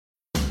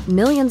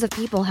Millions of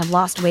people have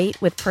lost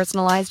weight with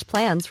personalized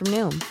plans from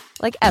Noom.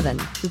 Like Evan,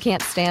 who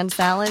can't stand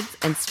salads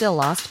and still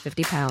lost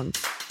 50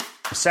 pounds.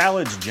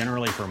 Salads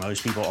generally for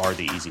most people are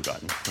the easy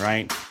button,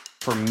 right?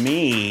 For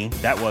me,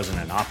 that wasn't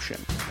an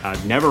option.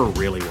 I never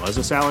really was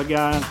a salad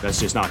guy. That's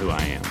just not who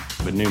I am.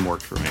 But Noom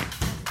worked for me.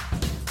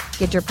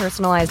 Get your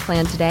personalized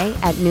plan today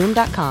at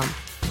Noom.com.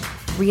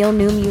 Real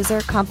Noom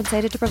user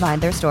compensated to provide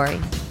their story.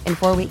 In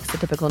 4 weeks, the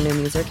typical Noom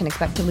user can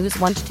expect to lose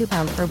 1 to 2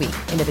 pounds per week.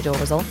 Individual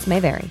results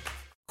may vary.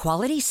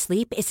 Quality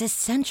sleep is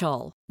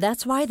essential.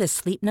 That's why the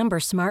Sleep Number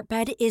Smart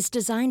Bed is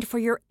designed for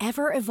your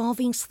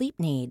ever-evolving sleep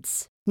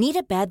needs. Need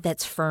a bed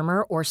that's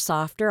firmer or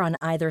softer on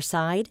either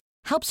side?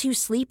 Helps you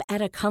sleep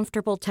at a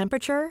comfortable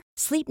temperature?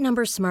 Sleep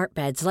Number Smart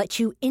Beds let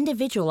you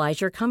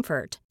individualize your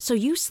comfort, so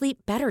you sleep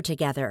better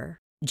together.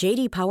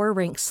 J.D. Power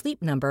ranks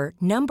Sleep Number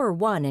number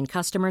 1 in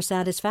customer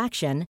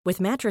satisfaction with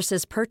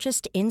mattresses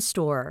purchased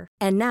in-store.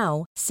 And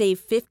now, save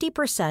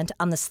 50%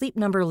 on the Sleep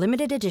Number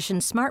Limited Edition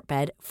Smart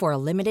Bed for a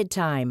limited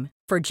time.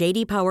 For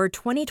J.D. Power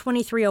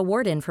 2023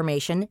 award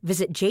information,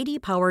 visit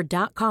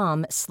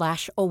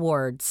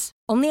jdpower.com/awards.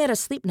 Only at a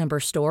Sleep Number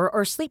store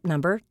or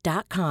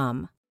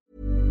sleepnumber.com.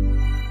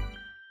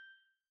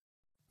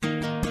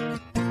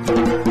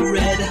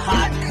 Red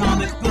hot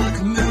comic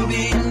book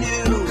movie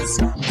news.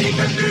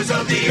 Defenders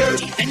of the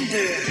Earth.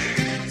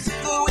 Defenders.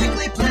 The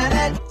Weekly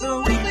Planet.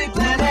 The Weekly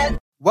Planet.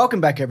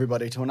 Welcome back,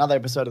 everybody, to another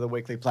episode of The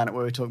Weekly Planet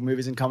where we talk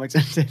movies and comics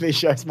and TV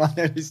shows. My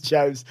name is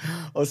James,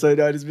 also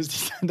known as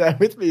Mr. Sunday.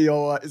 With me,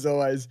 as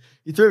always,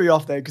 you threw me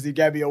off there because you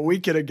gave me a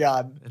wink and a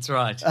gun. That's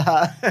right.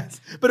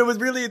 But it was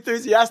really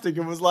enthusiastic.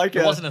 It was like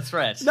it wasn't a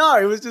threat. No,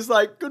 it was just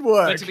like, good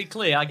work. But to be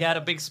clear, I had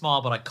a big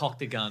smile, but I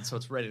cocked a gun, so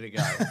it's ready to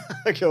go.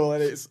 Okay, well,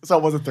 it is. So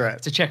it was a threat.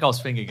 It's a Chekhov's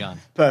finger gun.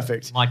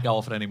 Perfect. Might go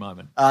off at any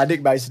moment.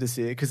 Nick Mason is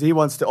here because he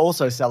wants to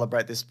also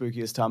celebrate this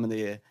spookiest time of the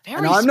year.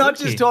 Very I'm not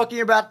spooky. just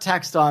talking about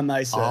tax time,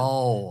 Mason.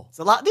 Oh.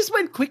 So this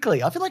went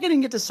quickly. I feel like I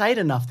didn't get to say it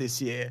enough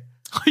this year.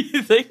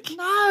 You think?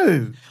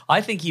 No.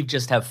 I think you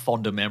just have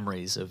fonder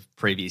memories of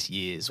previous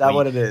years. Is that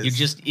what it is?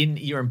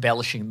 You're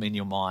embellishing them in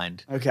your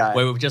mind. Okay.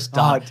 Where we've just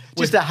done.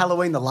 Just a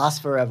Halloween that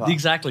lasts forever.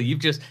 Exactly.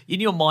 In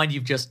your mind,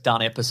 you've just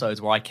done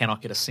episodes where I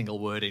cannot get a single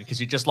word in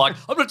because you're just like,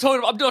 I'm not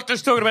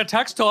just talking about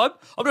tax time.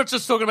 I'm not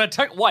just talking about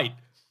tax. Wait.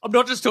 I'm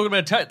not just talking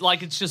about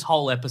like it's just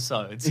whole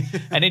episodes,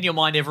 and in your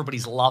mind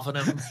everybody's loving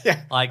them.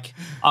 Yeah. Like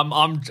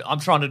I'm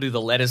trying to do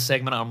the letters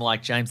segment. I'm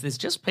like, James, there's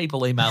just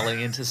people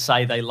emailing in to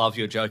say they love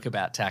your joke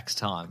about tax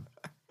time,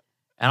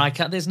 and I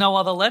can't. There's no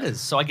other letters,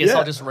 so I guess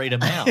I'll just read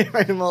them out.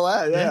 Read them all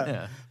out. Yeah.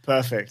 Yeah.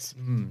 Perfect.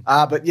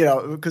 But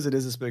because it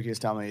is the spookiest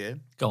time of year,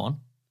 Go on.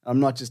 I'm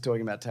not just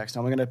talking about tax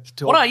time. We're going to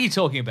talk. What are you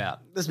talking about?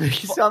 The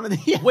spookiest time of the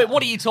year. Wait,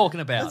 what are you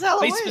talking about? It's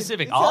Halloween. Be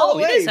specific. It's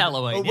It is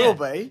Halloween. Halloween. It will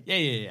be.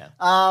 Yeah.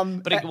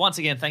 But once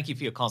again, thank you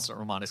for your constant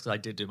reminders because I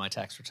did do my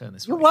tax return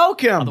this week. You're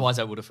welcome. Otherwise,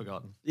 I would have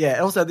forgotten. Yeah.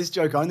 Also, this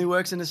joke only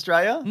works in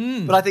Australia,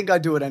 but I think I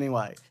do it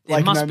anyway.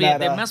 There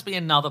must be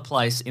another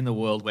place in the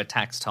world where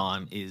tax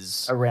time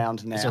is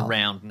around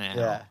now.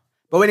 Yeah.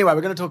 But anyway,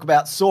 we're going to talk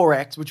about Saw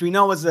X, which we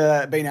know has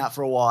been out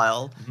for a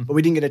while, but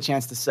we didn't get a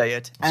chance to see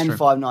it, and true.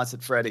 Five Nights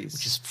at Freddy's.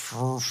 Which is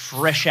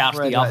fresh out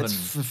the oven.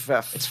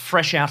 It's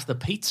fresh out the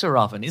pizza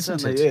oven, isn't it?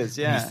 Certainly is,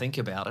 yeah. When you think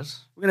about it.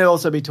 We're going to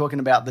also be talking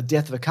about the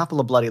death of a couple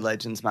of bloody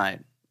legends, mate,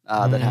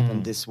 that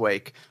happened this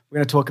week. We're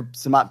going to talk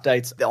some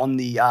updates on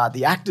the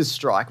actors'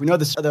 strike. We know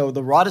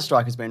the writer's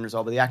strike has been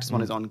resolved, but the actors'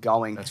 one is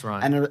ongoing. That's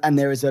right. And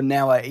there is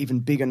now an even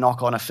bigger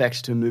knock-on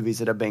effect to movies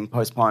that are being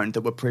postponed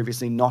that were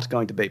previously not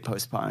going to be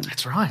postponed.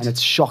 That's right. And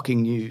it's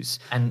shocking news.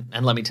 And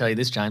let me tell you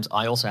this, James,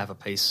 I also have a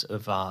piece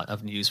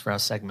of news for our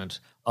segment.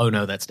 Oh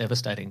no, that's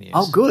devastating news.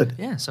 Oh, good.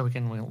 Yeah, so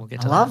we'll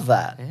get to I love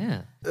that.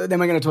 Yeah. Then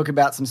we're going to talk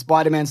about some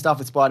Spider-Man stuff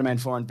with Spider-Man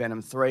 4 and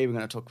Venom 3. We're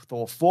going to talk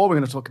Thor 4. We're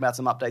going to talk about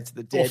some updates to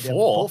the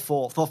Daredevil.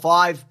 Thor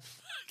 5.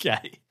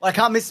 Okay. I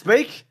can't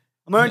misspeak.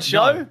 I'm my own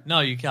show.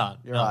 No, you can't.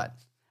 You're right.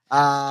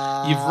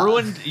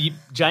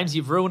 James,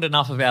 you've ruined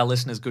enough of our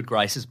listeners' good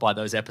graces by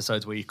those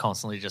episodes where you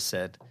constantly just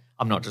said,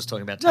 I'm not just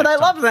talking about tax No, they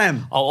time. love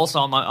them. Oh, also,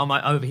 I'm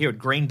over here at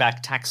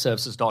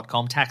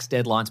greenbacktaxservices.com, tax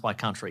deadlines by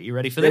country. You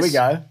ready for this?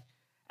 Here we go.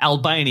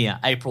 Albania,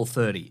 April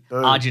 30.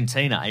 Boom.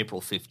 Argentina,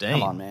 April 15.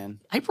 Come on, man.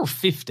 April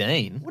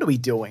 15? What are we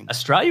doing?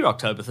 Australia,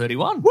 October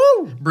 31.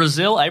 Woo!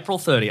 Brazil, April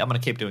 30. I'm going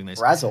to keep doing this.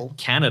 Brazil.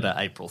 Canada,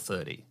 April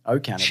 30. Oh,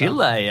 Canada.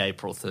 Chile,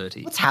 April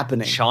 30. What's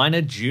happening?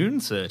 China, June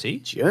 30.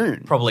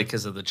 June. Probably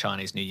because of the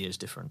Chinese New Year's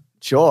different.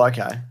 Sure,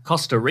 okay.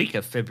 Costa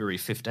Rica, February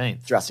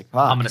 15th. Jurassic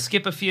Park. I'm going to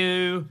skip a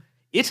few.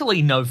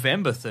 Italy,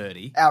 November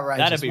 30.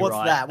 Outrageous. That'd be What's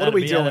right. that? What are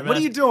we doing? What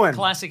are you doing?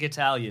 Classic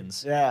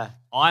Italians. Yeah.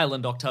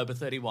 Ireland, October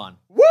 31.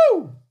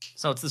 Woo!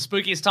 So it's the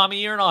spookiest time of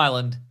year in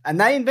Ireland.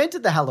 And they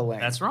invented the Halloween.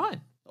 That's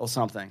right. Or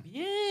something.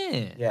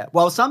 Yeah. Yeah.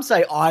 Well, some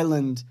say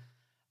Ireland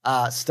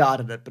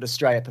started it, but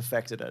Australia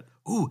perfected it.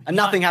 Ooh. And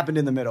nothing happened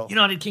in the middle.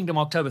 United Kingdom,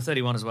 October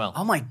 31 as well.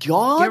 Oh, my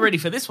God. Get ready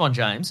for this one,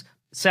 James.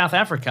 South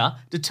Africa,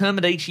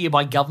 determined each year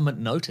by government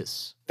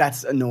notice.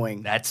 That's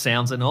annoying. That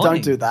sounds annoying.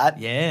 Don't do that.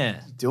 Yeah.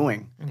 What are you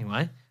doing?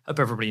 Anyway, hope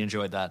everybody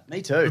enjoyed that.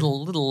 Me too.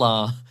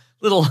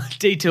 Little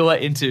detour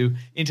into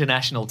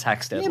international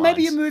tax deadlines. Yeah,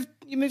 maybe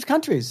you you move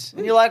countries.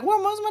 And you're like,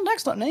 well, what's my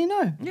tax time? Now you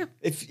know. Yeah.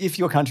 If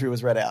your country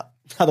was read out.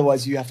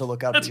 Otherwise, you have to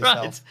look up That's for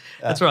yourself. right.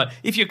 That's right.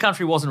 If your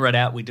country wasn't read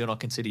out, we do not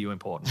consider you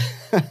important.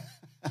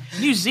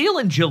 New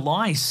Zealand,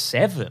 July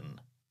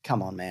 7.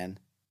 Come on, man.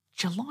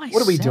 July 7.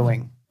 What are we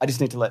doing? I just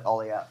need to let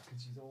Ollie out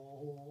because she's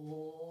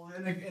all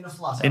in a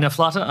flutter. In a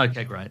flutter?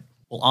 Okay, great.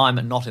 Well,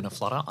 I'm not in a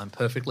flutter. I'm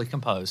perfectly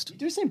composed. You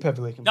do seem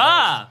perfectly composed.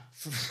 Ah!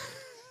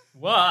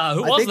 Wow,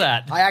 who I was think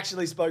that? I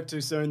actually spoke too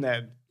soon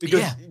then.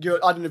 Because Yeah.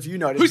 I don't know if you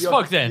noticed. Who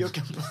spoke then? Your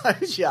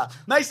composure.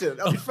 Mason,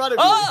 I'm in front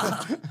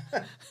of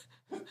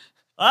you.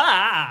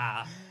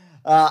 Ah!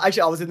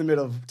 Actually, I was in the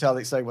middle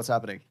of saying what's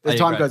happening. There's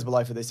time great. codes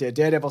below for this. Yeah,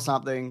 Daredevil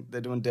something.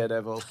 They're doing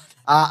Daredevil.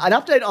 An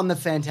update on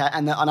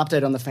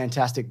the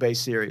Fantastic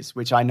Beasts series,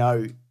 which I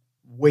know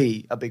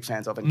we are big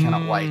fans of and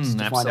cannot wait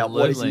to find out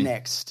what is absolutely.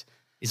 next.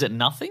 Is it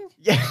nothing?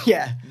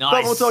 Yeah. Nice.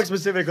 But we'll talk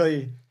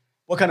specifically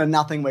what kind of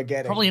nothing we're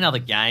getting. Probably another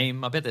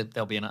game. I bet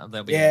there'll be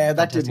Yeah,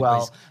 that did Fantastic well.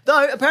 Beasts.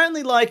 Though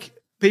apparently,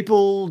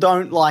 people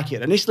don't like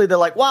it. Initially, they're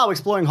like, "Wow,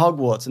 exploring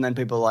Hogwarts," and then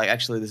people are like,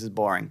 "Actually, this is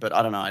boring." But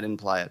I don't know. I didn't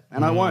play it,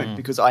 and I won't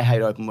because I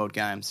hate open world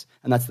games,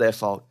 and that's their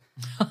fault.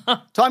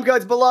 Time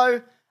codes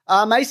below.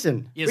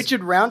 Mason, Yes.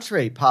 Richard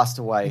Roundtree passed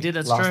away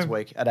That's last true.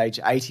 week at age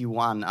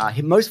 81.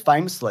 He most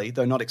famously,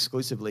 though not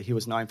exclusively, he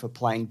was known for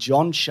playing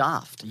John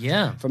Shaft.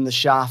 Yeah. From the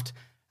Shaft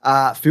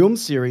film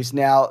series.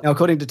 Now,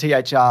 according to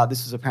THR,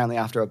 this was apparently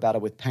after a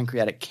battle with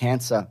pancreatic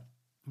cancer.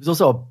 He was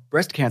also a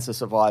breast cancer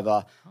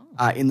survivor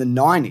in the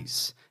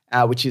 90s,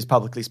 which is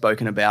publicly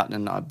spoken about,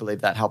 and I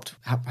believe that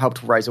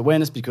helped raise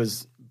awareness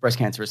because breast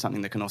cancer is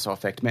something that can also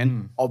affect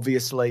men,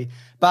 obviously.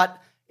 But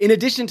in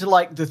addition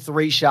to the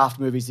 3 Shaft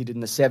movies he did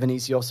in the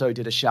 70s, he also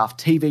did a Shaft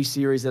TV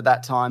series at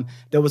that time.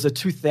 There was a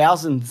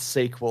 2000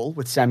 sequel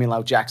with Samuel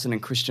L. Jackson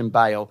and Christian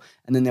Bale,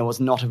 and then there was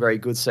not a very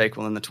good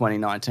sequel in the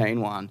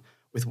 2019 one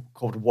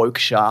called Woke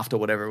Shaft or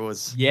whatever it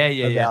was. Yeah.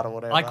 Or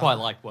whatever. I quite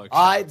like Woke.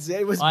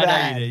 It was I know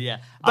bad. you did, yeah.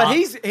 But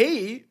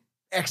he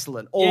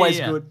excellent, always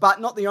yeah. good.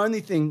 But not the only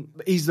thing.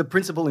 He's the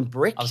principal in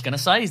Brick. I was going to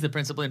say he's the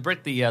principal in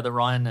Brick, the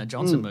Ryan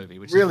Johnson movie,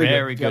 which Really is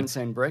very good. If you haven't good.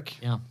 seen Brick.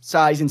 Yeah.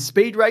 So he's in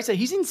Speed Racer.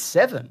 He's in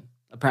 7,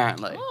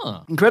 apparently.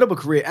 Oh. Incredible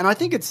career. And I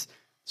think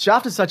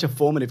Shaft is such a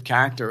formative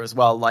character as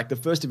well, like the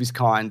first of his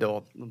kind,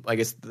 or I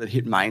guess that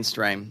hit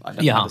mainstream. I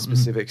don't know the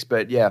specifics,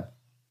 but yeah.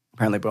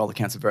 Apparently, by all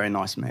accounts, a very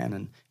nice man.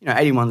 And,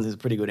 81 is a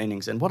pretty good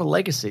innings. And what a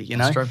legacy,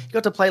 That's true. You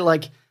got to play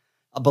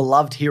a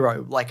beloved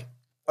hero,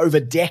 over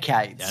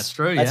decades. That's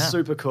true, That's yeah.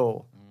 super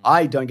cool.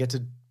 I don't get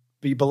to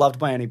be beloved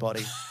by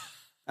anybody.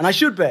 And I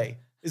should be,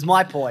 is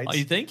my point. Oh,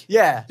 you think?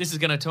 Yeah. This is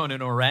going to turn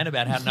into a rant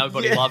about how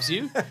nobody Yeah. loves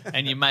you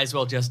and you may as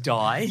well just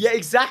die. Yeah,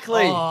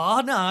 exactly.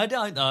 Oh, no, I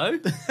don't know.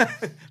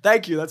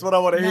 Thank you. That's what I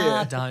want to No, hear.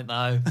 I don't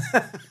know.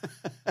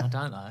 I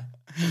don't know.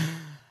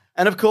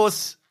 And, of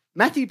course,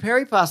 Matthew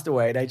Perry passed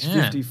away at age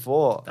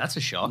 54. That's a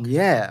shock.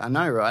 Yeah, I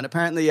know, right?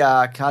 Apparently,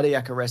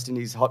 cardiac arrest in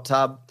his hot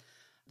tub.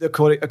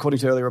 According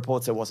to early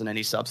reports, there wasn't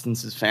any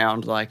substances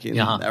found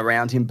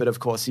around him. But of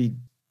course, he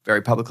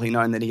very publicly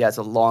known that he had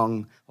a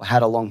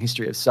long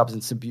history of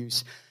substance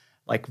abuse,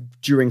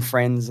 during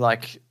Friends.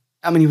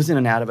 He was in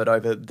and out of it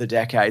over the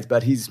decades,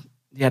 but he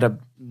had a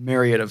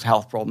myriad of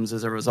health problems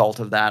as a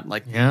result of that.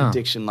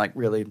 Addiction,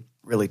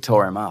 really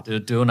tore him up.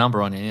 Do a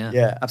number on you, yeah.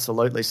 Yeah,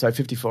 absolutely. So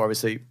 54,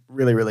 obviously,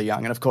 really, really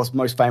young. And, of course,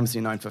 most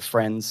famously known for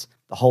Friends,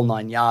 the whole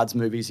 9 Yards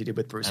movies he did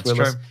with Bruce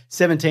Willis. True.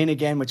 17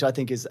 again, which I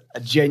think is a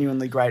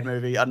genuinely great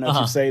movie. I don't know if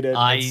you've seen it.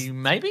 It's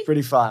Maybe?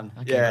 pretty fun.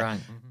 Okay, yeah.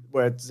 great.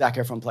 Where Zac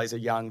Efron plays a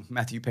young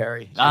Matthew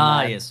Perry.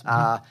 Yes.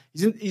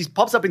 He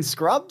pops up in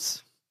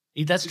Scrubs.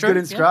 That's He's true. good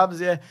in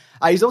Scrubs, yeah.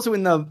 He's also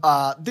in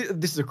the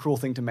this is a cruel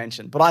thing to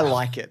mention, but I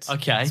like it.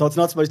 Okay. So it's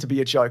not supposed to be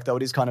a joke, though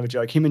it is kind of a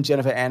joke. Him and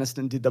Jennifer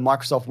Aniston did the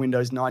Microsoft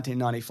Windows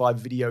 1995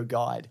 video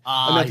guide.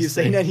 I don't know if you've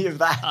seen any of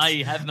that.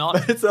 I have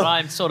not, But but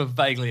I'm sort of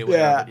vaguely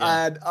aware of it.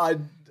 Yeah.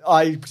 and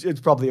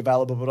it's probably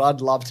available, but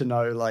I'd love to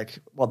know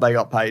what they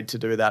got paid to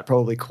do that.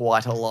 Probably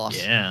quite a lot.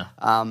 Yeah.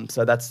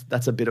 So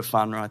that's a bit of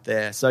fun right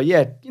there. So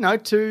yeah,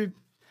 2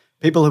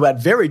 people who had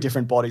very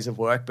different bodies of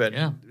work, but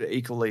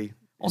equally.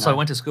 Also, I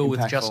went to school with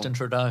impactful. Justin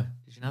Trudeau.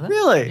 Did you know that?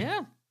 Really? Yeah.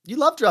 You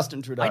love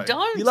Justin Trudeau. I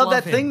don't. You love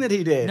that him. thing that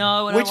he did.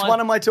 No, I don't Which like-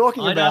 one am I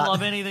talking I about? don't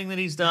love anything that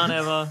he's done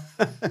ever.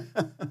 I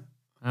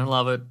don't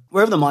love it.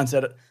 We're of the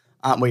mindset,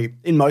 aren't we?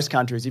 In most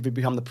countries, if you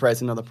become the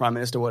president or the prime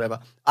minister or whatever,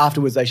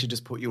 afterwards they should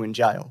just put you in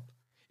jail.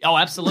 Oh,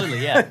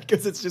 absolutely, yeah.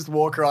 Because it's just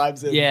war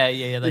crimes and Yeah.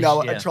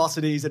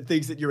 atrocities and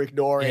things that you're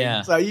ignoring.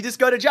 Yeah. So you just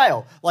go to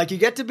jail. You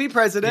get to be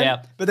president,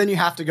 Yeah. but then you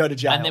have to go to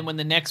jail. And then when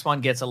the next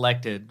one gets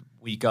elected,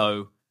 we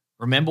go,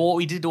 remember what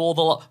we did to all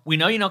the... We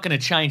know you're not going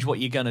to change what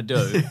you're going to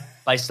do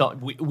based on...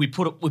 We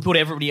put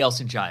everybody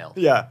else in jail.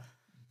 yeah.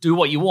 Do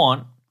what you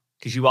want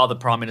because you are the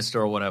prime minister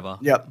or whatever.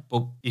 Yep.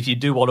 But if you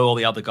do what all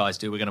the other guys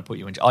do, we're going to put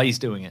you in jail. Oh, he's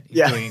doing it. He's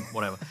Yeah. doing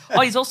whatever. Oh,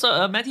 he's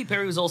also... Matthew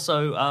Perry was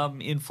also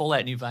in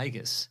Fallout New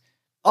Vegas.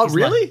 Oh, He's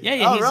really?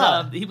 Yeah.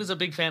 Right. He was a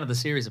big fan of the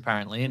series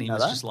apparently, and he Know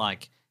was that? just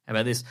like, "How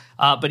about this?"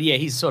 But yeah,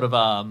 he's sort of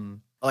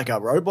Like a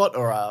robot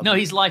or a... no,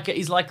 he's like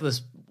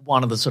this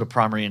one of the sort of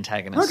primary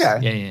antagonists.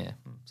 Okay. Yeah.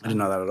 I didn't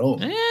know that at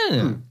all.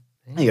 Yeah.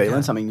 There you go. You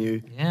learn something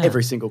new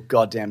every single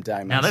goddamn day,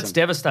 man. Now, that's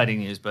devastating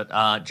news,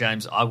 but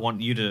James, I want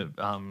you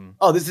to...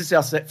 this is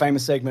our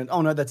famous segment.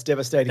 Oh, no, that's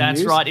devastating news.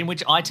 That's right, in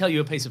which I tell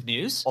you a piece of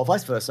news. Or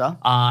vice versa.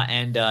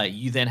 And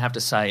you then have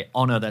to say,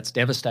 oh, no, that's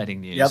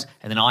devastating news. Yep.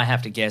 And then I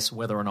have to guess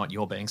whether or not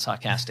you're being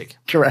sarcastic.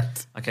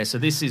 Correct. Okay, so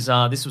this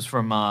was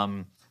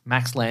from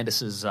Max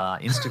Landis's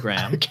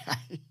Instagram.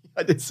 Okay,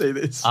 I did see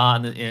this.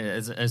 And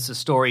as the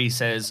story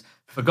says,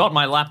 forgot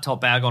my laptop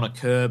bag on a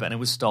curb and it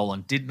was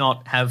stolen. Did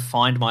not have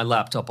Find My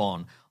Laptop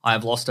on. I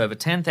have lost over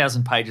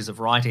 10,000 pages of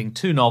writing,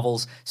 2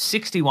 novels,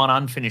 61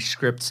 unfinished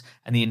scripts,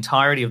 and the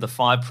entirety of the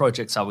 5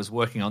 projects I was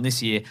working on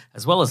this year,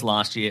 as well as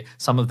last year,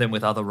 some of them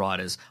with other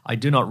writers. I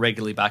do not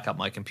regularly back up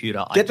my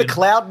computer. Get the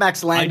cloud,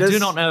 Max Landis. I do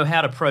not know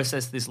how to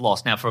process this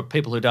loss. Now, for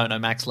people who don't know,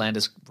 Max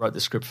Landis wrote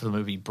the script for the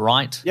movie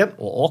Bright or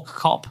Orc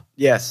Cop.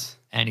 Yes.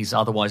 And he's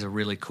otherwise a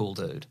really cool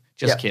dude.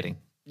 Just kidding.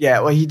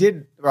 Yeah, well, he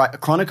did write a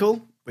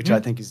Chronicle, which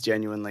I think is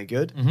genuinely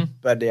good. Mm-hmm.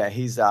 But yeah,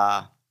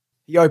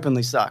 he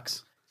openly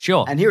sucks.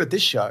 Sure. And here at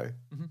this show,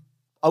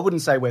 I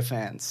wouldn't say we're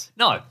fans.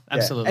 No,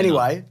 absolutely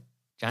Anyway,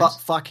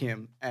 not. fuck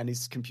him and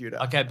his computer.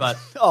 Okay, but...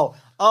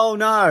 oh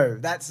no,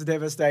 that's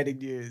devastating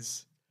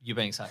news. You're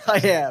being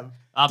sarcastic. I am.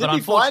 Did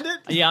you find it?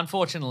 Yeah,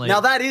 unfortunately.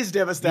 Now that is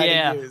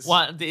devastating news.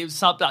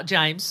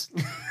 James,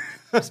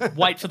 just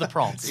wait for the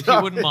prompt, if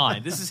you wouldn't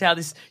mind. This is how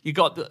this... You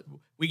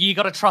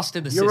got to trust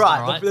in the system, You're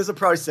right. right? There's a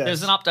process.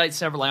 There's an update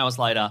several hours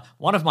later.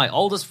 One of my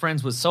oldest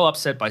friends was so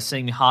upset by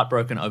seeing me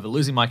heartbroken over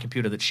losing my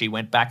computer that she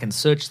went back and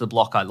searched the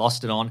block I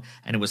lost it on,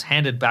 and it was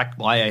handed back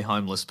by a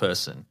homeless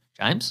person.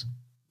 James?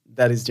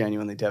 That is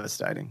genuinely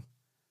devastating.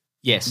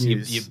 Yes,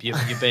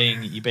 you're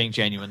being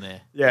genuine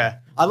there. Yeah.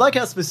 I like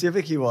how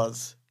specific he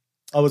was.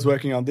 I was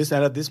working on this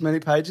and had this many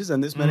pages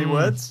and this many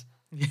words.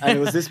 And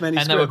it was this many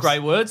and scripts. they were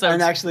great words.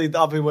 And actually,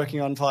 I've been working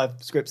on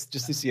 5 scripts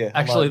just this year.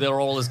 Actually, they're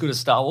all as good as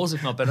Star Wars,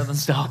 if not better than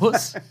Star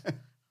Wars.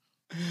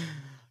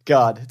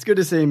 God, it's good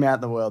to see him out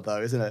in the world,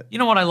 though, isn't it? You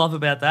know what I love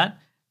about that?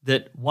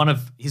 That one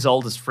of his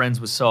oldest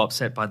friends was so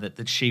upset by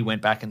that she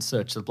went back and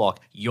searched the block.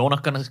 You're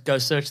not going to go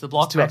search the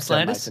block, Max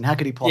Landis? Mason. How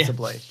could he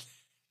possibly? Yeah.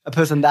 A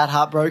person that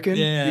heartbroken?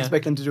 Yeah. You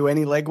expect them to do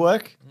any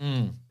legwork?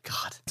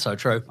 God. So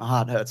true. My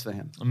heart hurts for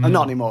him.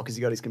 Not anymore because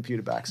he got his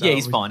computer back. So yeah,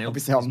 he's fine.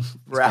 Obviously, I'm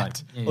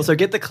wrapped. Also,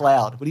 get the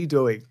cloud. What are you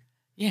doing?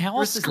 Yeah, how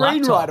You're else a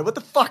screenwriter. What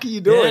the fuck are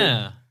you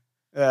doing?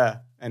 Yeah.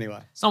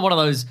 Anyway, it's not one of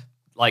those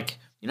that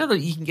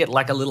you can get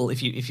like a little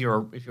if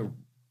you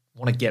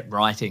want to get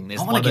writing.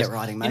 There's I want to get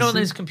writing, Mason. You know,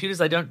 those computers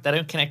they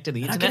don't connect to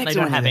the internet. They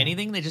don't have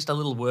anything. They're just a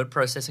little word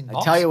processing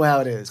box. I tell you how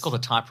it is. It's called a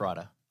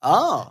typewriter.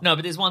 Oh. No,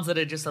 but there's ones that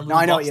are just a little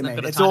I know box what you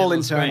mean. It's all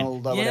internal,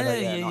 whatever.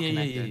 Not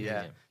connected.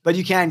 Yeah. But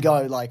you can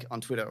go like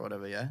on Twitter or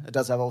whatever, yeah? It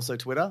does have also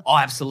Twitter. Oh,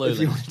 absolutely.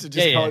 If you wanted to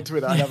just go on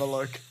Twitter, I'd have a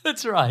look.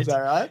 That's right. Is that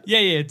right? Yeah,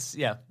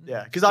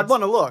 Yeah, because I'd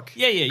want to look.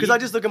 Yeah. Because I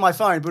just look at my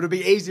phone, but it'd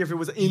be easier if it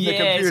was in the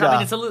computer.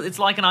 I mean, it's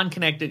like an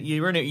unconnected,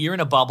 you're in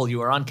a bubble,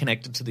 you are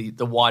unconnected to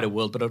the wider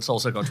world, but it's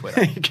also got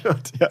Twitter. Good. Yeah.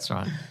 That's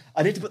right.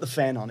 I need to put the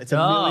fan on. It's a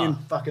million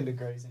fucking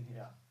degrees in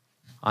here.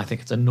 I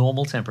think it's a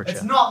normal temperature.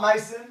 It's not,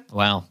 Mason.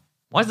 Wow.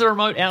 Why is the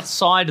remote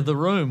outside of the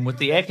room with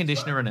the air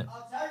conditioner in it?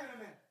 I'll tell you in a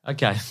minute.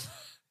 Okay.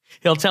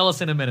 He'll tell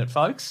us in a minute,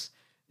 folks.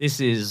 This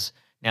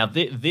I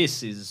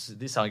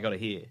got to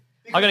hear.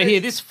 I got to hear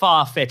this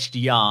far-fetched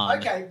yarn.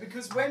 Okay,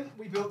 because when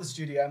we built the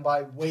studio, and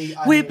by we...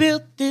 We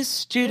built this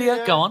studio.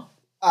 Yeah. Go on.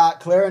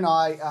 Claire and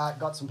I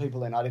got some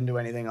people in. I didn't do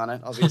anything on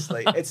it,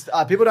 obviously. It's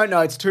people don't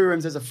know it's 2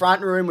 rooms. There's a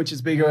front room, which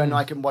is bigger, and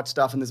I can watch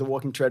stuff, and there's a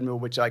walking treadmill,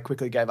 which I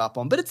quickly gave up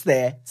on. But it's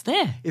there. It's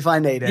there. If I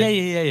need it.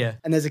 Yeah.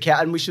 And there's a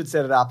couch, and we should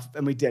set it up,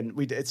 and we didn't.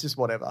 It's just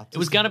whatever. It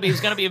was gonna be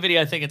a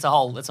video thing. It's a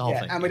whole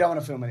thing. And we don't want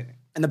to film anything.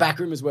 And the back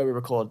room is where we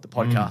record the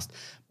podcast.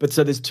 But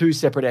so there's 2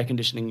 separate air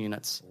conditioning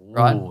units,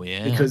 right? Oh,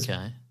 yeah, because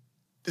okay.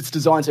 It's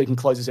designed so you can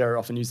close this area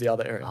off and use the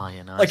other area. Oh,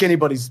 yeah, nice. Like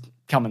anybody's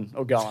coming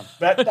or going.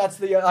 That's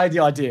the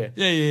idea.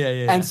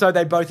 Yeah. And so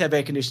they both have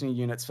air conditioning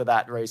units for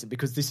that reason,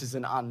 because this is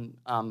there's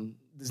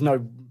no,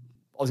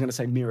 I was going to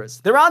say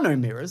mirrors. There are no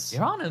mirrors.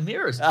 There are no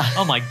mirrors.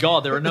 Oh, my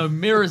God, there are no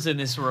mirrors in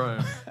this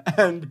room.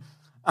 And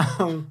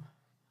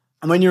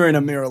when you're in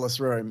a mirrorless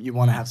room, you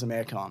want to have some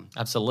aircon.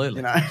 Absolutely.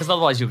 You know? Because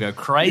otherwise you'll go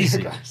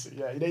crazy.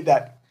 Yeah, you need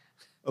that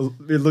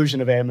illusion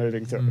of air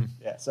moving through.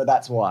 Yeah, so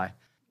that's why.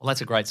 Well,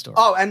 that's a great story.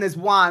 Oh, and there's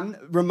one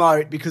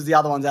remote because the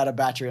other one's out of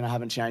battery and I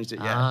haven't changed it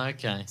yet.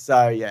 Okay.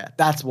 So, yeah,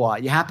 that's why.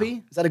 You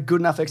happy? Is that a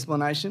good enough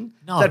explanation?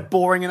 No. Is that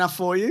boring enough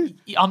for you?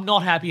 I'm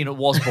not happy and it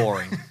was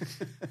boring.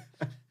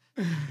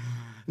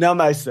 Now,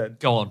 Mason.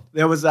 Go on.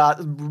 There was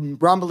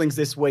rumblings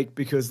this week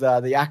because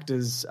the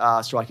actors'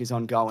 strike is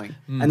ongoing.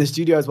 And the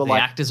studios were The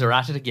actors are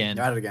at it again.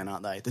 They're at it again,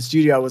 aren't they? The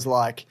studio was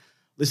like,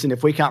 listen,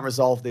 if we can't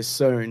resolve this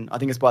soon, I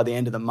think it's by the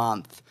end of the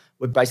month,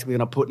 we're basically going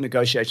to put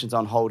negotiations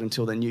on hold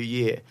until the new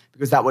year,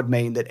 because that would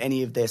mean that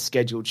any of their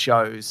scheduled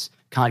shows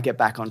can't get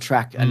back on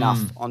track enough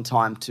on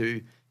time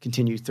to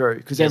continue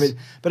through.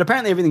 But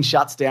apparently everything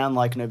shuts down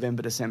like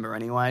November, December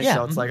anyway. Yeah.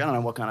 So it's like, I don't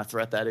know what kind of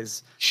threat that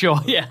is. Sure,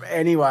 yeah.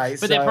 Anyway.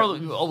 But they're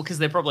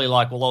probably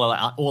like, well,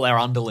 all our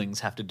underlings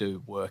have to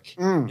do work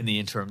in the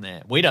interim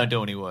there. We don't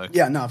do any work.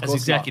 Yeah, no, of course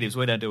As executives,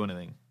 we don't do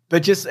anything.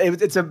 But just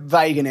it's a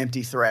vague and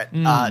empty threat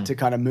to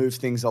kind of move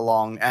things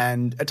along.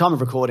 And at time of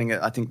recording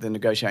it, I think the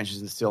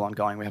negotiations are still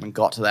ongoing. We haven't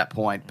got to that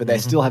point. But there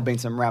still have been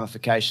some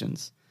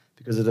ramifications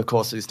because of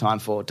course, it is time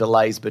for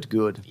delays but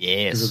good.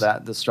 Yes. Because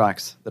of the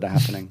strikes that are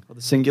happening. Or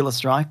the singular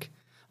strike.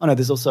 Oh, no,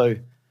 there's also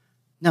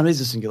 – no, it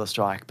is a singular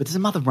strike. But there's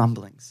some other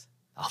rumblings.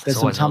 Oh, There's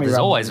always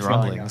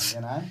rumblings.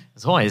 going on, you know?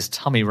 There's always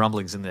tummy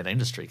rumblings in that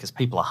industry because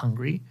people are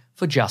hungry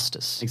for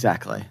justice.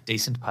 Exactly.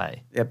 Decent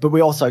pay. Yeah, but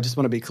we also just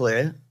want to be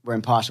clear, we're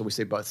impartial, we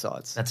see both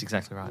sides. That's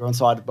exactly right. We're on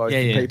side of both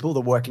the yeah. people,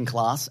 the working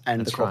class and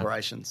That's the right.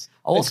 corporations.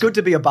 Also- It's good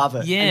to be above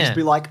it Yeah. and just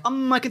be like,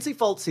 I can see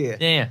faults here.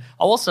 Yeah.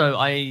 Also,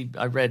 I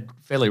read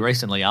fairly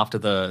recently after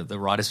the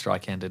writer's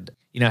strike ended,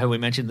 you know how we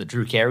mentioned that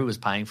Drew Carey was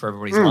paying for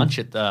everybody's lunch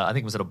at I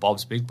think it was at a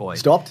Bob's Big Boy.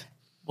 Stopped?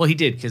 Well, he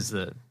did because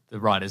the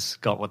writers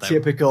got what they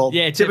Typical.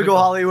 Yeah, Typical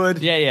Hollywood.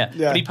 Yeah. Yeah.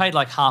 But he paid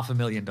like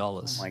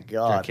 $500,000. Oh my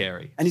God. Drew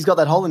Carey. And he's got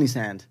that hole in his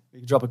hand. You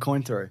can drop a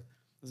coin through. It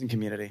was in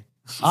Community.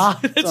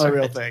 That's It's not a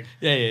real right. thing.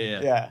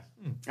 Yeah. Yeah.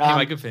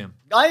 Anyway, good for him.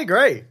 I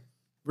agree.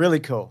 Really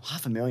cool.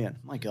 $500,000.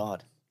 My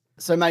God.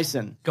 So,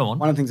 Mason. Go on.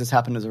 One of the things that's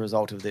happened as a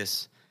result of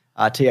this,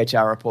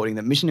 THR reporting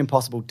that Mission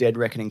Impossible Dead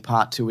Reckoning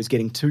Part 2 is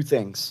getting two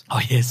things.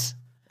 Oh yes.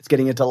 It's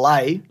getting a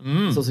delay.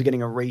 It's also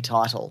getting a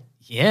retitle.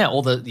 Yeah,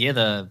 or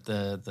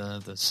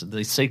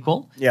the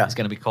sequel Yeah. is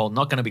going to be called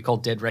not going to be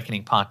called Dead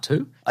Reckoning Part 2.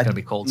 It's going to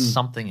be called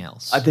something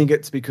else. I think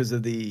it's because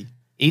of the...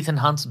 Ethan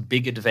Hunt's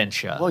Big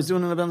Adventure. Oh, he's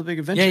doing another big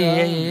adventure.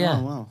 Yeah.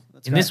 Oh, wow.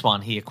 That's In great. this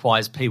one, he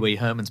acquires Pee Wee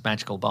Herman's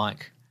magical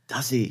bike.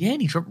 Does he? Yeah,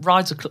 and he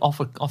rides off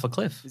a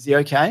cliff. Is he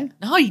okay?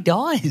 No, he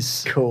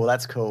dies. Cool.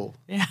 That's cool.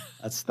 Yeah.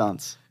 That's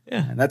stunts.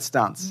 Yeah. And that's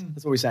stunts.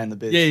 That's what we say in the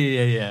biz.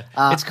 Yeah.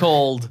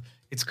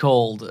 It's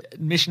called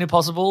Mission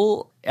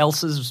Impossible.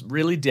 Elsa's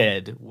really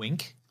dead.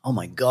 Wink. Oh,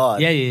 my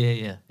God.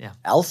 Yeah.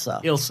 Elsa.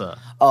 Ilsa.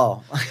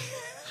 Oh.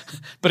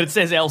 But it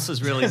says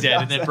Elsa's really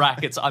dead, and then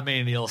brackets, I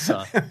mean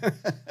Ilsa.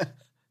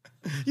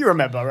 You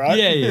remember, right?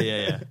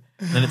 Yeah.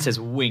 And then it says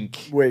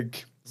wink.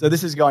 Wig. So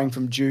this is going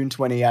from June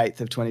 28th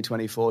of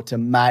 2024 to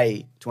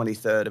May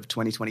 23rd of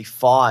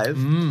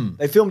 2025.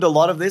 They filmed a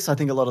lot of this. I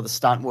think a lot of the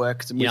stunt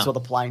work. And we Yeah. saw the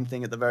plane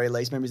thing at the very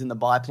least. Maybe he's in the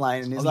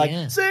biplane and he's Oh, like,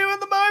 yeah. see you in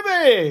the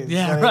movies.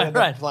 Yeah, So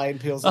right. The plane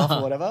peels off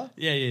or whatever.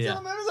 Yeah. See you in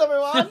the movies,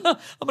 everyone.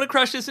 I'm going to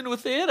crash this into a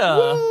theater.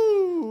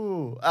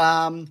 Woo.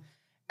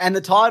 And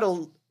the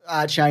title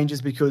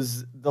changes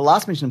because the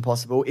last Mission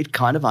Impossible, it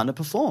kind of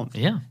underperformed.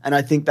 Yeah. And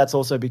I think that's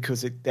also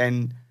because it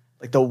then,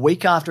 like the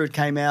week after it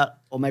came out,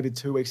 or maybe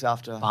 2 weeks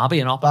after, Barbie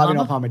and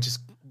Oppenheimer?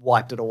 just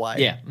wiped it away.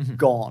 Yeah.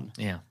 Gone.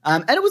 Yeah.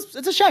 And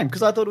it's a shame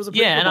because I thought it was a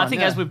pretty Yeah, good and I one,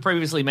 think as we've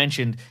previously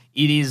mentioned,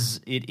 it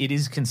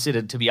is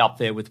considered to be up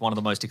there with one of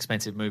the most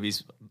expensive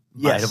movies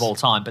made Yes. of all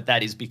time, but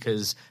that is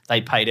because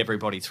they paid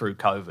everybody through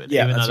COVID.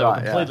 Yeah, Even though that's they were right,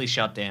 yeah. completely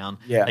shut down,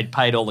 Yeah. they'd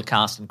paid all the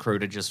cast and crew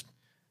to just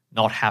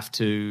not have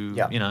to,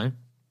 Yeah.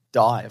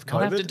 Die of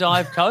not COVID. have to die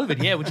of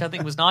COVID, yeah, which I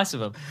think was nice of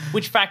them,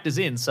 which factors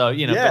in. So,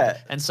 Yeah.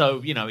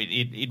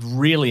 it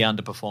really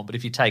underperformed. But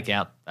if you take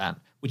out that,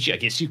 which I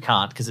guess you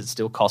can't because it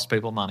still costs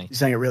people money. You're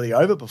saying it really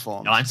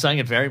overperformed. I'm saying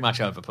it very much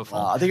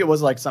overperformed. I think it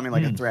was like something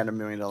like a $300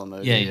 million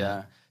movie.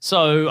 Yeah.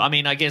 So, I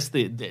mean, I guess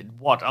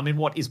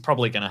what is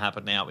probably going to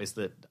happen now is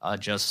that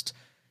just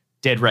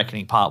Dead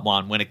Reckoning Part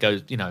 1, when it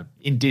goes,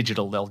 in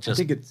digital, they'll I just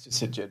think it's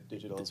just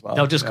digital as well.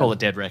 they'll just call it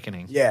Dead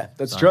Reckoning. Yeah,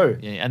 that's true.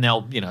 Yeah, and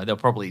they'll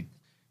probably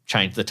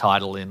change the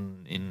title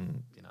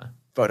in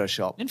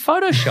Photoshop.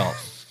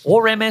 Photoshop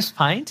or MS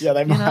Paint. Yeah,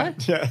 they you know?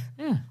 might. Yeah.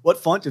 What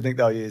font do you think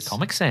they'll use?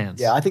 Comic Sans.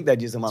 Yeah, I think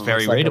they'd use the one very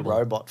that's like readable. a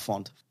robot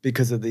font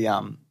because of the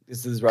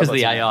because of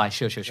the AI.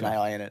 Sure. An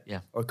AI in it. Yeah.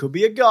 Or it could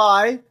be a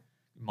guy.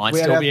 Might We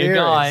had still our be a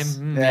guy.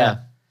 theories. Yeah.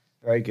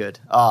 Very good.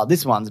 Oh,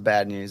 this one's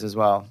bad news as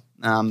well.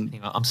 Anyway,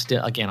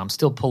 I'm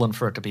still pulling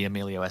for it to be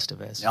Emilio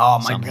Estevez. Oh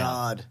my somehow.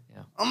 God.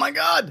 Yeah. Oh my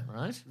God.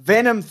 Right?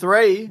 Venom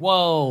 3.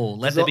 Whoa,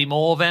 let there be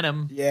more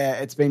Venom. Yeah,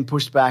 it's been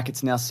pushed back.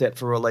 It's now set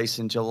for release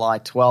in July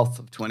 12th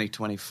of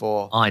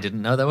 2024. I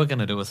didn't know they were going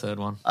to do a third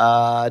one.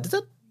 Is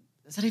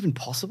that even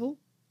possible?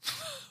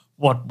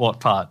 What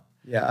part?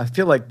 Yeah, I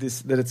feel like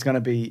that it's going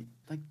to be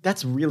like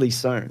that's really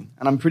soon,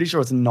 and I'm pretty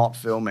sure it's not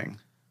filming,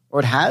 or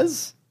it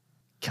has.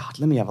 God,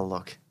 let me have a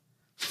look.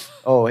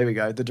 Oh, here we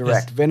go. The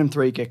direct Yes. Venom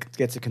 3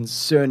 gets a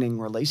concerning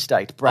release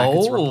date.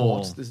 Brackets Oh.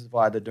 reports. This is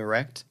via the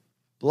direct.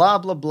 Blah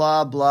blah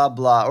blah blah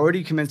blah.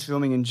 Already commenced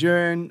filming in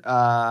June.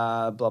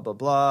 Blah blah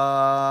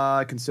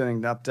blah.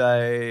 Concerning the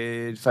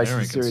update. Facing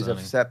Very a series concerning.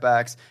 of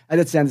setbacks. And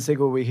it sounds the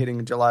sequel will be hitting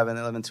in July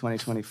 11,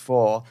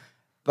 2024.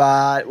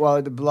 But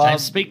the blah.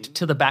 James, speak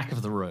to the back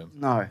of the room.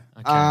 No.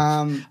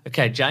 Okay.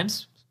 Okay,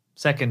 James,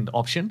 second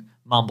option,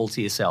 mumble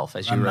to yourself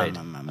as you read.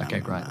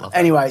 Okay, great. Love that.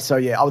 Anyway, so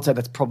yeah, I would say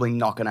that's probably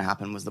not going to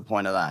happen was the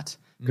point of that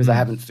because they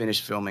haven't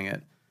finished filming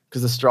it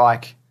because the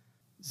strike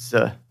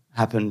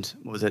happened,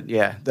 what was it?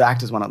 Yeah, the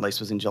actors one at least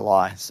was in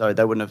July, so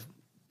they wouldn't have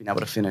been able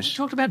to We finish.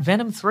 talked about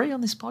Venom 3 on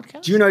this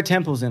podcast? Juno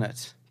Temple's in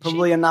it.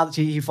 Probably another,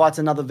 he fights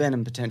another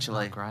Venom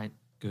potentially. Oh, great.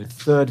 Good.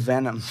 Third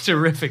Venom.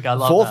 Terrific. I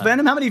love Fourth that.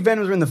 Venom? How many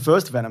Venoms were in the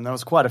first Venom? There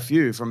was quite a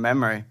few from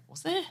memory.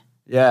 Was there?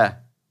 Yeah.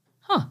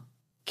 Huh.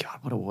 God,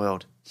 what a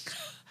world.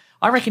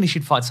 I reckon he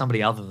should fight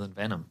somebody other than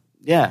Venom.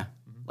 Yeah.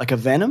 Like a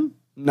Venom?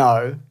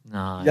 No.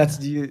 No.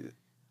 That's you.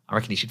 I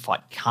reckon he should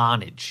fight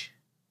Carnage.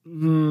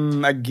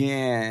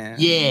 Again.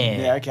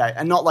 Yeah. Okay.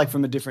 And not like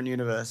from a different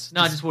universe.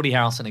 No, just Woody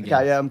Harrelson again.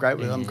 Okay, yeah, I'm great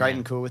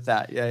and cool with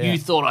that. Yeah, yeah. You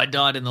thought I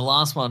died in the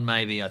last one,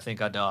 maybe. I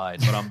think I died,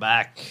 but I'm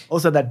back.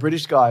 Also, that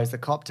British guy, as the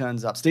cop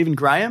turns up, Stephen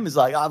Graham is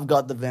like, I've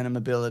got the Venom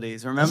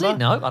abilities. Remember? Does he?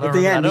 No, I don't At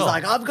remember the end, that he's at all.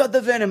 like, I've got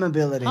the Venom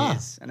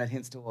abilities. And it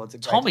hints towards a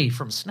great Tommy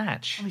from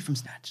Snatch. Tommy from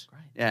Snatch.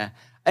 Great. Yeah.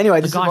 Anyway,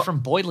 The this guy is what, from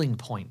Boiling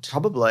Point.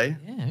 probably.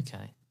 Yeah,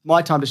 okay.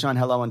 My Time to Shine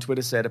Hello on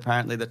Twitter said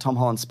apparently that Tom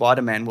Holland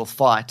Spider-Man will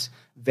fight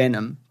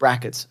Venom,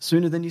 brackets,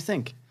 sooner than you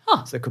think.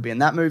 So it could be in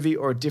that movie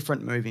or a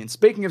different movie. And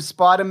speaking of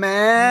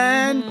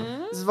Spider-Man,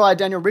 this is via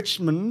Daniel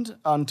Richmond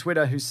on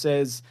Twitter who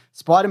says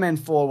Spider-Man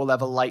 4 will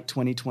have a late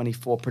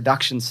 2024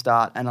 production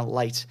start and a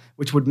late,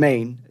 which would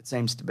mean, it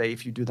seems to be,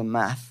 if you do the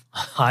math,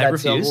 I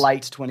that's refuse. a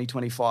late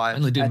 2025. I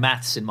only do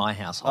maths in my Oh,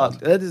 household.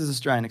 that is an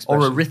Australian Or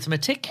expression.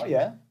 arithmetic. Oh,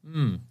 yeah? You're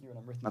an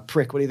arithmetic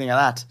prick. What do you think of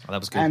that? Oh, that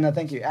was good. And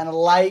thank you. And a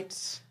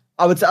late,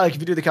 I would say, like, if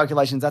you do the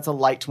calculations, that's a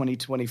late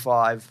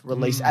 2025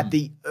 release at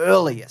the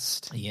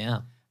earliest.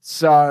 Yeah.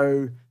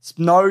 So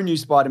no new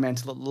Spider-Man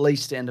till at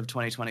least the end of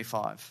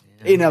 2025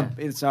 in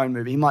its own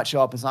movie. He might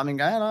show up in something and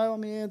go, hello,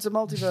 I'm here. It's a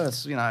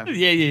multiverse, you know.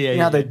 Yeah. You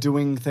know how they're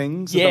doing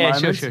things at the Yeah,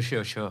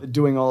 moment? sure. They're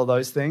doing all of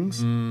those things.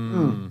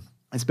 And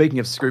speaking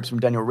of scripts from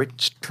Daniel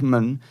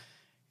Richman, he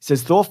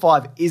says Thor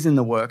 5 is in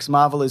the works.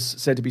 Marvel is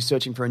said to be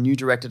searching for a new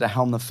director to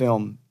helm the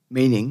film,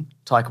 meaning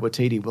Taika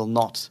Waititi will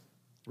not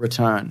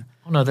return.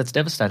 Oh, no, that's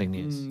devastating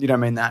news. You don't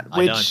mean that, I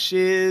which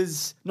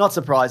is not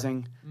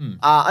surprising.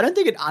 I don't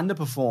think it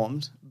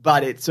underperformed,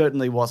 but it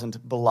certainly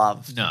wasn't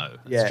beloved. No,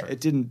 that's yeah, true.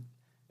 it didn't.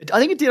 I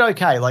think it did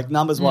okay. Like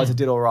numbers-wise, it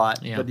did all right.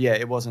 Yeah. But yeah,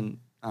 it wasn't.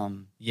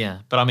 Yeah,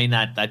 but I mean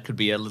that could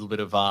be a little bit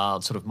of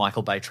sort of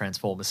Michael Bay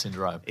Transformer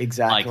syndrome.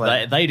 Exactly.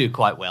 Like they do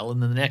quite well,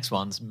 and then the next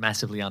one's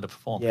massively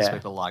underperformed because Yeah.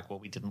 people are like, well,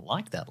 we didn't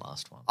like that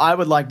last one. I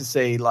would like to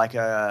see like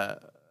a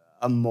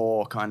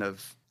more kind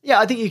of. Yeah,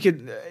 I think you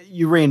could.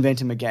 You reinvent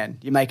him again.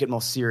 You make it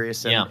more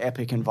serious and Yeah.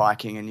 epic and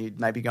Viking, and you'd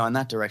maybe go in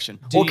that direction.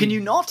 Do Or can you-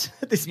 you not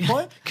at this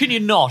point? Can you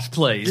not,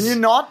 please? Can you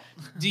not?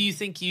 Do you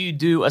think you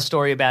do a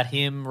story about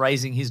him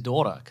raising his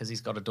daughter? Because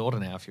he's got a daughter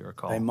now, if you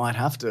recall. They might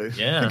have to.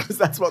 Yeah. because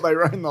that's what they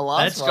wrote in the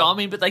last That's one. I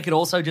mean, but they could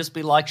also just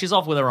be like, she's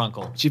off with her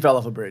uncle. She fell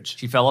off a bridge.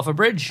 She fell off a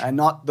bridge. And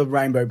not the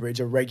Rainbow Bridge,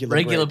 a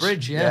regular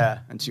bridge, yeah.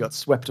 And she got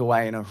swept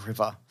away in a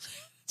river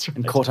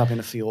and caught up in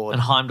a fjord.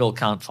 And Heimdall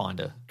can't find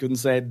her. Couldn't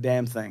say a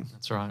damn thing.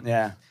 That's right.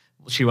 Yeah.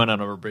 Well, she went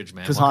under a bridge,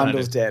 man. Because What can I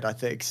Heimdall's do? dead, I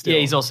think, still. Yeah,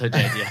 he's also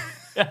dead,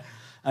 yeah.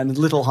 And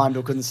little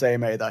Heimdall couldn't see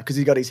him either because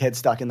he got his head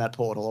stuck in that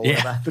portal or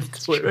whatever. Yeah, But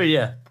it's true,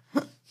 yeah.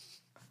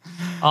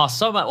 Oh,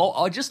 so much.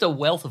 Oh, just a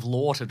wealth of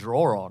lore to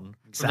draw on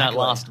from that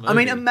last movie. I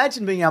mean,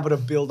 imagine being able to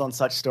build on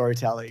such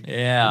storytelling.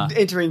 Yeah.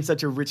 Entering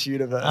such a rich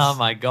universe. Oh,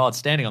 my God.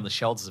 Standing on the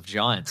shoulders of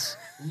giants.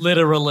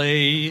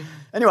 Literally.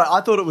 Anyway,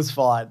 I thought it was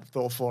fine,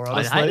 Thor 4,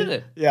 honestly. hated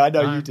it. Yeah, I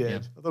know No, you did. yeah.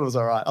 I thought it was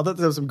all right. I thought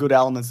there were some good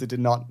elements that did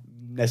not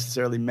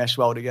necessarily mesh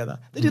well together.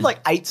 They did like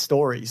 8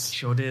 stories.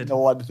 Sure did. In the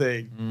one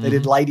thing. They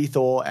did Lady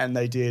Thor and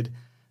they did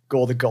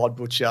Gore the God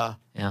Butcher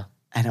Yeah.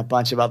 and a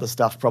bunch of other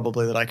stuff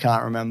probably that I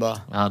can't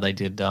remember. They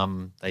did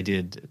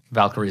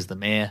Valkyrie's the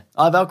Mayor.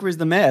 Oh, Valkyrie's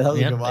the Mayor. That was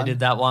a Yep, good one. they did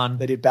that one.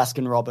 They did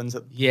Baskin Robbins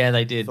at Yeah,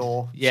 they did.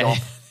 Thor Yeah.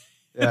 shop.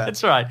 Yeah.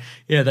 That's right.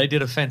 Yeah, they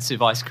did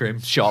offensive ice cream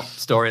shop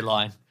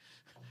storyline.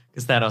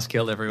 Because Thanos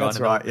killed everyone That's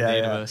in right. the Yeah, yeah.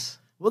 universe.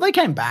 Well, they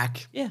came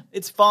back. Yeah.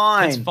 It's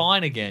fine. It's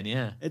fine again,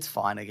 yeah. It's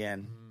fine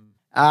again.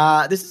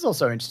 This is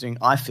also interesting,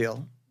 I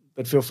feel,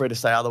 but feel free to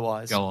say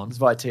otherwise. Go on. It's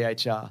via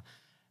THR.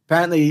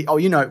 Apparently,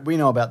 we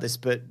know about this,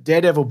 but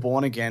Daredevil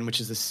Born Again,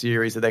 which is a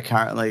series that they're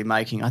currently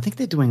making, I think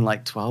they're doing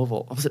like 12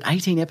 or was it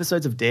 18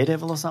 episodes of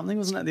Daredevil or something?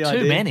 Wasn't that the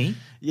idea? Too many.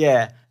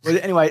 Yeah. Well,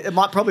 anyway, it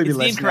might probably be It's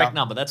the less incorrect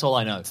now. number. That's all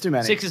I know. It's too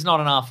many. 6 is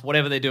not enough.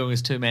 Whatever they're doing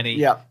is too many.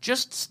 Yeah.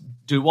 Just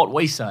do what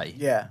we say.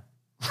 Yeah.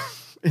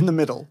 In the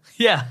middle.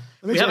 Yeah.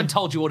 me We check. haven't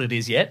told you what it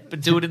is yet,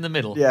 but do it in the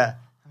middle. Yeah.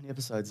 How many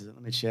episodes is it?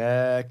 Let me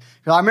check.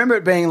 'Cause I remember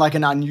it being like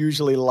an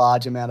unusually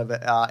large amount of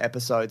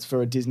episodes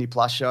for a Disney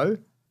Plus show.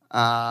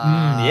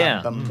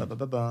 Yeah.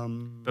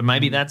 Bum. But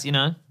maybe that's,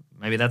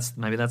 maybe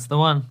that's the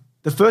one.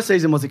 The first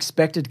season was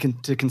expected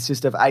to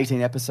consist of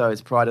 18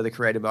 episodes prior to the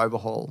creative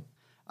overhaul.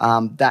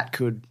 That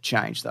could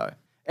change, though.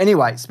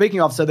 Anyway,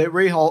 speaking of, so they're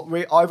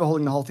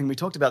overhauling the whole thing. We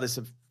talked about this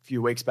a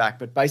few weeks back,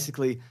 but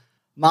basically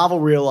Marvel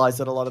realized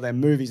that a lot of their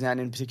movies and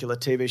in particular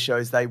TV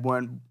shows, they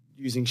weren't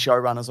using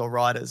showrunners or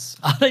writers.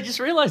 Oh, they just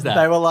realized that.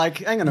 They were like,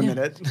 hang on a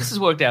minute. This has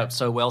worked out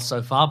so well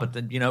so far, but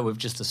then, we've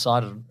just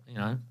decided,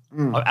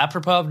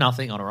 apropos of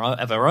nothing,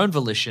 of our own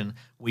volition,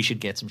 we should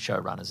get some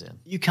showrunners in.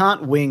 You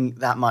can't wing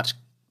that much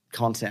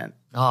content.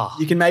 Oh,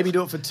 You can maybe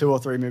do it for 2 or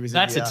 3 movies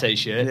that's a year. a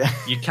T-shirt. Yeah.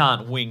 You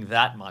can't wing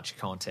that much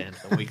content,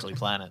 The Weekly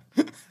Planet.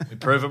 We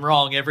prove them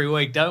wrong every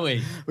week, don't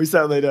we? We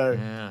certainly do.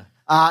 Yeah.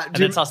 And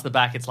do you- then us the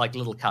back, it's like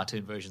little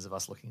cartoon versions of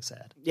us looking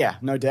sad. yeah,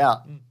 no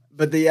doubt.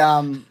 But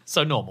the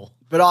So normal.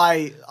 but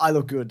I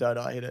look good, don't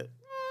I? Hit it.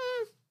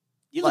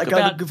 You look Like I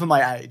about... look good for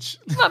my age.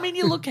 I mean,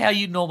 you look how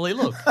you normally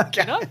look.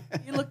 Okay.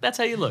 You look. That's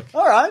how you look.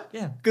 All right.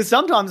 Yeah. Because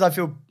sometimes I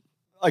feel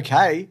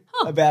okay.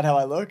 about how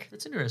I look.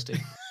 That's interesting.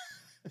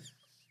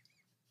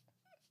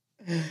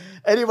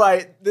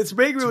 Anyway, it's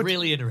being It's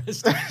really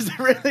interesting. It's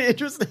really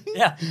interesting.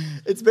 Yeah.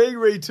 It's being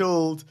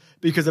retooled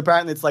because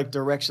apparently it's like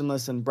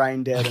directionless and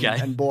brain dead Okay.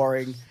 and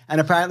boring.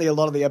 And apparently a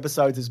lot of the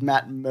episodes is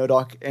Matt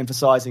Murdock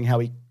emphasizing how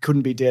he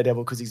couldn't be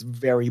Daredevil because he's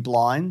very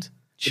blind.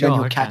 Sure, But then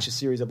he'll okay. catch a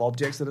series of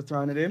objects that are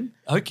thrown at him.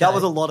 Okay. That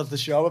was a lot of the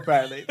show,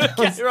 apparently. That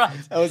was, right.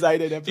 That was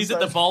 18 episodes. He's at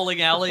the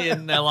bowling alley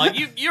and they're like,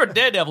 you're a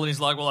daredevil. And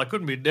he's like, well, I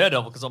couldn't be a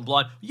daredevil because I'm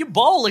blind. You're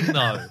bowling,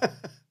 though.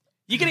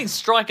 You're getting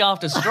strike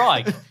after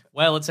strike.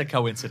 Well, it's a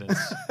coincidence.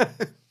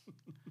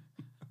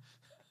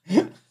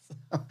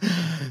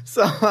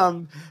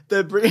 So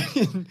they're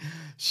bringing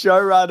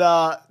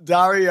showrunner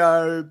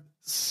Dario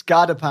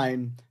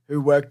Scardapane,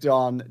 who worked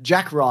on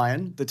Jack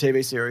Ryan, the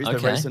TV series, the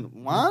Okay. recent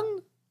one.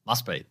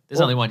 Must be.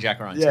 There's only one Jack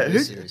Ryan Yeah, TV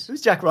series.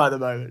 who's Jack Ryan at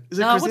the moment? Is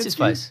it What's his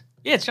Krasinski? face?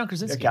 Yeah, it's John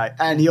Krasinski. Okay,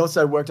 and he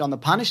also worked on The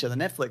Punisher, the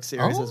Netflix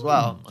series as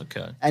well.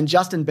 Okay. And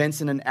Justin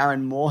Benson and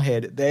Aaron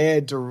Moorhead, they're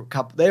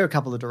a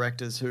couple of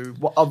directors who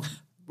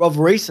of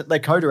recent, they're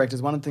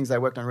co-directors. One of the things they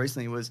worked on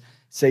recently was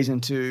season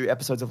 2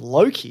 episodes of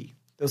Loki.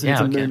 There was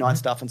some Moon Knight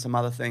stuff and some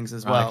other things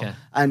as well. okay.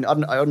 And I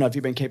don't know if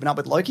you've been keeping up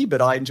with Loki,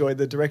 but I enjoyed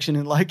the direction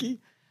in Loki.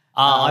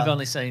 I've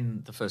only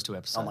seen the first 2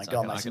 episodes. Oh my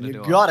God, I Mason, gotta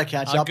you've do got to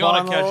catch up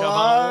on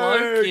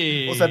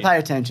Loki. Also, pay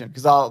attention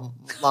because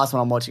last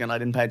one I'm watching and I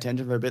didn't pay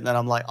attention for a bit, and then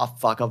I'm like, oh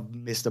fuck, I've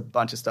missed a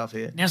bunch of stuff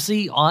here. Now,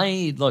 see,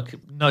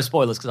 no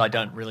spoilers because I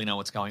don't really know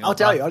what's going on. I'll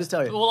tell you. I'll just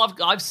tell you. Well,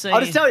 I've seen.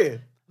 I'll just tell you.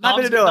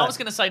 Happy to do it. I was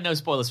going to say no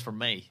spoilers from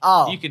me.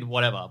 Oh. You can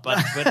whatever, but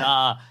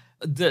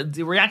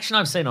the reaction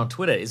I've seen on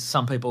Twitter is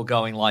some people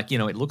going like,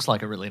 it looks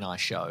like a really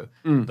nice show,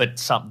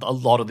 but a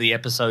lot of the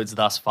episodes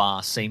thus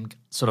far seem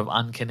sort of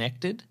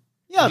unconnected.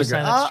 Yeah, I'd Would you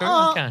agree. say that's true?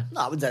 Okay.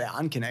 No, I wouldn't say they're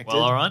unconnected.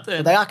 Well, all right then.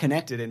 But they are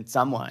connected in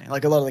some way.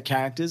 Like a lot of the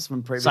characters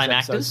from previous Same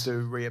episodes actors? do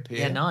reappear.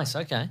 Yeah, nice.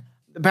 Okay.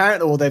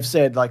 Apparently, well, they've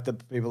said, like the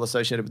people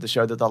associated with the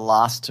show, that the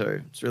last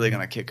 2, it's really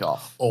going to kick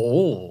off.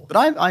 Oh. But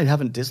I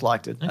haven't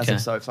disliked it as Okay. of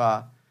so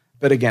far.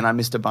 But again, I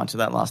missed a bunch of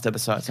that last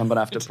episode, so I'm going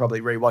to have to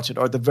probably rewatch it,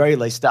 or at the very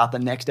least start the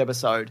next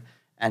episode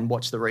and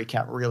watch the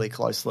recap really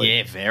closely.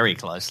 Yeah, very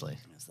closely.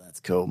 So that's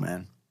cool,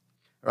 man.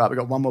 All right, we've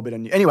got one more bit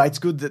on you. Anyway, it's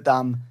good that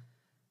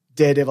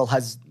Daredevil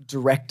has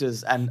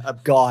directors and a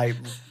guy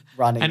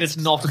running And it. it's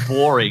not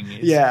boring.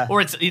 Yeah.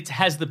 Or it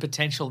has the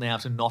potential now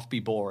to not be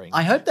boring.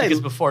 I hope they-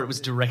 Because before it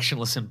was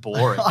directionless and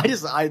boring.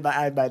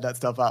 I made that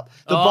stuff up.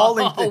 The Oh,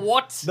 bowling thing.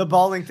 what? The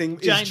bowling thing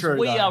James, is true.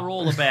 we though. are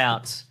all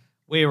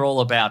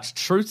about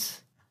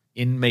truth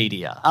in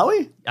media. Are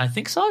we? I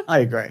think so. I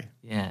agree.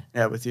 Yeah.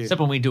 Yeah, with you. Except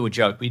when we do a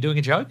joke. Were you doing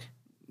a joke?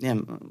 Yeah,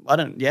 I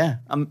don't. Yeah,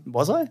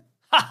 was I?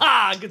 Ha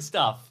ha! Good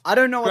stuff. I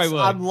don't know. Great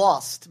work. I'm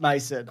lost,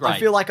 Mason. I Great.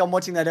 feel like I'm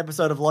watching that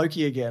episode of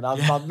Loki again.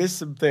 I've missed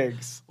some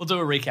things. We'll do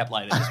a recap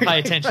later. Just pay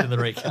attention to the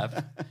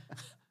recap.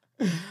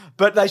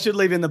 But they should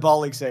leave in the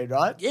bowling scene,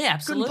 right? Yeah,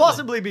 absolutely. Couldn't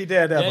possibly be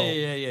Daredevil.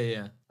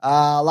 Yeah.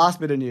 Last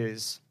bit of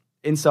news.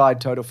 Inside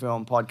Total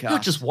Film podcast. You're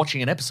just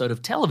watching an episode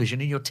of television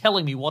and you're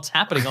telling me what's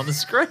happening on the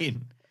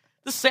screen.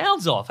 The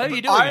sound's off. How are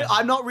you doing it?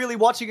 I'm not really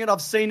watching it.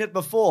 I've seen it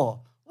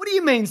before. What do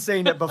you mean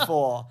seen it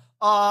before?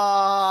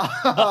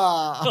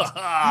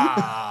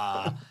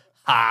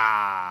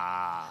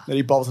 Then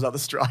he bowls another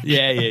strike.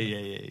 Yeah.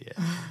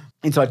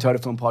 Inside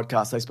Total Film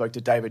podcast, they spoke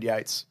to David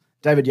Yates.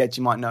 David Yates,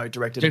 you might know,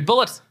 directed... Directed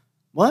Bullet.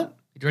 What?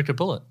 He directed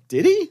Bullet.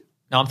 Did he?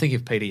 No, I'm thinking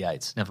of Peter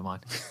Yates. Never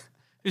mind.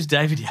 Who's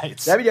David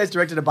Yates? David Yates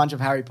directed a bunch of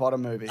Harry Potter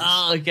movies.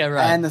 Oh, okay,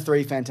 right. And the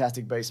 3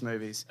 Fantastic Beasts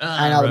movies.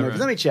 Ah, and other right, movies.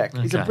 right. Let me check.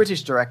 He's a Okay.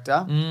 British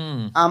director.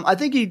 I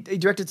think he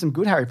directed some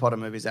good Harry Potter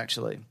movies,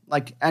 actually.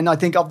 And I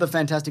think of the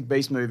Fantastic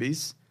Beasts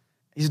movies,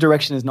 his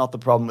direction is not the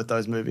problem with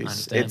those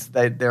movies.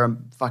 understand. They're a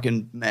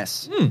fucking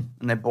mess. And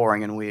they're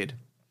boring and weird.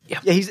 Yeah.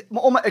 Yeah, he's...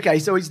 Okay,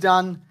 so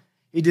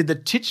he did the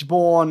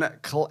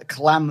Titchborn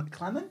Clement?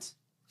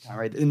 Can't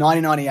read. In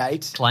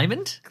 1998.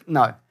 Claimant?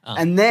 No.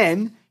 And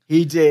then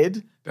he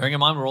did... Bearing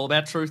in mind, we're all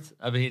about truth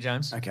over here,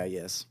 James. Okay,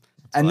 yes.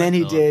 what And I then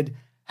he thought. did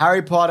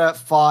Harry Potter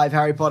 5,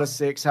 Harry Potter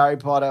 6, Harry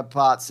Potter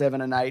Part 7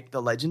 and 8,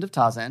 The Legend of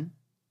Tarzan.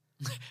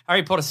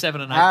 Harry Potter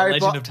 7 and 8, Harry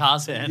The Legend Po- of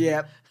Tarzan.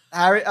 Yep.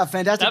 A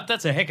fantastic...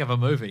 That's a heck of a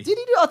movie. Did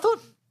he do... I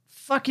thought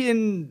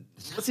fucking...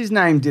 What's his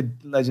name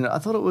did Legend of... I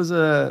thought it was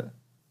a...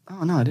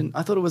 Oh, no, I didn't.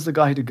 I thought it was the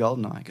guy who did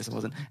Goldeneye. I guess it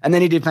wasn't. And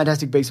then he did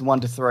Fantastic Beasts 1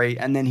 to 3,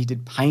 and then he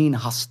did Pain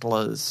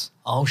Hustlers,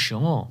 Oh,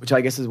 sure. which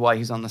I guess is why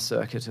he's on the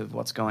circuit of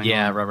what's going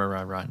Yeah, on.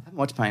 right. I haven't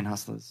watched Pain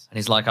Hustlers. And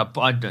he's like,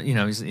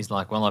 he's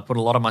like, well, I put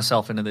a lot of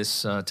myself into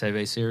this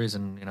TV series,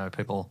 and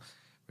people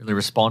really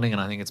responding,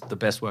 and I think it's the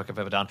best work I've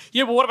ever done.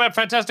 Yeah, but what about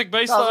Fantastic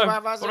Beasts, though? What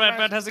about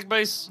Fantastic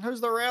Beasts?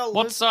 Who's the real...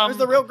 Who's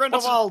the real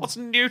Grindelwald? What's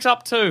Newt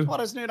up to?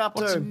 What is Newt up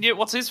to?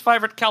 What's his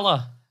favourite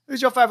colour?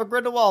 Who's your favourite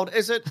Grindelwald?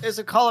 Is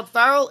it Colin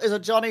Farrell? Is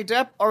it Johnny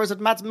Depp? Or is it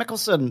Mads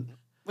Mikkelsen?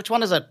 Which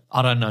one is it?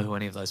 I don't know who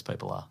any of those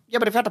people are. Yeah,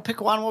 but if you had to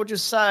pick one, what would you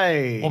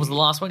say? What was the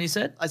last one you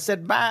said? I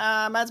said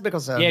Mads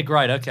Mikkelsen. Yeah,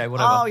 great. Okay,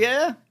 whatever. Oh,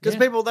 yeah? Because Yeah.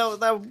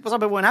 some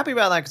people weren't happy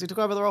about that because he took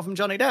over the role from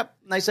Johnny Depp.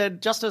 And they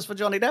said justice for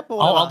Johnny Depp or Oh,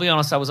 whatever. I'll be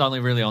honest. I was only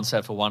really on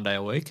set for one day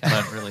a week. I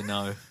don't really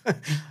know. And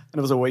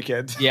it was a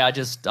weekend. Yeah, I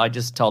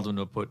just told them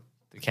to put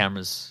the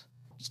cameras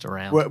Just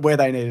around. where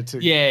they needed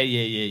to.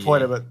 Yeah.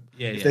 Point them at.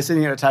 Yeah, If yeah. they're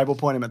sitting at a table,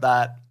 point them at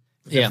that.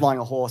 If they're Yeah. flying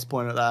a horse,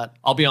 point at that.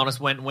 I'll be honest,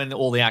 when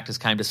all the actors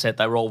came to set,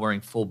 they were all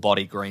wearing full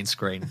body green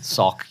screen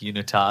sock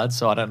unitards,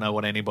 so I don't know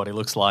what anybody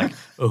looks like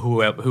or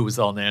who was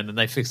on there, and then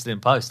they fixed it in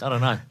post. I don't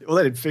know. Well,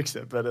 they didn't fix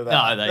it, but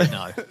No, they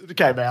know. it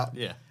came out.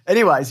 Yeah.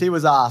 Anyways, he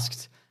was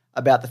asked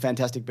about the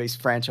Fantastic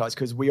Beasts franchise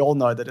because we all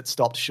know that it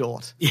stopped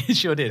short. Yeah, it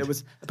sure did. It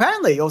was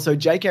apparently also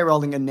J.K.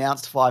 Rowling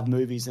announced 5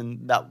 movies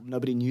and that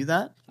nobody knew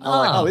that. And I'm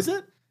like, Oh. is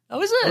it? Oh,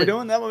 is it? Are we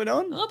doing that? What are we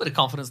doing? A little bit of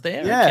confidence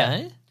there.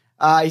 Yeah.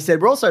 Okay. He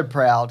said, we're also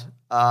proud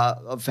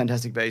of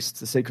Fantastic Beasts,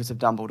 The Secrets of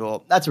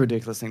Dumbledore. That's a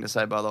ridiculous thing to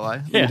say, by the way.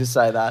 Let Yeah. me just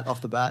say that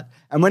off the bat.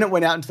 And when it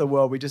went out into the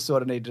world, we just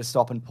sort of needed to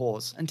stop and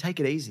pause and take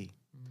it easy.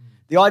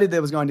 The idea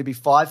there was going to be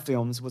 5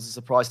 films was a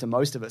surprise to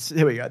most of us.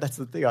 There we go. That's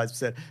the thing I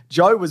said.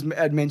 Joe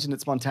had mentioned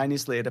it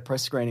spontaneously at a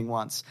press screening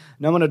once.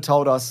 No one had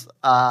told us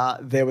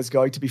there was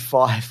going to be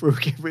 5.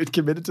 We'd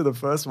committed to the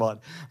first one.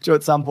 I'm sure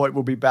at some point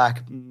we'll be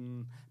back.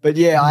 But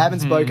yeah, I haven't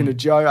spoken to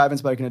Joe. I haven't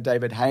spoken to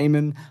David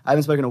Heyman. I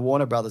haven't spoken to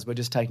Warner Brothers. We're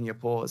just taking a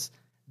pause.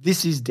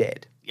 This is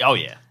dead. Oh,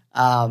 yeah.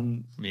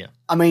 Yeah.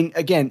 I mean,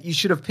 again, you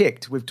should have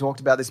picked. We've talked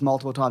about this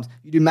multiple times.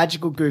 You do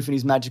Magical Goof and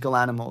his magical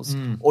animals,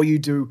 or you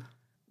do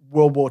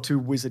World War II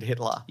Wizard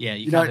Hitler. Yeah,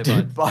 you don't can't do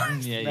do both.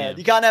 both. Yeah, man. yeah.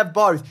 You can't have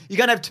both. You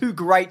can't have 2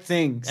 great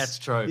things. That's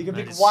true. You can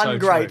That pick is one so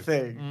great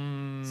true.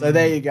 thing. So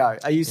there you go.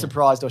 Are you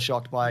surprised or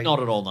shocked by?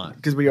 Not at all, no.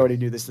 Because we already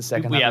knew this the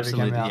second We that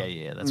absolutely, movie came out.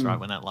 yeah, that's right.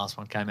 When that last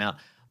one came out,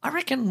 I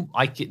reckon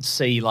I could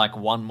see like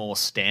one more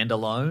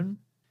standalone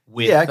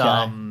with Yeah,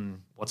 okay.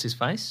 what's his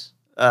face?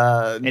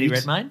 Eddie Eddie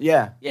Redmayne?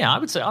 Yeah. Yeah, I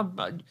would say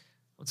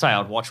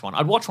I'd watch one.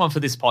 I'd watch one for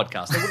this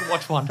podcast. I wouldn't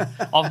watch one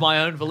of my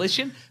own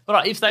volition.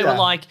 But if they were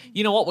like,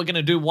 you know what, we're going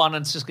to do one,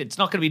 and it's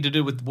not going to be to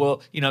do with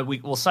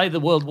we'll say the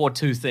World War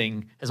II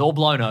thing has all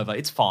blown over.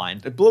 It's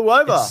fine. It blew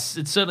over.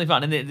 It's certainly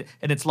fun, and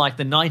it's like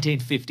the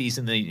 1950s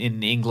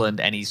in England,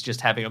 and he's just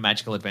having a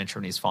magical adventure,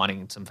 and he's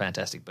finding some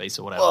fantastic beasts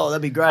or whatever. Oh,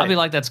 that'd be great. I'd be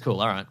like, that's cool.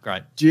 All right,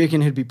 great. Do you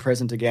reckon he'd be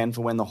present again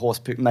for when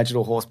the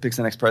magical horse picks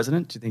the next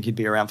president? Do you think he'd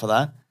be around for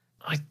that?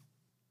 I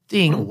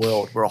In a think.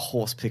 world where a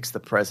horse picks the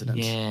president.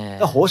 Yeah.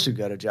 The horse should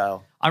go to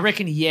jail. I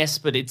reckon yes,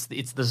 but it's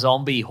the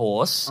zombie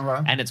horse,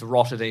 Okay. and it's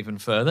rotted even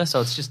further. So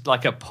it's just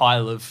like a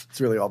pile of It's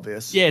really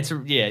obvious. yeah,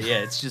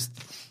 it's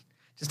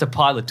just a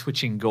pile of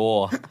twitching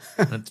gore,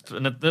 and it's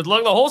like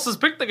the horses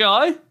picked the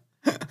guy,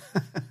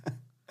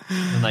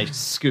 and they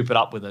scoop it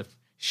up with a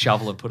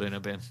shovel and put it in a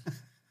bin.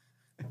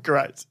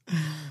 Great.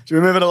 Should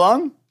we move it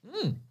along?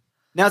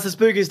 Now it's the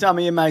spookiest time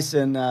of year,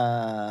 Mason. Go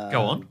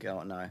on. Go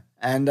on, no.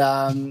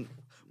 And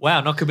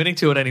Wow, not committing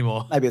to it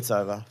anymore. maybe it's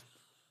over.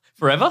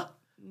 Forever?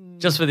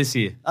 Just for this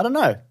year? I don't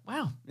know.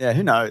 Wow. Yeah,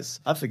 who knows?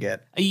 I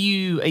forget. Have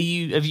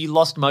you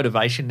lost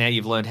motivation now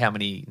you've learned how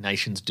many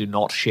nations do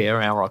not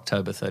share our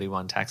October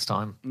 31 tax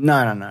time? No.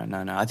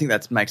 I think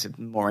that makes it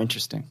more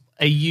interesting.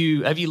 Have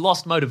you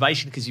lost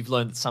motivation because you've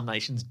learned that some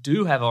nations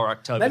do have our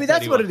October Maybe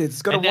that's 31? what it is.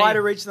 It's got And a now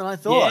wider reach than I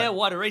thought. Yeah,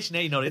 wider reach. Now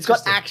you're not It's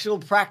interested. got actual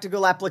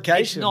practical It's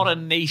application. not a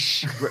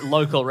niche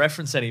local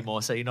reference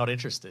anymore, so you're not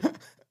interested.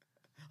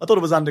 I thought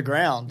it was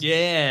underground.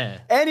 Yeah.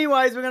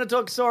 Anyways, we're going to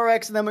talk Saw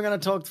X and then we're going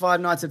to talk Five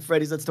Nights at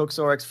Freddy's. Let's talk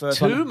Saw X first.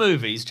 2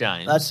 movies,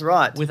 James. That's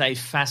right. With a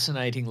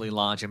fascinatingly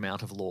large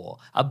amount of lore.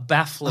 A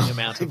baffling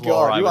amount of God,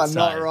 lore, I you would are say.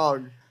 not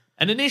wrong.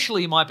 And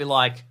initially you might be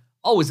like,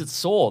 oh, is it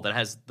Saw that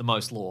has the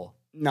most lore?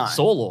 No.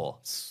 Saw lore.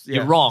 yeah,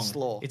 You're wrong.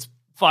 Slaw. It's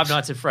Five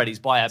Nights at Freddy's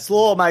by a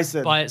Slaw,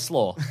 Mason.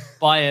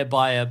 by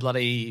a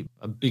bloody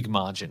big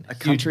margin. A Huge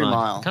country margin.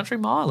 mile. A country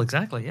mile,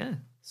 exactly, yeah.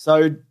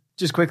 So,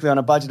 just quickly, on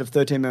a budget of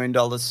 $13 million,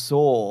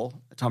 Saw,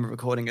 at time of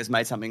recording, has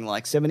made something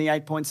like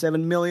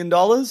 $78.7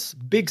 million.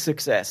 Big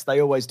success.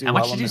 They always do How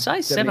well much on did you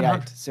the- say?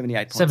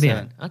 78.7.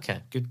 78. Okay,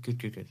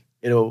 good.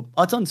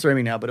 It's on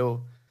streaming now, but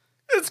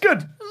it's good.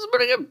 This is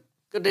pretty good.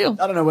 Good deal.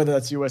 I don't know whether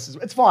that's US.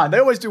 It's fine. They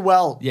always do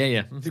well.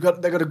 Yeah. They've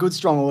got a good,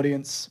 strong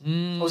audience.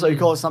 Also, you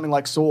call it something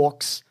like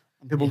Sawks,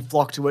 and people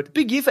flock to it.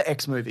 Big year for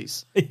X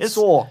movies. Yes.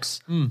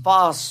 Sawks.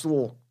 Fast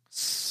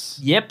Sawks.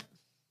 Yep.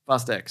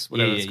 Fast X,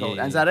 whatever Yeah, it's called.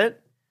 yeah, And is that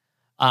it?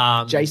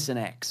 Um, Jason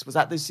X. Was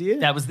that this year?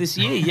 That was this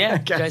year, yeah.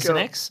 Okay, Jason cool.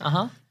 X,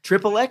 uh-huh.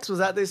 Triple X, was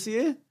that this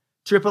year?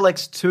 Triple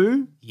X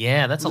 2?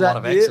 Yeah, that's Was a lot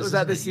that of year- X's. was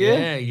that isn't this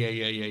it?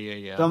 year?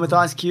 Yeah. Done with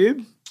Ice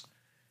Cube?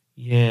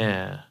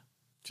 Yeah.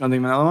 Do you want to think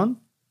of another one?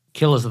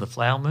 Killers of the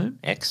Flower Moon,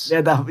 X.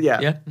 Yeah, that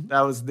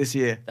was this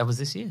year. That was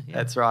this year, yeah.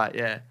 That's right,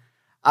 yeah.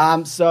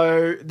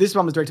 So this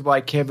one was directed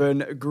by Kevin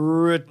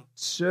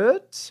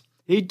Grutert.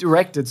 He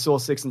directed Saw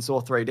 6 and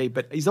Saw 3D,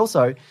 but he's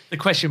also... The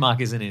question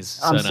mark is in his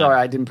I'm surname. sorry,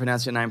 I didn't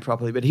pronounce your name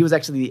properly, but he was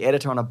actually the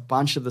editor on a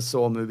bunch of the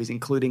Saw movies,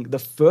 including the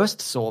first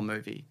Saw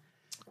movie.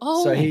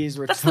 Oh, So he's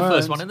that's the first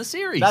returned- one in the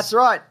series. That's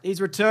right. He's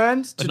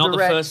returned But to not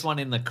direct the first one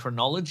in the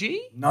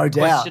chronology? No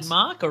doubt. Question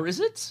mark, or is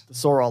it? the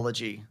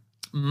Sawology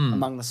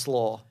among the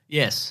slaw.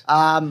 Yes.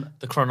 Um,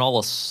 The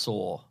chronologous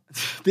saw.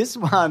 This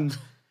one,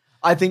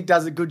 I think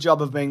does a good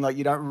job of being like,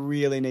 you don't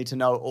really need to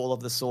know all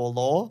of the Saw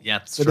lore. Yeah,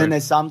 that's But true. then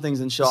there's some things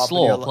in show up. Slaw,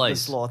 and you're like-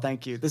 please. The Slaw,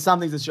 thank you. There's some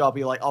things that show up,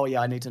 you're like, oh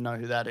yeah, I need to know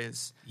who that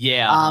is.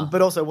 Yeah.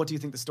 But also, what do you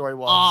think the story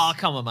was? Oh,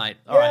 come on, mate.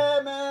 All right.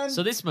 Yeah, man.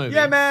 So this movie.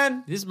 Yeah,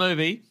 man. This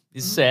movie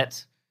is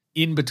set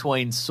in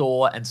between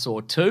Saw and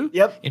Saw 2.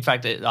 Yep. In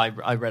fact,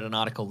 I read an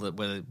article that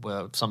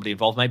where somebody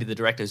involved, maybe the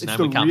director whose It's name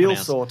the we can't real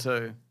pronounce, Saw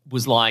too.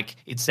 was like,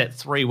 it's set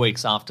 3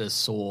 weeks after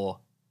Saw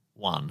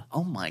 1.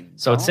 Oh my god.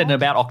 So it's set in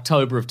about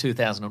October of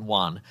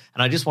 2001.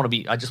 And I just want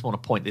to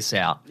point this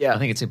out. Yeah. I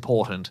think it's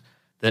important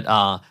that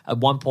at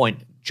one point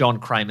John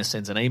Kramer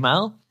sends an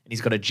email and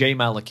he's got a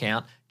Gmail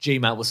account.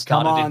 Gmail was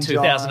started Come on, in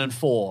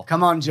 2004.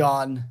 Come on,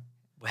 John.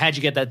 How'd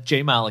you get that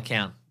Gmail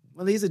account?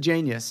 Well, he's a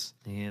genius.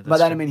 Yeah, that's By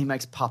that I true. mean he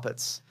makes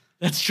puppets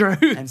That's true.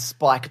 and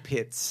spike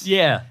pits.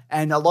 Yeah.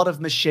 And a lot of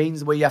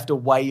machines where you have to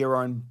weigh your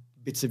own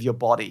bits of your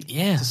body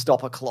Yeah. to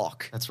stop a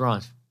clock. That's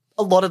right.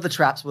 A lot of the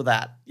traps were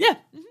that. Yeah.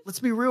 Let's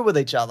be real with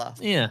each other.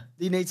 Yeah.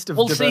 He needs to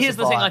Well, see, here's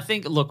the thing. diversify. I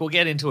think, look, we'll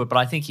get into it, but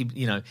I think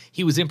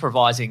he was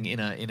improvising in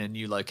a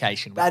new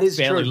location. That with is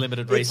fairly true.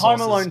 limited It's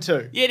resources. Home Alone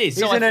 2. Yeah, it is.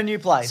 He's in a new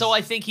place. So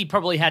I think he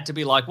probably had to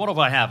be like, "What do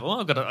I have?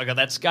 Oh, I got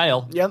that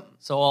scale. Yep.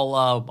 So I'll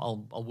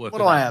work. What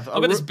with do I that. have?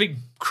 I've got this big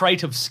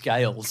crate of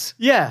scales.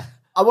 Yeah.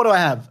 What do I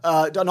have?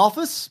 An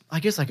office?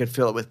 I guess I could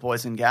fill it with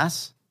poison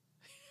gas.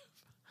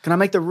 Can I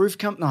make the roof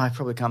come? No, I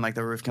probably can't make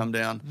the roof come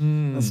down.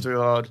 That's too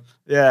hard.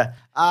 Yeah.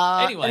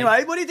 Anyway.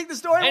 what do you think the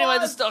story Anyway,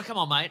 was? come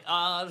on, mate.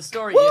 The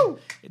story. Woo!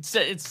 It's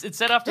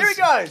set after. Here he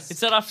goes. It's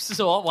set after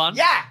Saw 1.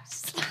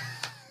 Yes.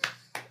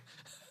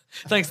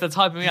 Thanks, that's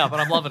hyping me up,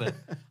 and I'm loving it.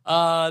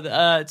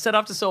 It's set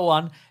after Saw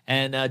 1,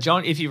 and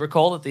John, if you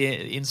recall,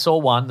 in Saw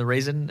 1, the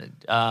reason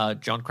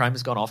John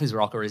Kramer's gone off his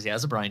rocker is he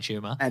has a brain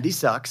tumor. And he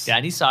sucks. Yeah,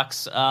 and he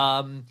sucks.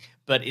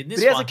 But in this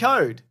But he has one, a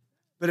code.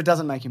 But it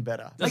doesn't make him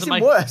better. doesn't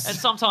Makes him worse. And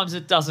sometimes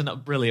it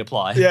doesn't really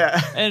apply. Yeah.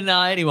 And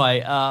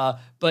anyway,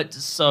 but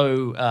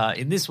so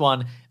in this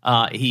one,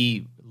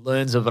 he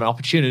learns of an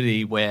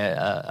opportunity where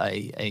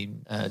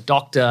a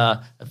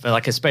doctor,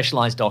 like a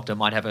specialized doctor,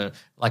 might have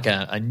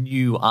a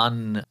new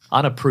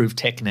unapproved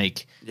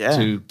technique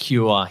to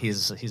cure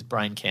his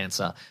brain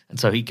cancer. And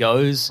so he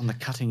goes on the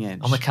cutting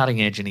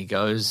edge. and he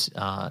goes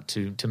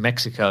to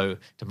Mexico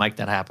to make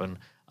that happen.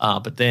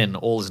 But then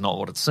all is not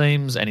what it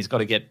seems, and he's got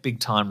to get big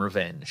time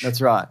revenge. That's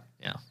right.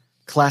 Yeah.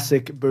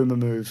 Classic boomer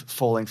move,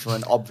 falling for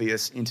an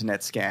obvious internet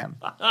scam.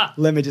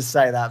 Let me just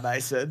say that,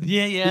 Mason.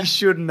 Yeah. He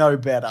should know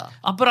better.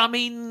 But I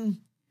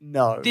mean,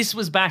 No. this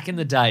was back in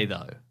the day,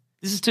 though.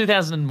 This is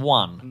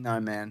 2001.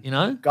 No, man. You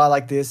know? Guy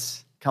like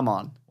this, come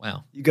on.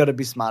 Wow. You got to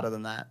be smarter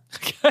than that.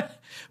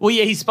 Well,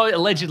 yeah, he's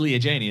allegedly a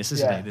genius,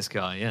 isn't Yeah. he, this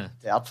guy? Yeah.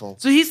 Doubtful.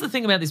 So here's the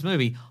thing about this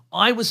movie.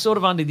 I was sort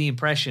of under the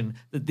impression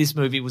that this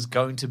movie was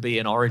going to be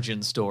an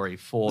origin story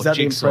for Is that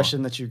the Jigsaw.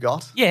 impression that you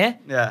got? Yeah.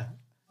 Yeah.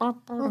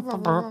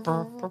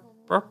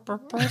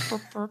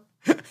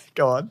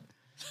 Go on.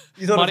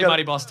 You thought it was Mighty gonna-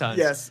 Mighty Boss Tones.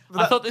 Yes.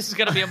 I thought this was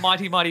going to be a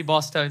Mighty Mighty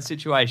Boss Tone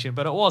situation,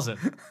 but it wasn't.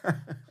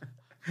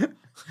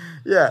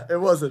 Yeah, it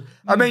wasn't.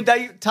 I mean,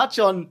 they touch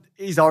on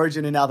his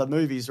origin in other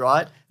movies,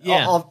 right?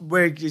 Yeah.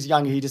 Where he's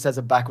younger, he just has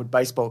a backward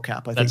baseball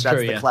cap. I think That's that's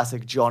true, the yeah.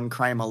 classic John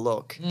Kramer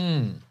look.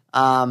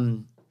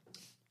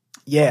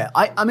 Yeah,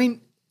 I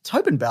mean,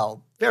 Tobin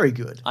Bell, very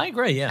good. I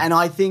agree, yeah. And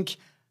I think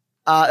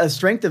a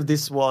strength of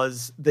this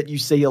was that you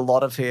see a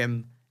lot of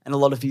him and a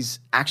lot of his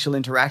actual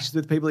interactions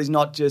with people. It's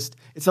not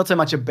so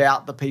much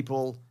about the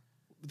people,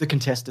 the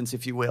contestants,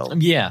 if you will.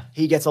 Yeah.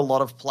 He gets a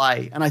lot of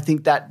play. And I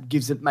think that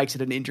makes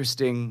it an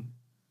interesting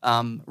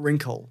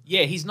wrinkle.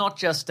 Yeah, he's not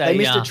just They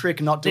missed a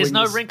trick not doing There's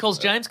no this. wrinkles,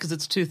 James, because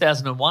it's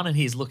 2001 and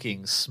he's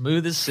looking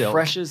smooth as silk.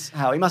 Fresh as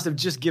hell. He must have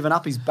just given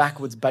up his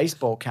backwards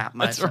baseball cap,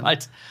 mate. That's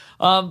right.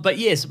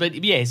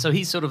 So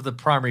he's sort of the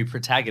primary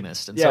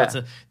protagonist. And Yeah.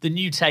 so the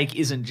new take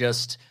isn't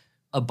just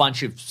a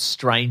bunch of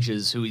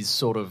strangers who he's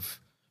sort of,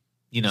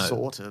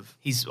 Sort of.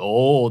 he's Go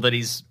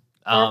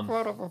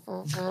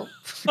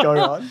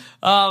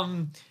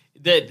on.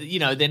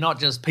 that they're not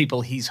just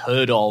people he's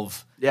heard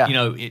of, Yeah.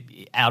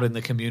 out in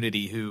the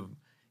community who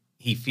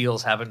he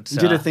feels haven't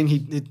They did a thing he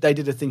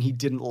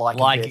didn't like.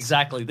 a bit.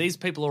 exactly. These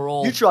people are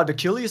all. You tried to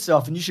kill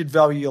yourself and you should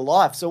value your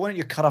life. So why don't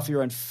you cut off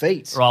your own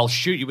feet? Or I'll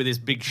shoot you with this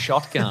big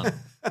shotgun.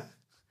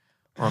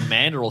 Or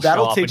Amanda will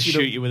That'll show up and teach you to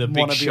shoot you with a big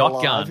wanna be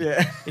shotgun. alive,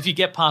 yeah. If you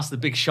get past the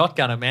big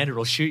shotgun, Amanda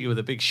will shoot you with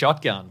a big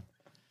shotgun.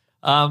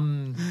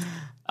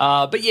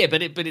 But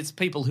it's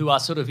people who are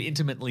sort of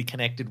intimately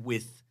connected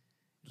with,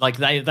 like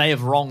they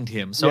have wronged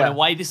him. So in Yeah. a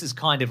way, this is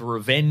kind of a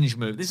revenge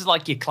movie. This is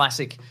like your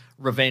classic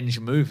revenge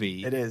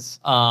movie. It is.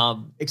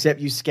 Um, Except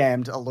you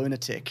scammed a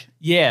lunatic.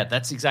 Yeah,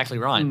 that's exactly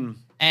right.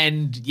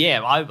 And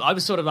yeah, I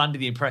was sort of under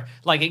the impression,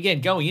 like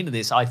again, going into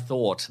this, I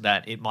thought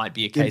that it might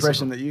be a The case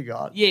impression of, that you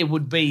got. yeah,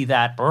 would be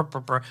that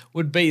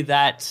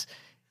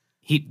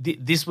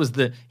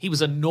he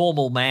was a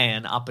normal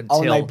man up until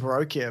Oh, and they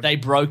broke him. They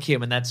broke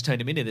him, and that's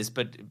turned him into this.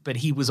 But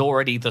he was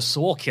already the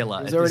Saw killer.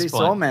 He's at already this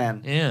point. Saw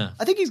Man. Yeah,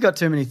 I think he's got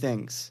too many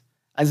things.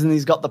 As in,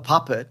 he's got the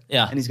puppet,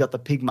 Yeah. and he's got the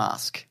pig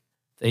mask.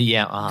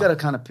 yeah. You've got to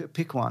kind of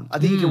pick one. I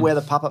think you can wear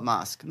the puppet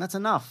mask, and that's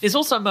enough. There's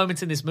also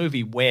moments in this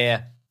movie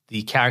where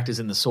the characters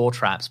in the saw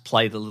traps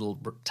play the little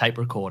tape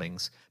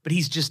recordings, but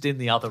he's just in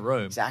the other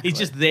room. Exactly. He's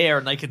just there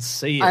and they can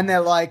see him. And they're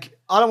like,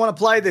 I don't want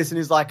to play this. And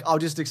he's like, I'll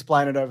just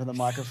explain it over the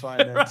microphone.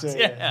 Then Right, too.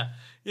 yeah.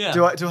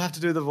 Do I have to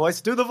do the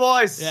voice? Do the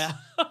voice. Yeah.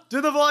 Do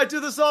the voice. Do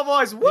the saw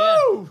voice. Woo!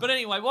 Yeah. But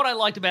anyway, what I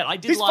liked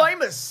about He's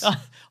famous.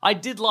 I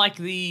did like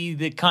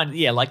the kind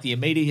of like the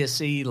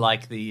immediacy,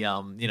 like the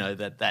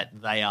that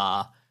they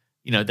are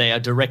they are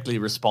directly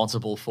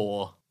resportable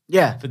for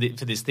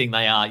this thing.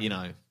 They are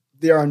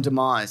their own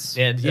demise.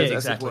 Yeah, as it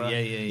exactly. were.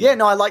 Yeah.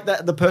 No, I like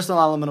that. The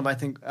personal element of I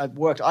think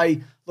worked.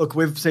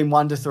 We've seen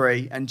 1 to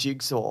 3 and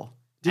Jigsaw.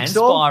 And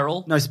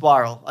Spiral. No,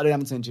 Spiral. I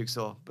haven't seen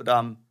Jigsaw, but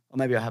or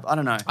maybe I have. I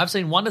don't know. I've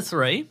seen 1 to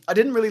 3. I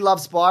didn't really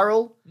love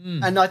Spiral,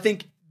 and I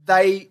think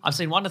I've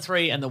seen 1 to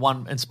 3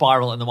 and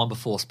Spiral and the one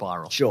before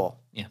Spiral. Sure.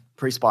 Yeah.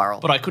 Pre-Spiral.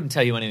 But I couldn't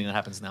tell you anything that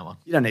happens in that one.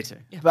 You don't need to.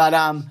 Yeah.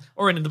 But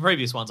or in the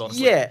previous ones,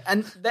 honestly. Yeah,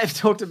 and they've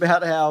talked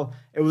about how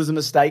it was a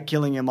mistake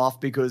killing him off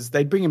because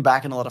they'd bring him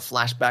back in a lot of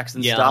flashbacks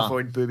and stuff, or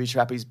he'd booby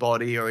trap his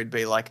body, or he'd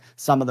be like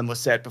some of them were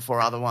set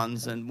before other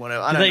ones and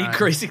whatever. I don't know.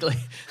 Increasingly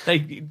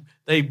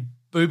they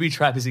booby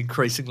trap his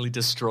increasingly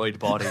destroyed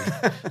body.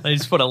 They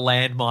just put a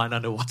landmine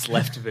under what's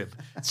left of him.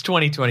 It's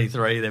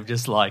 2023. They've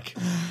just like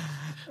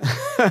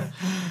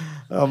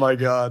oh my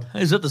God.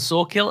 Is it the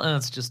saw kill? And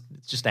it's just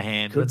a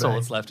hand. That's all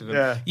that's left of him.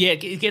 Yeah.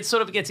 It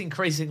gets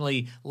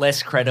increasingly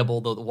less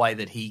credible the way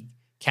that he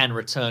can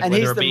return, and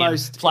whether it be in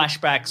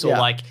flashbacks or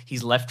like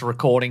he's left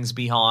recordings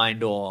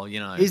behind or,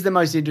 He's the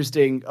most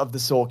interesting of the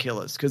saw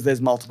killers because there's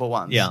multiple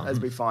ones as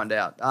we find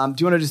out. Do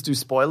you want to just do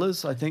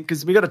spoilers, I think?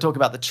 Because we got to talk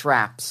about the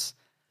traps.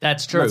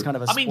 That's true. That's kind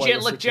of a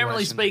spoiler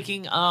generally situation.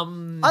 speaking,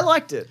 I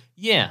liked it.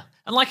 Yeah.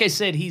 And like I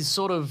said, he's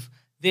sort of,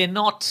 they're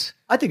not...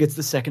 I think it's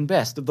the second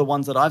best of the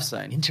ones that I've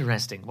seen.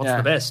 Interesting. What's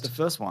the best? The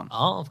first one.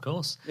 Oh, of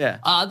course. Yeah.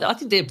 I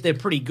think they're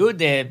pretty good.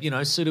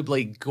 They're,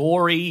 suitably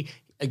gory.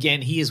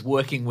 Again, he is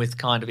working with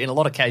kind of, in a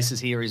lot of cases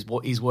here,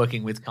 he's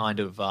working with kind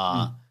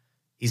of,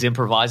 he's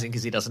improvising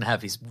because he doesn't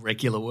have his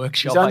regular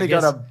workshop, He's only I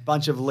guess. got a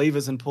bunch of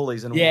levers and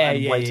pulleys and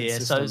weighted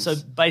systems. So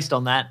based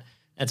on that,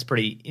 that's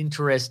pretty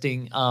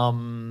interesting.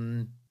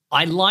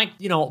 I like,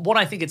 what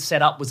I think it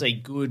set up was a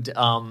good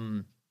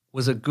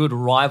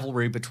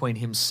rivalry between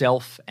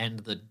himself and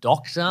the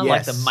Doctor,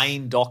 like the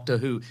main Doctor,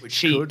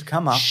 Which could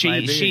come up.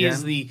 She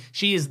is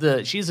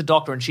a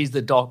doctor, and she's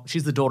the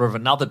daughter of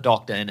another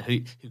doctor, and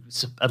who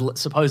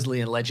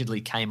supposedly and allegedly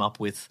came up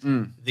with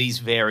these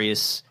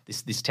various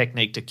this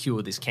technique to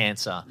cure this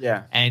cancer.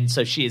 Yeah, and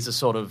so she is a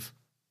sort of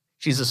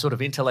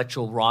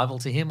intellectual rival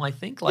to him, I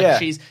think.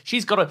 Like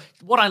she's got a.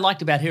 What I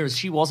liked about her is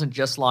she wasn't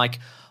just like.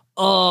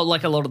 Oh,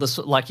 like a lot of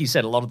the, like you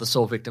said, a lot of the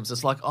Saw victims,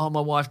 it's like, oh,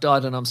 my wife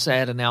died and I'm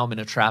sad and now I'm in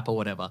a trap or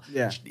whatever.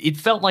 Yeah. It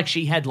felt like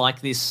she had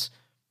like this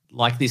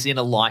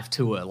inner life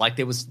to her. Like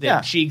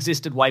she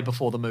existed way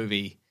before the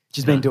movie.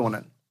 She's been doing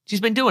it.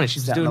 She's been doing it.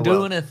 She's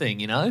doing her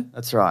thing,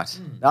 That's right.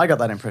 I got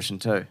that impression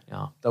too.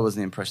 Yeah. That was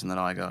the impression that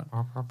I got.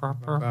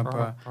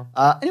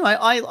 Anyway,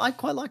 I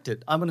quite liked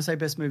it. I'm going to say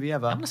best movie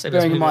ever. I'm going to say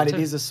best Bearing movie in mind ever it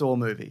too. is a Saw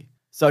movie.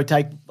 So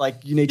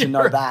you need to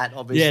know that,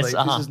 obviously.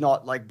 Yes, This is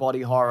not like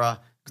body horror.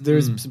 There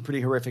is some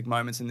pretty horrific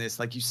moments in this.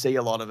 Like you see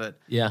a lot of it.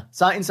 Yeah.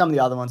 So in some of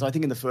the other ones, I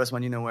think in the first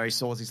one, where he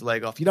saws his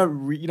leg off, you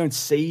don't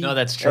see. No,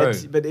 that's true.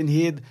 But in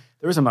here,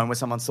 there is a moment where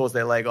someone saws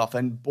their leg off,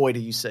 and boy, do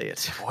you see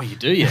it. Oh, you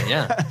do,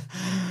 yeah.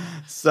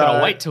 So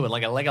gotta wait to it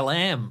like a leg of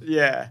lamb.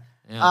 Yeah.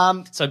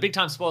 So big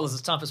time spoilers.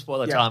 It's time for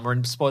spoiler time. We're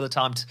in spoiler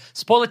time.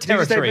 Spoiler Did you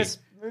say territory. best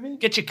movie?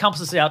 Get your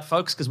compasses out,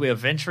 folks, because we are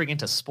venturing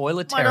into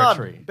spoiler My God,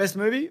 territory. best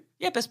movie?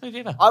 Yeah, best movie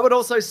ever. I would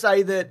also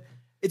say that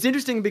it's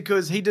interesting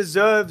because he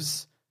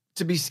deserves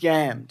to be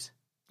scammed.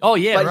 Oh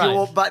yeah,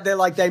 right. But they're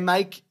like they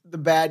make the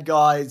bad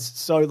guys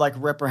so like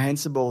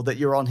reprehensible that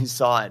you're on his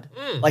side.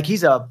 Like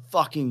he's a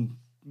fucking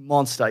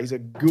monster. He's a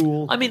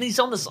ghoul. I mean,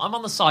 I'm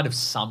on the side of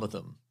some of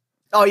them.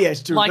 Oh yeah,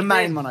 it's true. Like the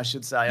main one, I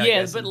should say. I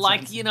guess, but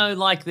like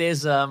like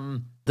there's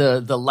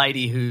the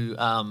lady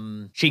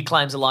who she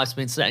claims a life's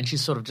been set, and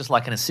she's sort of just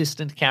like an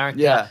assistant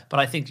character. Yeah. But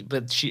I think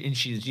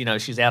she's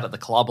she's out at the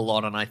club a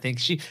lot, and I think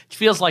she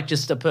feels like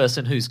just a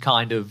person who's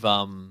kind of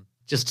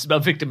just a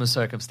victim of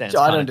circumstance.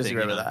 I don't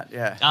disagree with that.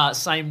 Yeah.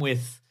 Same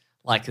with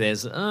like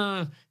there's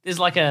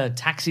like a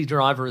taxi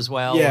driver as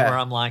well. Yeah. Where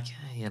I'm like,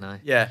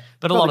 Yeah.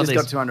 But Probably a lot of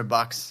just these got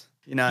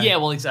 $200. Yeah.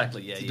 Well,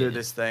 exactly. Yeah. To do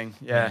this thing.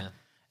 Yeah.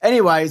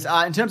 Anyways,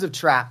 in terms of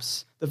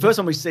traps, the first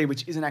one we see,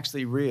 which isn't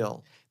actually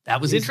real. That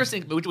was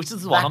interesting, which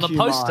is the one on the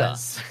poster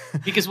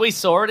because we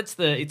saw it.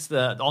 It's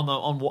the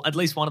on at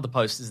least one of the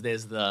posters. They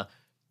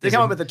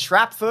come up with the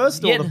trap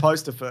first or the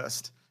poster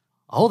first?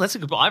 Oh, that's a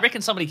good point. I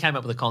reckon somebody came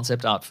up with a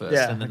concept art first,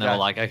 and then they were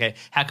like, "Okay,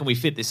 how can we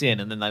fit this in?"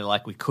 And then they were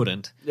like, "We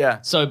couldn't."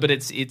 Yeah. So, but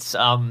it's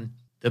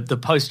the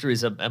poster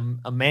is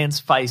a man's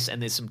face,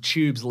 and there's some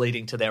tubes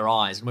leading to their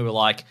eyes, and we were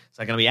like, "Is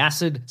that going to be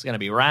acid? It's going to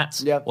be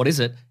rats? Yep. What is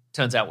it?"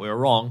 Turns out we were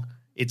wrong.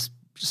 It's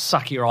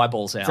suck your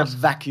eyeballs out. It's a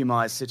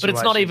vacuumized situation. But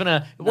it's not even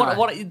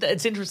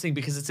it's interesting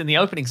because it's in the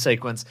opening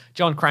sequence.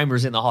 John Kramer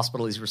is in the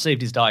hospital. He's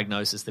received his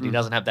diagnosis that he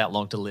doesn't have that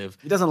long to live.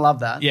 He doesn't love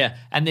that. Yeah.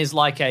 And there's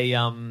like a,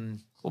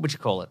 what would you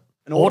call it?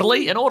 An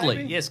Orderly?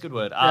 maybe? Yes, good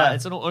word. Yeah.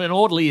 It's an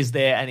orderly is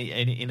there and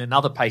in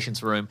another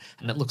patient's room,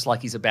 and it looks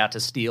like he's about to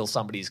steal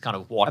somebody's kind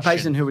of watch. A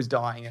patient who was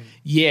dying. And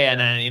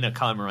and in a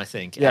coma, I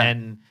think. Yeah.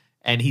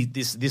 And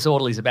this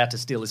orderly's about to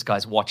steal this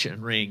guy's watch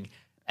and ring,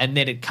 and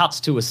then it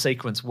cuts to a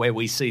sequence where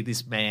we see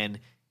this man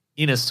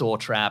in a saw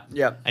trap.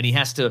 Yep. And he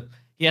has to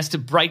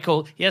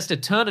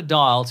turn a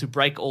dial to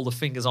break all the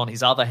fingers on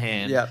his other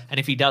hand. Yep. And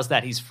if he does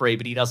that, he's free,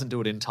 but he doesn't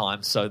do it in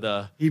time.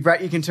 So you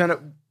can turn it.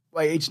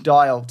 Each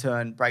dial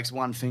turn breaks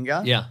one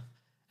finger. yeah.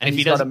 And if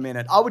he's he doesn't, got a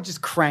minute. I would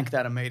just crank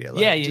that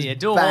immediately. yeah, Just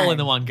do them bang. all in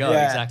the one go.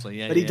 Yeah. Exactly.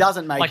 Yeah, But he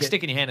doesn't make like it.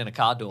 sticking your hand in a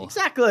car door.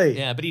 Exactly.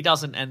 Yeah, but he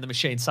doesn't, and the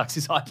machine sucks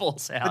his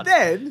eyeballs out. But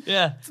then,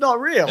 yeah, it's not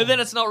real. and then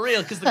it's not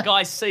real because the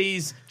guy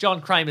sees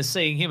John Kramer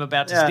seeing him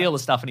about to Yeah. steal the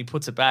stuff, and he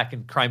puts it back,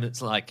 and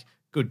Kramer's like,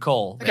 "Good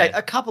call." Okay, man.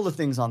 a couple of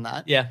things on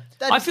that. Yeah,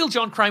 That I is- feel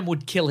John Kramer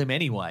would kill him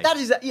anyway. That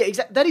is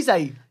exactly. That is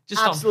a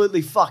Just on-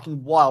 absolutely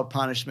fucking wild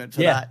punishment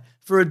for Yeah. that.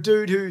 For a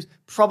dude who's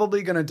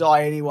probably going to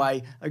die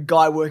anyway, a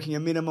guy working a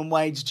minimum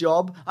wage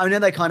job. I know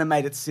they kind of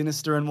made it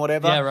sinister and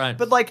whatever. Yeah, right.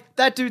 But like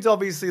that dude's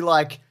obviously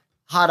like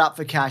hard up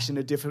for cash in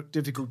a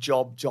difficult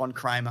job. John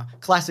Kramer,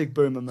 classic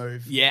boomer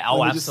move. Yeah, Let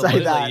oh, me just say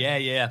absolutely.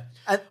 that. Yeah.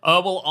 And-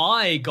 Well,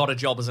 I got a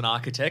job as an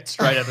architect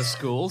straight out of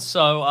school,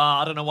 so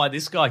I don't know why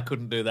this guy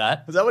couldn't do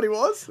that. Is that what he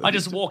was? I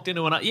just walked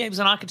into he was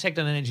an architect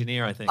and an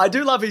engineer, I think. I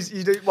do love his.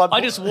 You do one.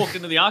 I just walked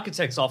into the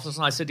architect's office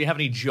and I said, "Do you have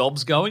any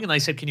jobs going?" And they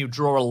said, "Can you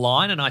draw a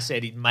line?" And I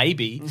said,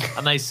 "Maybe."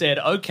 And they said,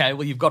 "Okay,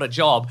 well, you've got a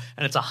job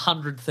and it's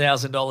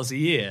 $100,000 a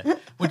year,"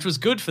 which was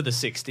good for the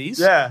 60s.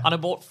 Yeah. And I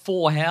bought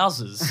 4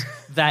 houses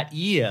that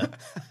year.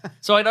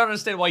 So I don't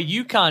understand why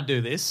you can't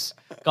do this,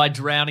 guy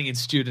drowning in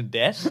student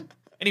debt.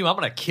 Anyway, I'm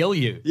going to kill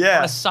you. Yeah. I'm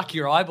going to suck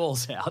your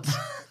eyeballs out.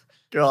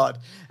 God.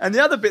 And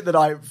the other bit that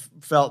I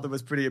felt that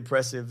was pretty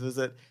impressive was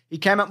that he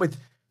came up with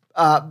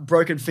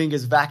broken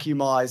fingers,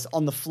 vacuum eyes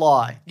on the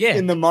fly. Yeah.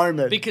 In the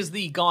moment. Because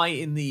the guy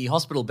in the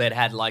hospital bed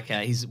had like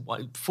his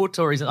foot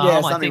or his arm,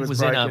 I something think, was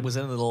was in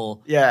broken. a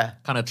little Yeah.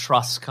 kind of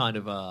truss kind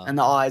of And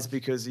the eyes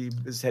because he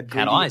had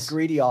eyes.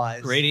 greedy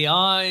eyes. greedy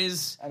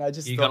eyes. And I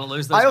just You're thought, going to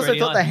lose those I also greedy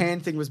thought eyes. the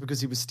hand thing was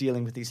because he was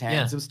stealing with his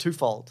hands. Yeah. It was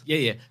twofold.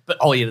 Yeah. But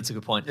that's a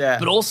good point. Yeah.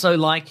 But also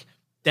like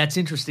that's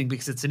interesting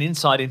because it's an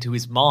insight into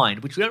his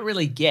mind, which we don't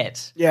really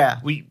get. Yeah.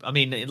 I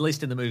mean, at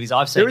least in the movies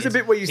I've seen. There is a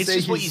bit where you it's see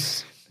just what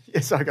his... Yeah,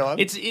 sorry, go on.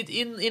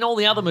 in all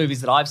the other movies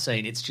that I've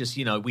seen, it's just,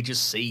 we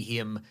just see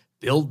him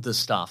build the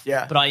stuff.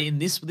 Yeah. But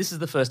this is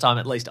the first time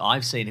at least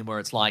I've seen him where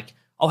it's like,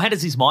 oh, how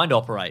does his mind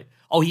operate?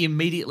 Oh, he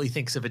immediately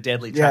thinks of a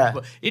deadly trap.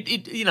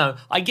 Yeah.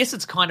 I guess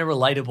it's kind of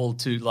relatable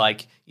to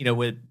like,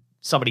 where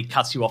somebody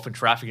cuts you off in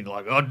traffic and you're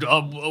like,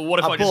 what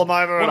if I'll pull him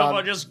over what and if I'm-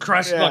 I just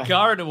crashed Yeah. my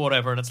car into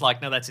whatever? And it's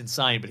like, no, that's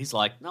insane. But he's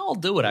like, no, I'll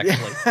do it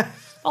actually.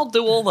 I'll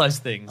do all those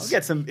things. I'll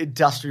get some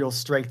industrial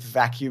strength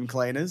vacuum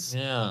cleaners.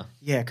 Yeah.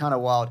 Yeah, kind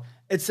of wild.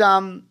 It's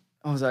what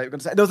was I going to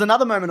say? There was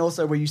another moment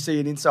also where you see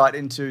an insight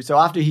into. So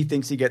after he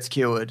thinks he gets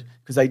cured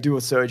because they do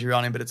a surgery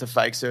on him, but it's a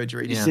fake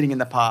surgery. He's Yeah. sitting in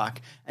the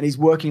park and he's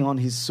working on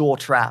his saw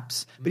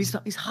traps, but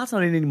his heart's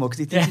not in anymore because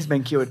he thinks he's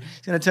been cured.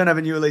 He's going to turn over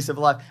a new lease of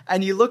life.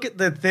 And you look at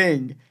the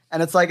thing,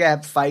 and it's like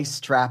a face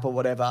trap or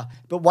whatever.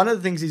 But one of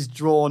the things he's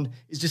drawn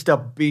is just a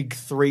big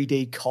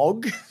 3D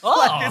cog. Oh.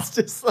 Like it's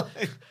just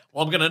like.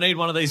 Well, I'm going to need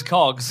one of these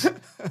cogs.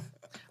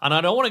 And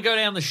I don't want to go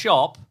down the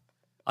shop.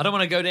 I don't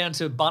want to go down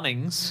to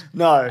Bunnings.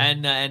 No.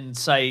 And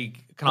say,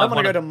 can I don't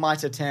want to go to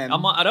Mitre 10.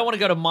 I don't want to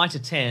go to Mitre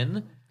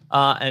 10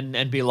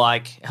 and be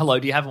like, hello,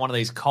 do you have one of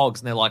these cogs?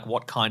 And they're like,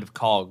 what kind of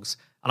cogs?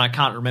 And I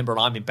can't remember,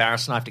 and I'm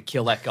embarrassed, and I have to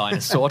kill that guy in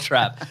a saw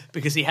trap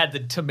because he had the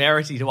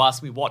temerity to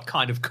ask me what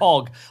kind of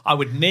cog I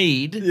would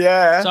need.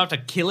 Yeah. So I have to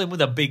kill him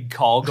with a big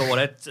cog or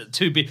whatever,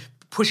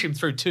 push him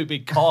through 2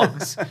 big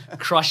cogs,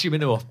 crush him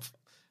into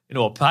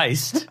a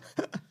paste.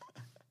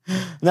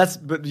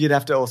 But you'd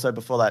have to also,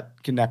 before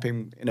that, kidnap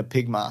him in a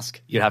pig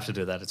mask. You'd have to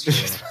do that. It's true.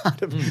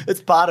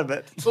 It's part of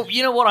it. But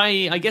you know what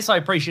I guess I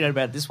appreciate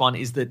about this one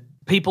is that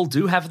people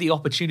do have the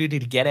opportunity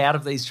to get out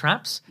of these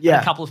traps. Yeah.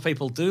 And a couple of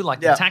people do,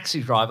 like the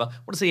taxi driver.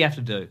 What does he have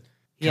to do?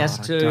 He has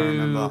I to. don't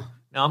remember.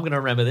 No, I'm going to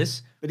remember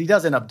this. But he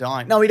does end up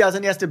dying. No, he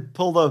doesn't. He has to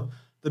pull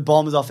the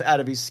bombs off out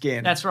of his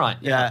skin. That's right.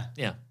 Yeah.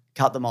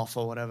 Cut them off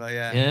or whatever,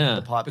 yeah. Yeah.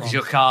 The pipe Because bombs.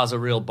 your car's a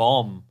real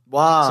bomb.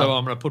 Wow. So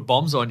I'm going to put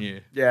bombs on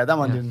you. Yeah, that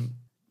one didn't.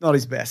 Not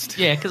his best.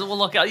 Yeah, because well,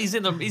 look, he's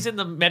in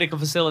the medical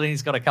facility. And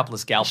he's got a couple of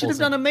scalpels. Should have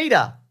done a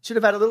meter. Should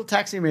have had a little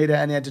taxi meter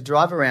and he had to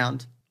drive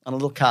around on a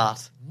little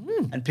cart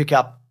and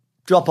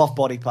drop off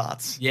body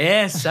parts.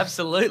 Yes,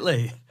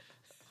 absolutely.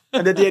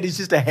 And at the end, he's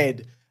just a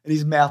head and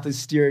his mouth is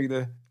steering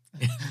the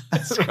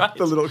great.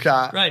 the little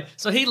car. Right.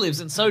 So he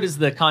lives, and so does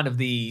the kind of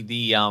the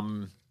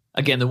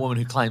again the woman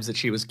who claims that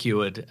she was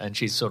cured, and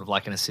she's sort of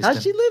like an assistant. How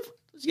did she live?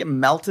 Did she get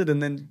melted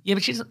and then Yeah,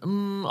 but she's.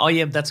 Oh,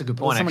 yeah, that's a good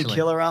did point. someone Actually,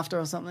 kill her after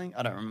or something?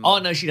 I don't remember. oh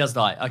no, she does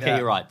die. Okay, Yeah.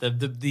 you're right.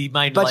 The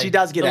main, But she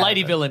does get the out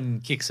lady of it.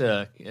 villain kicks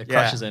her,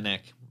 crushes her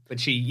neck, but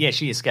she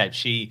escapes.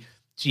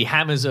 She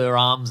hammers her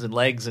arms and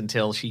legs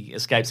until she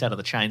escapes out of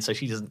the chain, so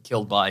she isn't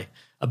killed by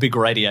a big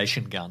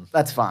radiation gun.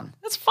 That's fun.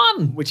 That's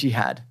fun. Which he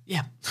had.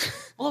 Yeah.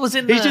 Well, it was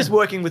in He's just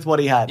working with what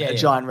he had, Yeah, a yeah.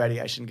 giant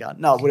radiation gun.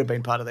 No, it would have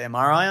been part of the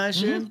MRI, I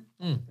assume.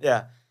 Mm-hmm.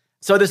 Yeah.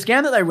 So the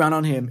scam that they run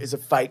on him is a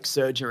fake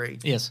surgery.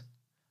 Yes.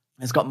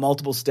 It's got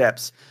multiple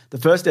steps. The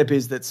first step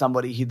is that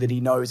somebody that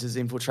he knows has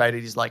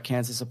infiltrated his like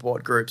cancer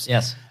support groups.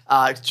 Yes.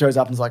 Shows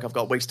up and is like, I've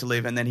got weeks to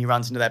live. And then he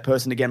runs into that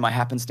person again by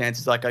happenstance.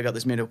 He's like, I got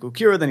this miracle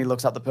cure. Then he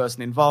looks up the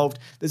person involved.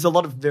 There's a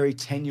lot of very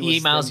tenuous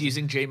He emails things.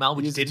 using Gmail,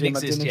 which Using didn't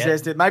Gmail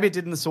exist yet. Maybe it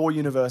did in the Saw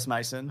universe,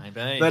 Mason.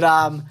 Maybe. But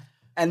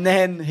and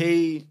then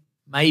he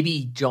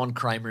Maybe John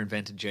Kramer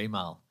invented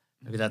Gmail.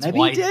 Maybe that's Maybe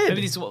why he did.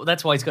 Maybe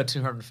that's why he's got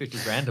 250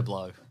 grand to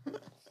blow.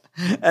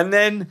 and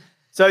then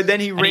so then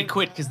he And he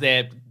quit because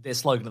their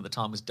slogan at the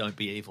time was "Don't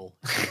be evil."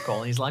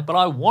 He's like, "But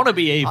I want to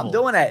be evil." I'm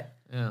doing it.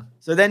 Yeah.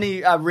 So then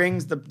he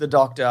rings the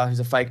doctor, who's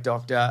a fake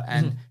doctor,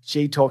 and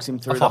she talks him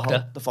through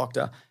Doctor. the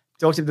doctor.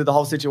 Talks him through the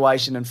whole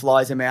situation and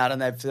flies him out,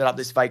 and they've set up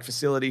this fake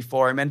facility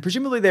for him. And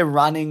presumably they're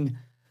running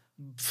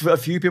a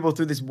few people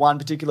through this one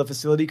particular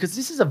facility because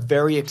this is a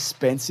very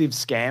expensive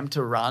scam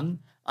to run,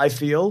 I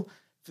feel,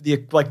 for the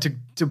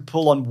to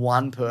pull on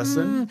one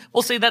person.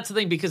 Well, see, that's the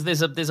thing because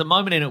there's a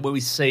moment in it where we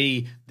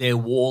see their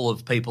wall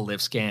of people they've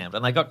scammed,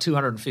 and they got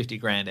 250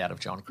 grand out of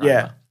John Kramer.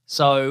 Yeah.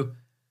 So,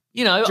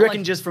 you know, Do you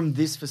reckon just from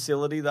this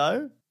facility,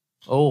 though?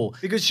 oh,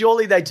 Because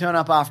surely they turn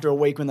up after a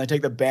week when they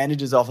take the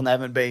bandages off and they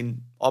haven't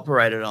been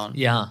operated on,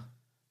 yeah.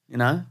 you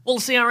know? Well,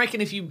 see, I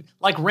reckon if you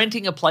like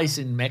renting a place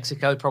in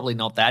Mexico, probably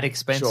not that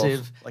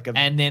expensive. Sure.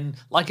 And then,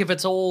 like, if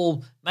it's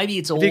all, maybe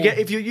it's all.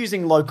 If you're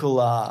using local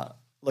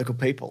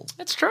people,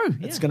 That's true.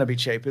 it's going to be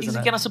cheap, isn't He's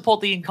it? going to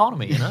support the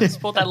economy, you know,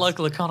 support that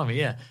local economy,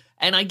 yeah.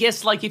 And I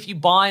guess like if you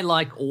buy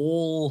like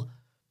all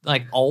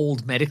like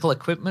old medical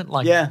equipment,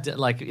 like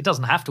like it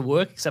doesn't have to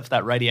work except for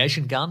that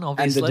radiation gun,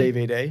 obviously, And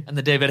the DVD. and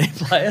the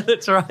DVD player.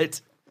 That's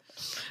right.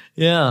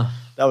 Yeah,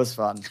 That was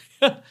fun.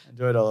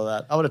 Enjoyed all of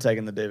that. I would have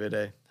taken the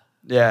DVD.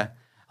 Yeah.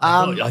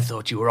 I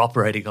thought you were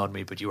operating on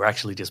me, but you were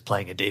actually just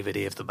playing a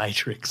DVD of The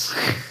Matrix.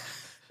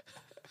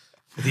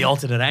 With the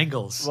alternate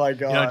angles. My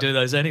God. You don't do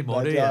those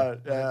anymore, I do you? don't,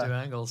 You don't do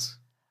angles.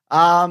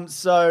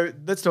 So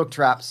let's talk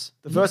traps.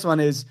 The first one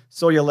is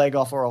saw your leg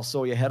off or I'll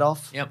saw your head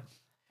off. Yep.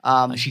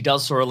 She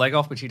does saw her leg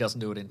off, but she doesn't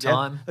do it in Yeah.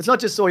 time. It's not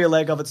just saw your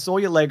leg off. It's saw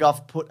your leg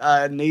off, put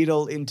a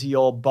needle into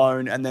your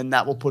bone, and then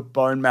that will put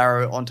bone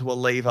marrow onto a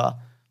lever,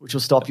 which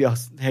will stop your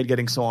head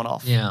getting sawn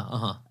off.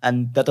 Yeah,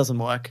 And that doesn't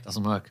work.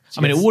 doesn't work.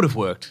 I mean, it would have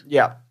worked,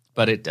 Yeah,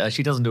 but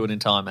she doesn't do it in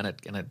time, and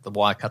the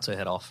wire cuts her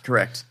head off.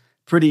 correct.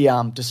 Pretty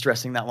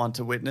distressing, that one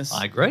to witness.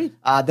 I agree.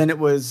 Then it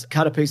was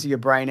cut a piece of your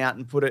brain out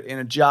and put it in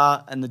a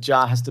jar, and the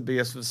jar has to be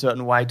a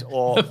certain weight,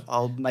 or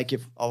I'll make you,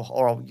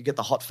 or you get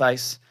the hot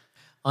face,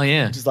 Oh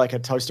yeah, which is like a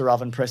toaster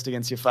oven pressed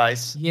against your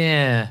face.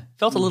 yeah.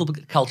 Felt a little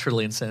bit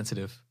culturally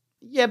insensitive.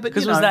 Yeah, but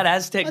Because was that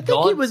Aztec I think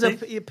god it was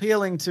thing?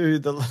 appealing to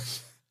the.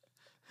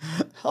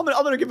 I'm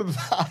gonna give him a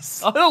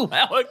pass. Oh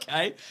wow,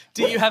 okay.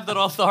 Do you have that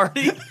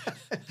authority?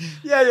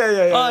 Yeah.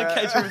 Oh,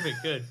 okay,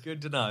 terrific.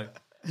 Good to know.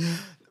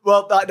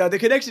 Well, no, the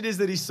connection is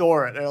that he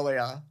saw it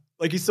earlier.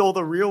 Like he saw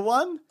the real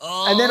one,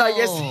 and then I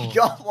guess he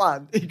got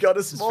one. He got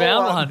a small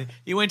Found one, one.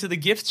 He went to the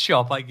gift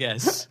shop, I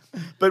guess.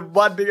 but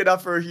one big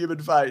enough for a human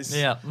face.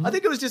 Yeah. I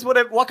think it was just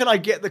what can I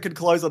get that could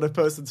close on a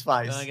person's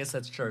face? I guess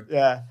that's true.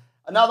 Yeah.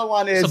 Another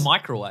one is It's a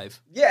microwave.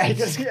 yeah,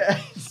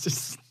 it's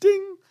just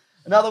sting.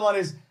 Another one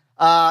is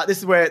this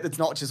is where it's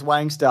not just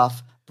weighing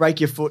stuff. Break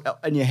your foot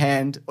and your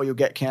hand, or you'll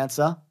get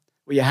cancer.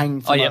 Where you're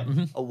hanging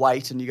from a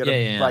weight, and you got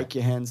to break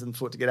your hands and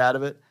foot to get out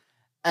of it.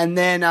 And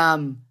then,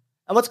 and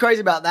what's crazy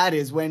about that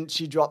is when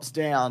she drops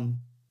down,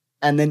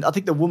 and then I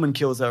think the woman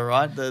kills her,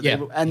 right?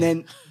 And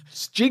then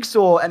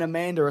Jigsaw and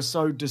Amanda are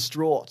so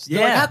distraught. They're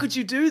like, how could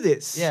you do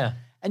this? Yeah.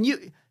 And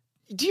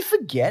do you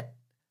forget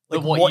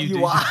like, What what you you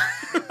do. are?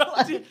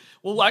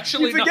 Well, Do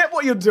actually, you forget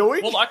what you're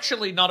doing? Well,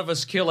 actually, none of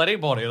us kill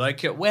anybody.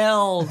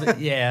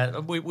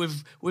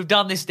 We've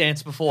done this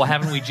dance before,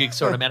 haven't we,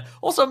 Jigsaw and Amanda?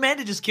 Also,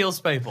 Amanda just kills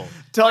people.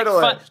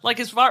 Totally.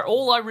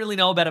 All I really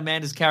know about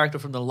Amanda's character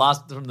from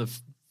the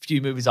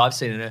few movies I've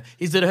seen in her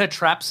is that her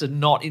traps are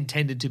not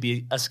intended to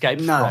be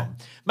escaped from.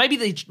 Maybe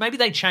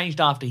they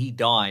changed after he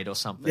died or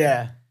something.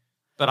 Yeah.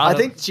 But I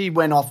think she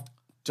went off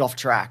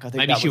track. I think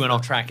maybe that she was went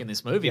off track in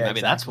this movie. Yeah,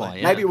 Maybe that's exactly.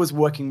 why. Yeah. Maybe it was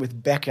working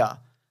with Becca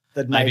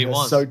that Maybe made it her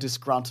was. so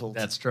disgruntled.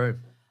 That's true.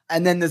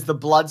 And then there's the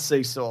blood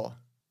seesaw,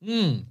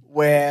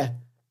 where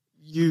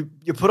you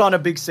put on a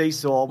big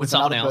seesaw with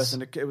someone another else.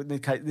 person.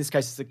 In this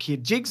case, it's a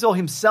kid. Jigsaw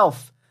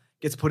himself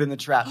gets put in the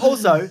trap.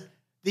 Also,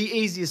 the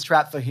easiest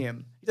trap for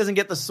him. He doesn't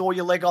get the saw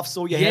your leg off,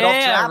 saw your head off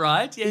trap.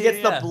 Right. Yeah, he gets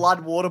yeah. the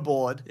blood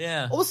waterboard.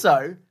 Yeah.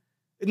 Also,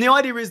 and the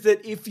idea is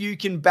that if you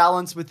can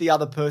balance with the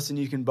other person,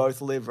 you can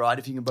both live, right?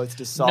 If you can both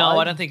decide. No,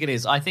 I don't think it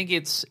is. I think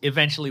it's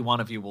eventually one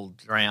of you will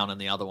drown and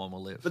the other one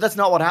will live. But that's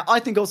not what I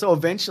think also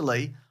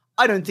eventually,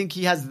 I don't think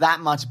he has that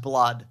much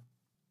blood.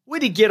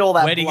 Where'd he get all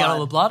that blood? Where'd he get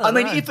all the blood? I I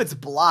mean, don't know. if it's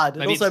blood,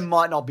 Maybe it also it's-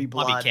 might not be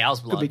blood. might be cow's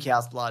blood. Could be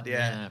cow's blood,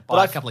 yeah. Buy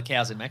I a couple of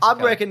cows in Mexico.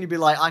 I reckon you'd be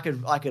like, I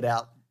could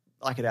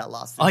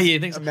outlast this Oh yeah, I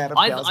think so. amount of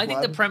I cow's think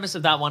blood. the premise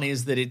of that one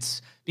is that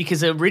it's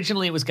because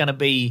originally it was going to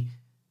be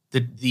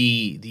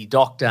the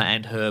doctor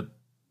and her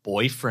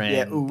boyfriend.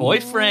 Yeah. Ooh.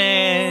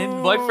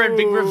 Boyfriend,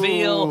 big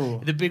reveal.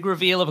 The big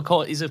reveal, of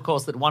course,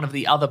 that one of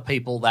the other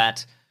people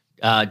that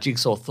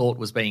Jigsaw thought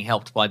was being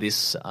helped by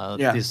this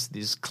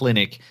this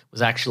clinic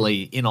was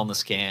actually in on the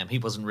scam. He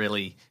wasn't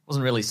really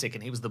sick,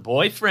 and he was the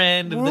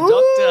boyfriend of the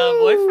doctor.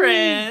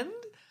 Boyfriend.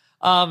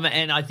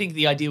 And I think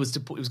the idea was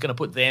he was going to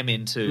put them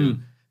into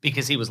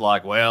because he was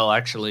like, well,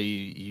 actually,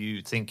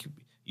 you think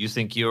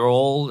you're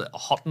all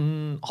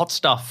hot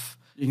stuff.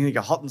 You think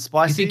you're hot and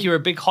spicy? You think you're a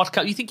big hot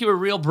cup. You think you're a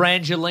real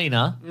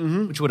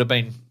Brangelina, which would have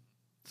been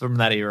from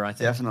that era, I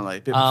think. Definitely,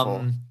 a bit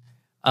before.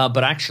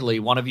 But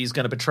actually, one of you is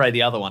going to betray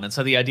the other one. And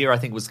so the idea, I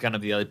think, was going to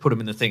be they'd put them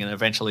in the thing and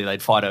eventually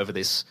they'd fight over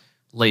this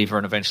lever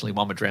and eventually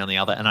one would drown the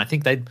other. And I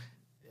think they'd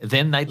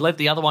let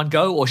the other one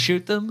go or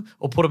shoot them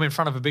or put them in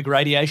front of a big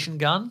radiation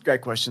gun.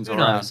 Great questions Who all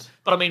knows? around.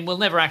 But, I mean, we'll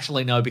never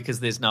actually know because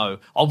there's no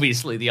 –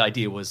 obviously the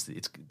idea was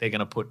they're going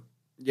to put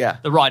 – Yeah.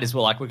 the writers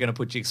were like, we're going to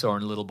put Jigsaw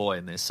and a little boy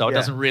in this. So it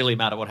doesn't really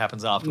matter what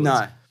happens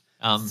afterwards.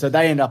 No. So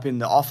they end up in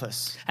the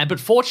office. But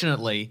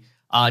fortunately,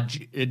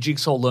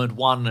 Jigsaw learned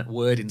one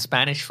word in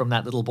Spanish from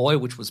that little boy,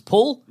 which was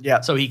pull.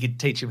 Yeah. So he could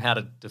teach him how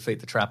to defeat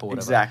the trap or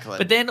whatever. Exactly.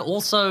 But then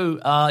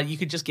also you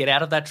could just get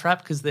out of that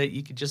trap because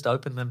you could just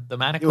open the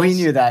manacles. We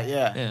knew that,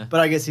 yeah. Yeah.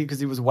 But I guess because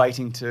he was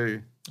waiting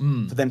for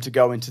them to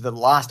go into the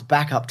last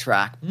backup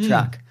trap,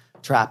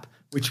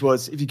 which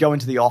was if you go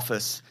into the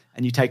office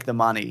and you take the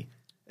money,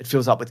 it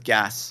fills up with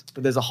gas,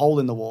 but there's a hole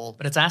in the wall.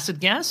 But it's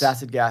acid gas? It's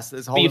acid gas.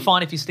 There's a hole. But you're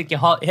fine if you stick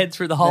your head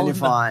through the hole. Then you're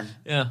fine.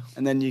 Yeah.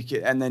 And then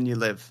you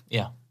live.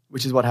 Yeah.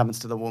 Which is what happens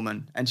to the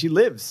woman. And she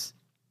lives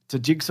to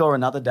Jigsaw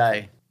another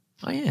day,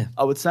 Oh, yeah.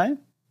 I would say.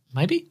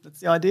 Maybe? That's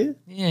the idea.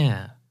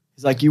 Yeah.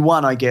 He's like, you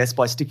won, I guess,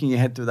 by sticking your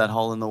head through that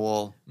hole in the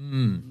wall.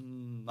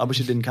 I wish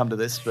it didn't come to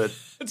this, but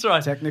That's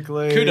right.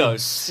 technically.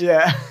 Kudos.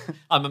 Yeah.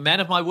 I'm a man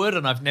of my word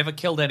and I've never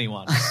killed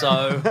anyone.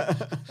 So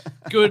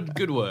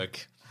good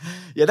work.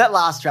 Yeah, that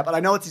last trap, and I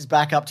know it's his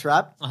backup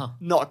trap,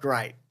 not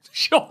great.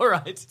 Sure,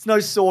 right. It's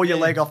no saw your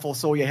leg off or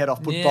saw your head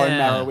off, put Yeah. bone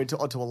marrow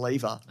onto a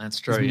lever. That's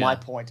true, Is yeah. my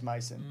point,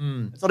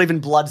 Mason. It's not even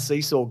blood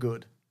seesaw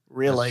good,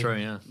 really. That's true,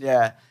 yeah.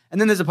 Yeah.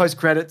 And then there's a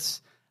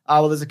post-credits.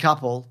 Well, there's a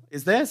couple.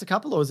 Is there? Is a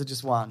couple or is it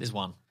just one? There's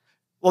one.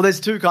 Well, there's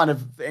two kind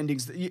of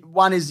endings.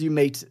 One is you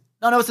meet...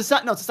 No, it's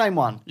the same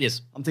one.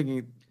 Yes. I'm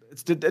thinking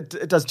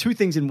it does two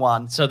things in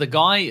one. So the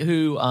guy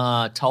who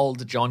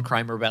told John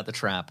Kramer about the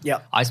trap,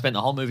 Yep. I spent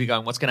the whole movie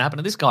going, what's going to happen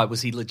to this guy?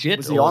 Was he legit?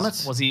 Was he Or on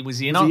it? Was he in Was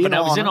on it? he But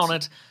now he's in in on on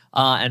it.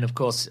 And, of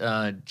course,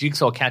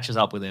 Jigsaw catches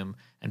up with him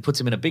and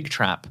puts him in a big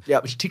trap,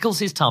 Yep. which tickles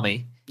his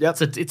tummy.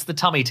 Yep. It's the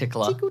tummy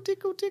tickler. Tickle,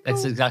 tickle, tickle.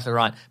 That's exactly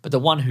right. But the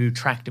one who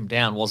tracked him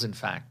down was, in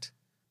fact,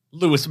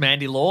 Louis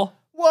Mandylor.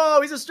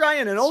 Whoa, he's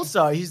Australian, and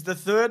also he's the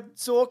third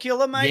Saw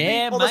killer, maybe?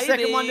 Yeah, or the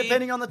second one,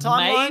 depending on the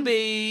timeline?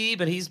 Maybe,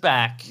 but he's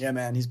back. Yeah,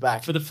 man, he's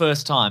back. For the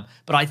first time.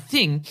 But I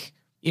think,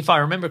 if I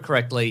remember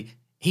correctly,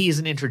 he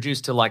isn't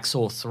introduced to like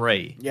Saw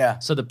 3. Yeah.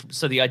 So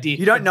the idea...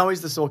 You don't know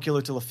he's the Saw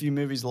killer till a few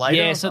movies later.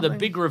 Yeah, or so the something?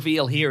 big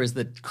reveal here is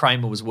that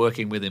Kramer was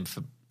working with him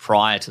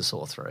prior to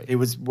Saw 3. He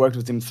worked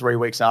with him 3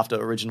 weeks after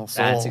original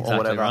Saw That's or exactly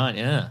whatever. right,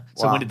 yeah.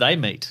 So Wow. when did they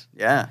meet?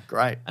 Yeah,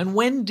 great. And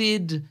when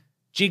did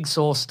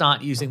Jigsaw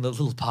start using the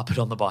little puppet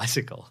on the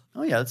bicycle?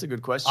 Oh, yeah, that's a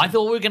good question. I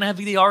thought we were going to have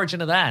the origin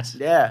of that.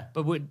 Yeah.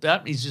 But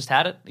he's just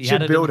had it. He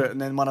Should had build it,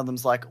 and then one of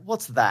them's like,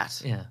 what's that?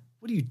 Yeah.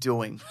 What are you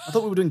doing? I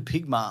thought we were doing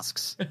pig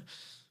masks.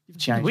 You've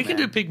changed, We can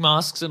do man. pig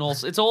masks and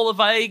also it's all a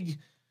vague,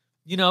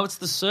 it's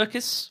the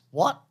circus.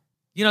 What?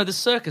 The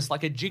circus,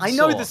 like a jigsaw. I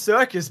know the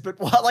circus, but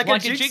what? Like a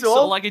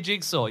jigsaw? Like a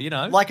jigsaw,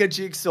 Like a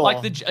jigsaw.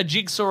 Like a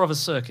jigsaw of a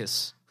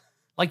circus.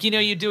 Like,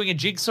 you're doing a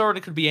jigsaw and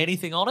it could be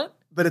anything on it.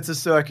 But it's a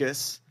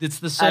circus. It's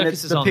the And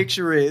circus is the on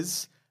picture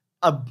is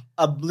a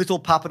little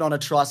puppet on a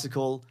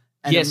tricycle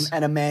and, Yes.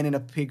 and a man in a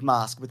pig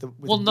mask with a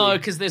Well, a no,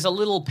 wig. because there's a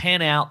little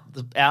pen out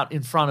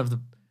in front of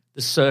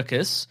the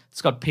circus.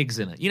 It's got pigs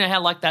in it. You know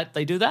how like that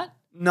they do that?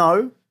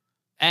 No.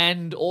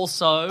 And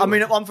also... I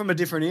mean, I'm from a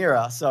different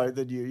era, so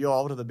that you're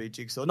older than me,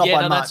 Jigsaw. Not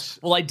by much.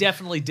 Well, I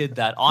definitely did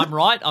that. I'm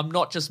right. I'm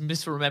not just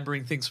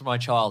misremembering things from my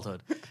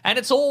childhood. And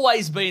it's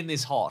always been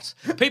this hot.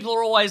 People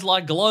are always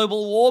like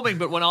global warming,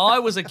 but when I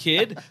was a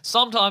kid,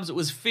 sometimes it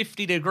was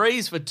 50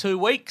 degrees for 2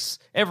 weeks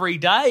every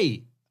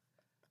day.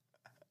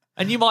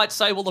 And you might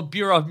say, well, the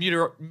Bureau of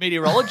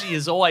Meteorology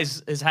has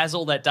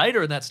all that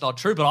data, and that's not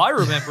true, but I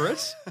remember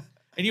it.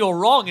 And you're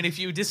wrong, and if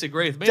you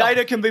disagree with me,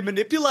 Data can be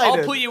manipulated.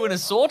 I'll put you in a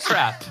saw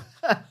trap.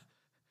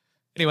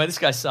 Anyway, this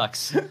guy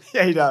sucks.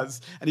 Yeah, he does.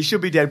 And he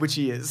should be dead, which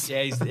he is.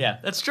 Yeah,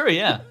 that's true,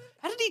 yeah.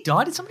 How did he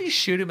die? Did somebody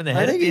shoot him in the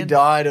head? I think at the he end?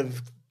 died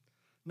of...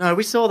 No,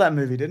 we saw that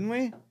movie, didn't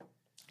we?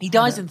 He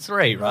dies in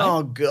 3, right?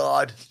 Oh,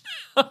 God.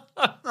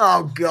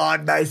 Oh,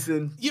 God,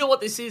 Mason. You know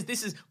what this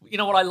is? You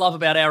know what I love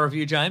about our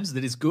review, James,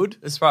 that is good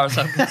as far as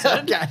I'm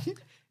concerned? Okay.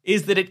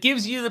 Is that it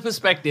gives you the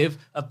perspective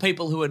of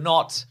people who are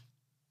not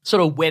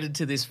sort of wedded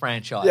to this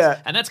franchise.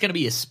 Yeah. And that's going to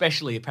be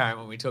especially apparent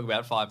when we talk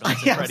about Five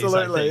Nights Yeah, at Freddy's,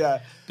 I absolutely, think. yeah.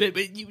 But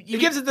It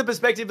gives it the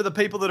perspective of the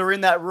people that are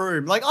in that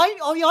room. Like,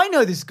 I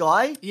know this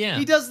guy. Yeah.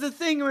 He does the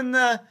thing when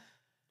the...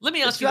 let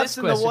me the ask you this traps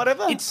and the question.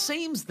 whatever. It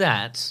seems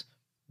that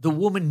the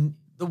woman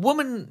The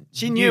woman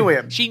She knew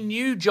him. She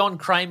knew John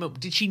Kramer.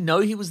 Did she know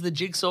he was the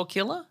Jigsaw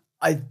killer?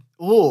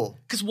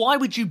 Because why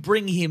would you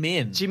bring him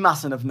in? She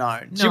mustn't have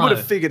known. No. She would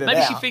have figured it out.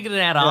 Maybe she figured it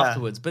out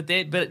afterwards. But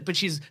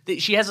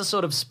she has a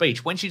sort of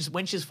speech when she's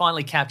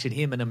finally captured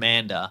him and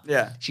Amanda.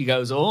 Yeah. She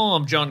goes, "Oh,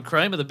 I'm John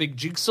Kramer, the big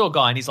Jigsaw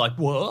guy," and he's like,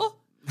 "What?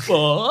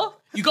 What?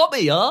 You got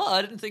me?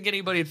 I didn't think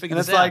anybody had figured And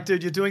this it's out." like,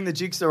 dude, you're doing the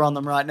jigsaw on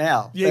them right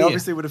now. Yeah, They yeah.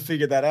 obviously would have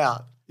figured that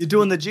out. You're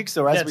doing the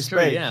jigsaw as we That's speak.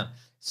 true. Yeah.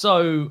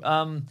 So,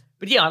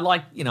 but yeah, I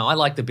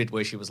like the bit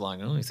where she was like,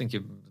 "Oh, you think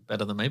you're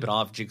better than me, but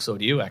I've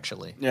jigsawed you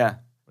actually." Yeah.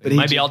 But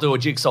Maybe I'll do a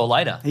jigsaw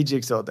later. He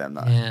jigsawed them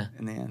though. Yeah.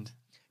 In the end.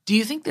 Do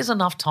you think there's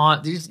enough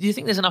time? Do you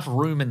think there's enough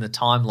room in the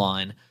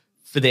timeline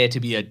for there to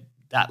be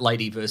that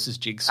lady versus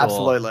Jigsaw?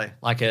 Absolutely.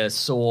 Like a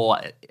Saw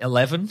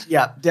 11?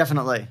 Yeah,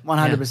 definitely.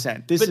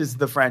 100%. This is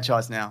the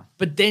franchise now.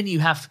 But then you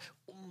have,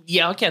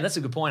 okay, that's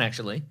a good point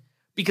actually,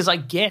 because I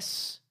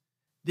guess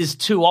there's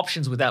two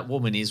options with that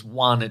woman: is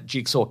one,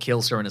 Jigsaw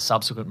kills her in a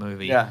subsequent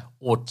movie,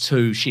 or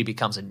two, she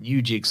becomes a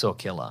new Jigsaw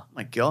killer.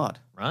 My God.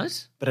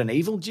 Right? But an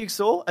evil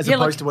jigsaw as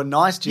opposed to a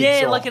nice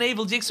jigsaw. Yeah, like an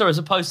evil Jigsaw as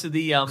opposed to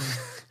the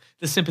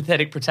the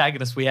sympathetic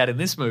protagonist we had in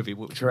this movie,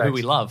 who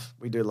we love.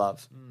 We do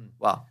love.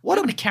 Wow. What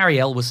happened to Carrie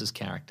Elwes's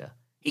character?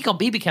 He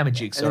became a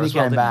Jigsaw And then as he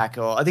well. came didn't back,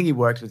 or I think he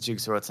worked with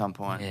Jigsaw at some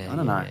point. Yeah, I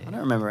don't know. yeah. I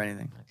don't remember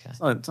anything. Okay. It's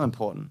not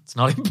important. It's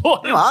not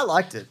important. Anyway, I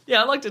liked it.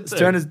 Yeah, I liked it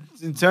too.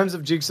 In terms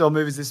of Jigsaw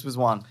movies, this was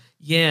one.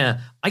 Yeah,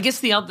 I guess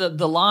the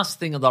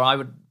last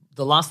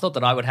thought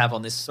that I would have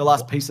on this, The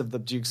last piece of the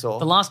jigsaw.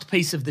 the last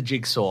piece of the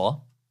Jigsaw,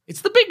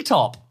 it's the big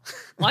top,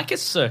 like a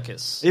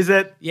circus. Is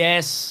it?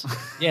 Yes,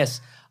 yes.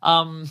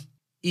 Now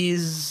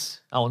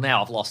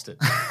I've lost it.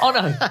 Oh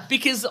no,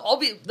 because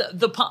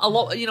a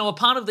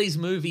part of these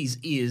movies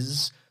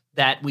is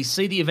that we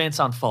see the events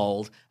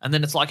unfold, and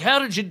then it's like, how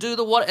did you do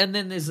the what? And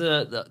then there's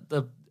a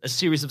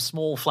series of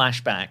small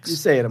flashbacks. You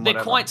see it and they're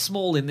whatever. quite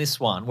small in this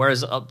one,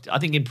 whereas I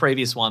think in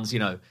previous ones,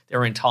 there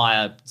are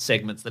entire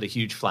segments that are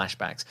huge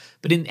flashbacks.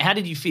 But how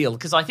did you feel?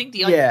 Because I think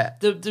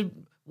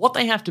what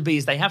they have to be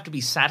is they have to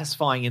be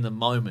satisfying in the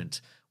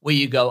moment where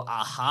you go,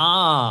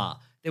 aha,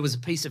 there was a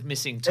piece of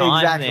missing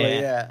time Exactly,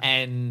 there, yeah.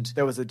 and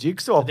There was a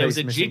jigsaw there was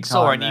piece a missing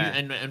jigsaw, time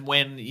and there.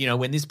 when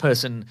when this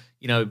person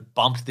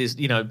bumped this,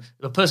 the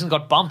person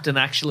got bumped, and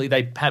actually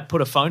they had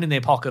put a phone in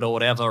their pocket or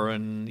whatever,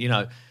 and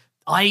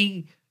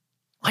I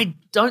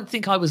don't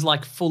think I was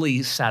like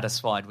fully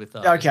satisfied with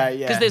those. Okay,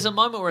 yeah. Because there's a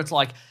moment where it's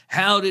like,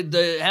 how did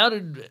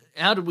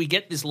we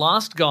get this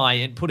last guy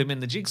and put him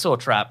in the jigsaw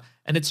trap?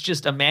 And it's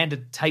just Amanda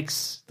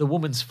takes the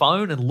woman's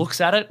phone and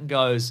looks at it and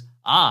goes,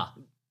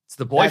 it's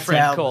the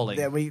boyfriend calling.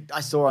 I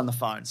saw her on the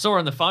phone. Saw her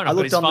on the phone. I I've got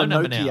looked his on the phone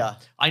number Nokia. now.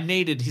 I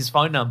needed his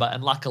phone number,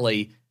 and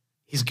luckily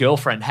his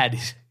girlfriend had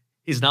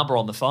his number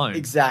on the phone.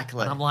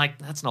 Exactly. And I'm like,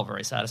 that's not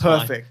very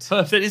satisfying.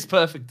 Perfect. It is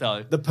perfect,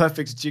 though. The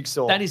perfect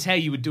jigsaw. That is how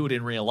you would do it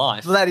in real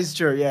life. Well, that is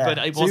true, yeah. But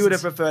it so you would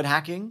have wasn't- preferred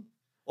hacking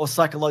or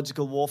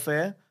psychological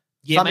warfare?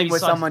 Yeah, Something maybe where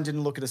psych- someone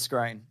didn't look at a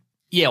screen.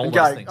 Yeah, all and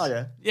those go, things. oh,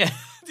 yeah. Yeah,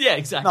 yeah,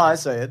 exactly. No, I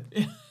see it.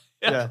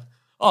 Yeah.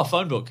 Oh,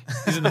 phone book.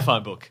 He's in the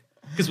phone book.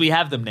 Because we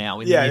have them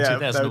now in Yeah, the year yeah,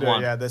 they 2001.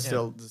 do. Yeah, they're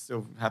still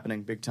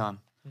happening big time.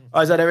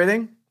 Oh, is that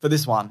everything for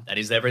this one? That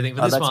is everything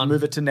for this Let's one.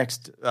 move it to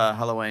next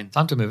Halloween.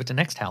 Time to move it to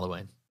next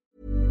Halloween.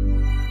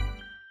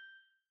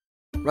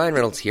 Ryan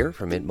Reynolds here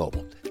from Mint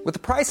Mobile. With the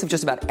price of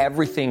just about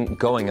everything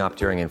going up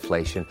during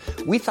inflation,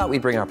 we thought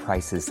we'd bring our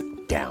prices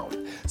down.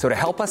 So to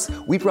help us,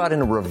 we brought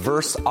in a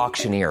reverse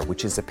auctioneer,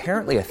 which is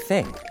apparently a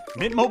thing.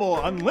 Mint Mobile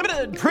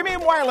Unlimited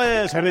Premium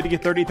Wireless. How to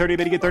get 30, 30,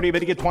 bit to get 30, bit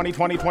to get 20,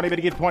 20, 20, bit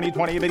to get 20,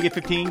 20, bit to get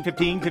 15,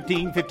 15,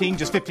 15, 15,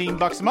 just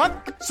 $15 a month?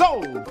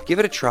 Sold! Give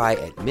it a try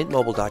at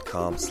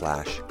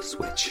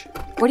mintmobile.com/switch.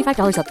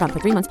 $45 up front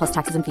for 3 months plus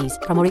taxes and fees.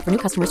 Promo rate for new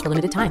customers for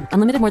limited time.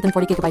 Unlimited more than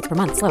 40 gigabytes per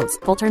month. Slows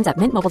full terms at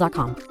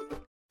mintmobile.com.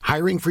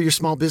 Hiring for your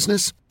small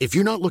business? If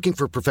you're not looking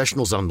for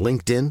professionals on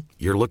LinkedIn,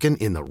 you're looking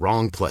in the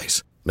wrong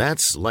place.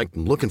 That's like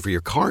looking for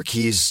your car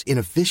keys in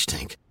a fish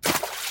tank.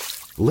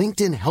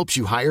 LinkedIn helps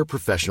you hire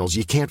professionals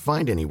you can't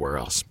find anywhere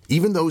else,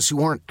 even those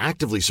who aren't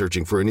actively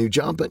searching for a new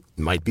job but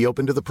might be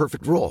open to the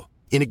perfect role.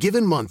 In a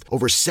given month,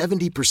 over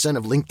 70%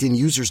 of LinkedIn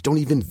users don't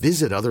even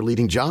visit other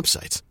leading job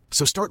sites.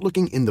 So start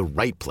looking in the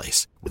right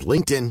place. With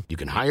LinkedIn, you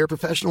can hire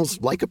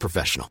professionals like a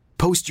professional.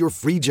 Post your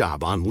free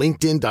job on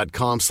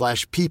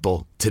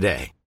linkedin.com/people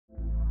today.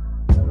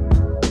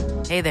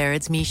 Hey there,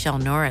 it's Michelle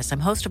Norris.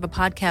 I'm host of a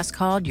podcast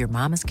called Your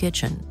Mama's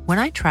Kitchen. When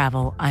I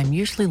travel, I'm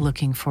usually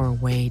looking for a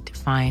way to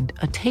find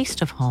a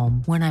taste of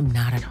home when I'm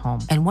not at home.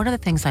 And one of the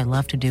things I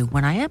love to do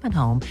when I am at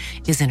home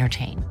is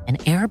entertain. And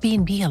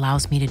Airbnb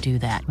allows me to do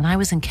that. When I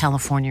was in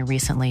California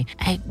recently,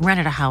 I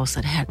rented a house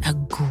that had a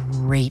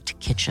great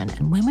kitchen.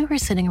 And when we were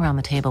sitting around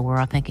the table, we're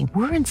all thinking,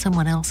 we're in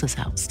someone else's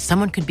house.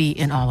 Someone could be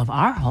in all of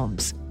our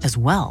homes as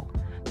well.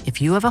 If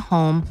you have a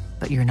home,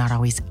 but you're not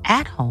always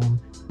at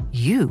home,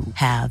 you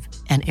have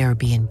an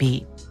Airbnb.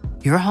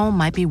 Your home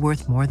might be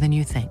worth more than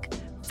you think.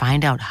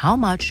 Find out how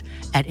much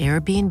at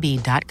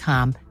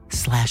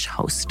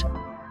airbnb.com/host.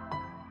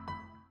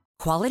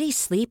 Quality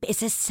sleep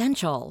is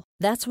essential.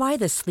 That's why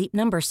the Sleep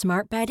Number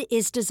Smart Bed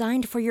is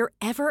designed for your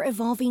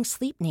ever-evolving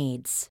sleep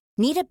needs.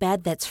 Need a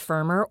bed that's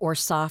firmer or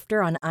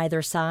softer on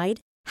either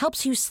side?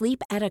 Helps you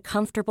sleep at a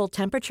comfortable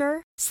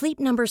temperature? Sleep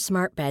Number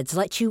Smart Beds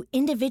let you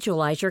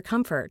individualize your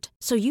comfort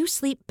so you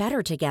sleep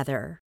better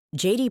together.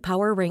 JD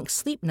Power ranks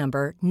Sleep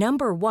Number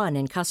number 1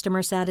 in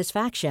customer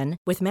satisfaction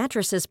with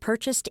mattresses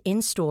purchased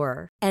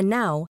in-store. And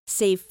now,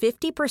 save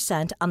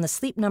 50% on the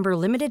Sleep Number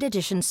Limited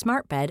Edition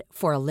Smart Bed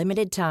for a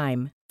limited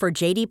time. For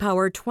JD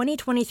Power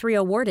 2023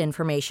 award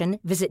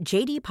information, visit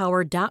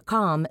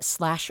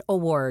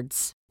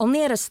jdpower.com/awards.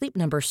 Only at a Sleep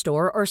Number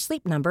store or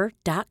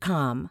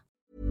sleepnumber.com.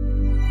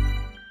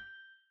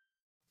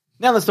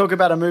 Now let's talk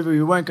about a movie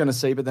we weren't going to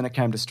see, but then it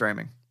came to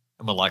streaming.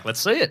 And we're like, let's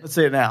see it. Let's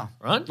see it now.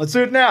 Right? Let's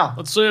see it now.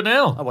 Let's see it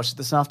now. I watched it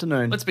this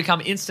afternoon. Let's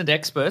become instant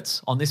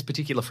experts on this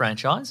particular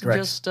franchise. Correct.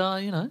 And just, I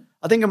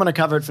think I'm going to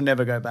cover it for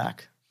Never Go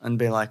Back and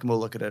be like, we'll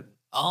look at it.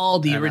 Oh,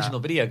 the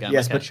original video game.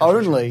 Yes, Okay, but sure.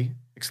 only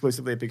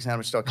exclusively at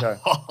bigsandwich.co.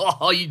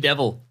 Oh, you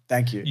devil.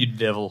 Thank you. You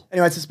devil.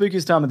 Anyway, it's the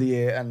spookiest time of the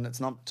year, and it's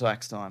not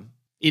tax time.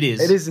 It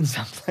is. It is in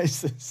some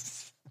places.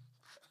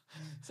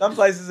 Some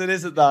places it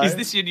isn't, though. Is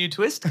this your new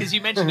twist? Because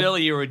you mentioned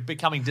earlier you were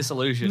becoming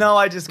disillusioned. No,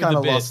 I just with kind the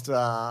of bit.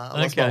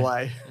 lost my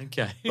way.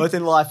 Okay. Both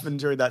in life and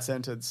during that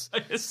sentence.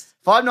 Yes.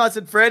 Five Nights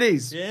at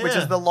Freddy's, Yeah. which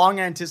is the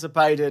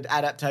long-anticipated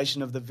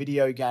adaptation of the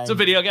video game. It's a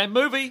video game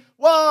movie.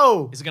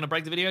 Whoa! Is it going to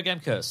break the video game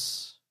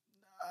curse?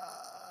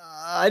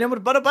 I know,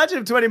 but a budget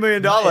of $20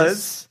 million.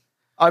 Nice.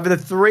 Over the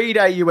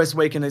 3-day US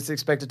weekend, it's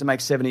expected to make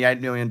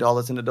 $78 million,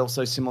 and it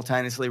also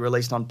simultaneously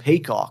released on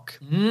Peacock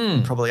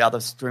and probably other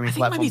streaming I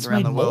think maybe platforms it's around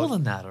made the more world.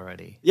 than that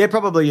already. Yeah,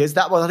 probably is.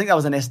 I think that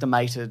was an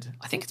estimated.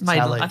 I think it's made.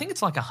 tally. I think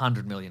it's like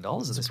 $100 million. At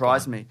this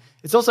Surprised point. me.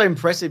 It's also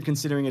impressive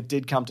considering it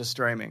did come to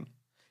streaming.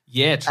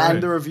 Yeah, true.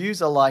 And the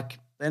reviews are like,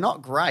 they're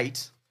not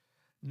great.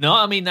 No,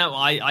 I mean,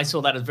 I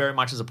saw that as very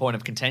much as a point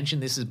of contention.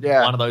 This is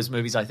one of those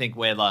movies, I think,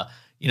 where the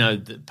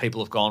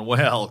people have gone,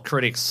 well,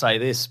 critics say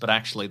this, but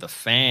actually the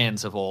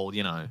fans have all,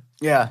 Yeah.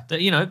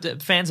 the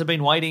fans have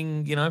been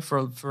waiting,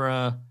 for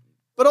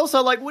But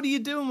also, like, what are you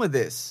doing with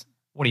this?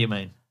 what do you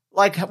mean?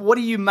 Like, what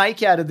do you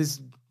make out of this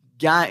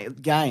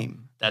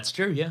game? That's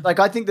true, yeah. Like,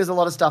 I think there's a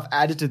lot of stuff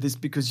added to this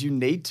because you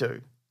need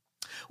to.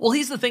 Well,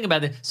 here's the thing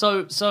about it.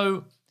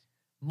 So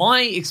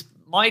my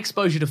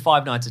exposure to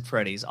Five Nights at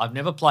Freddy's, I've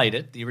never played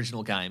it, the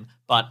original game,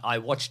 but I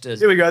watched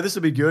Here we go. This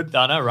will be good.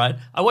 I know, right?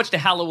 I watched a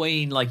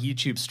Halloween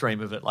YouTube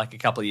stream of it a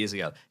couple of years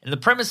ago. And the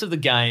premise of the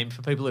game,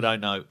 for people who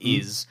don't know,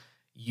 is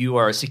you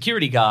are a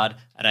security guard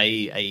at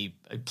a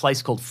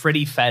place called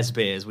Freddy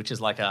Fazbear's, which is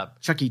like a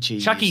Chuck E.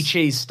 Cheese. Chuck E.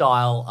 Cheese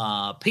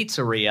style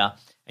pizzeria,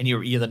 and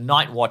you're the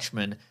night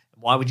watchman.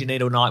 Why would you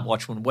need a night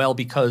watchman? Well,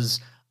 because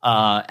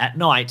at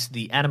night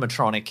the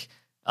animatronic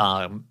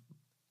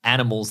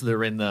animals that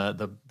are in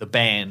the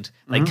band,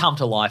 they come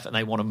to life and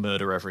they want to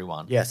murder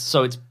everyone. Yes.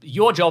 So it's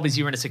your job is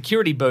you're in a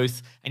security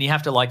booth and you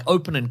have to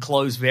open and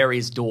close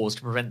various doors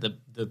to prevent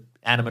the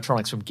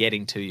animatronics from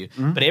getting to you.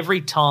 But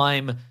every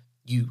time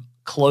you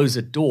close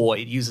a door,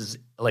 it uses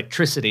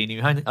electricity and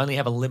you only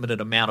have a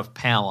limited amount of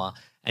power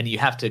and you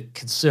have to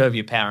conserve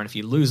your power. And if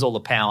you lose all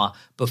the power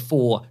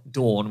before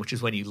dawn, which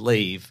is when you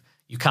leave,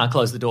 you can't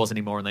close the doors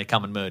anymore and they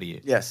come and murder you.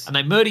 Yes. And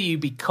they murder you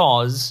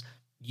because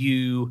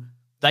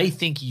they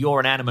think you're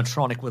an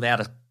animatronic without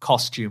a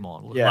costume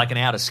on, like an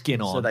outer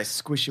skin on. So they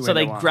squish you So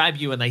into they one. grab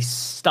you and they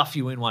stuff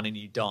you in one and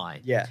you die.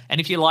 Yeah. And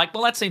if you're like,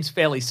 well, that seems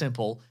fairly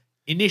simple,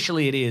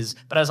 initially it is,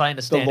 but as I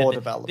understand The law it,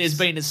 develops. there's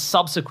been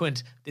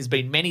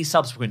many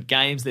subsequent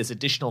games. There's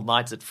additional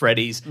Nights at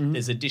Freddy's.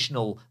 There's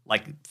additional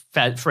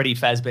Freddy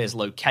Fazbear's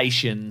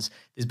locations.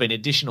 There's been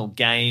additional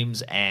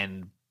games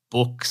and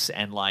books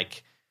and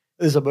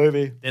There's a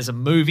movie. there's a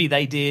movie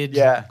they did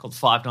called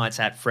Five Nights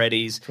at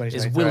Freddy's. There's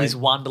 2023. Willy's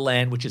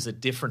Wonderland, which is a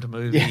different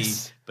movie,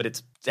 Yes. but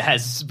it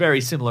has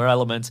very similar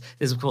elements.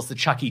 There's, of course, the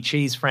Chuck E.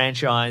 Cheese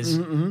franchise,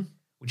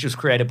 which was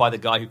created by the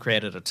guy who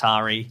created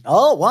Atari.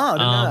 Oh, wow. I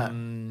didn't know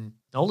that.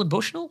 Nolan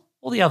Bushnell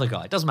or the other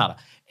guy? It doesn't matter.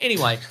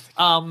 Anyway.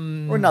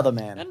 Or another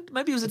man. And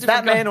maybe it was a It's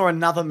different that guy. man or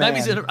another man.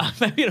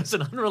 Maybe it was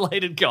an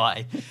unrelated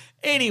guy.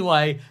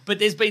 Anyway, but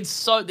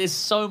there's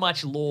so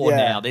much lore Yeah.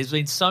 now. There's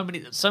been so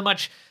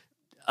much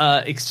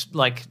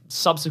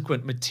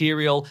subsequent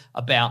material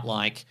about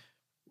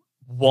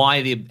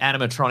why the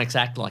animatronics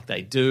act like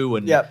they do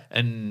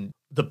and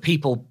the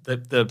people,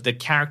 the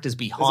characters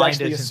behind There's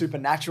actually it. a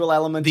supernatural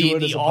element to it.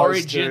 The as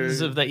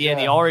origins opposed to,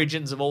 the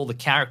origins of all the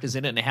characters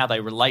in it and how they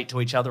relate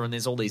to each other, and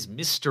there's all these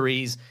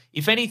mysteries.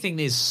 If anything,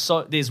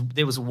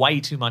 there was way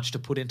too much to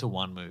put into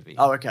one movie.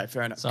 Oh, okay,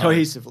 fair enough. So-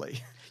 Cohesively.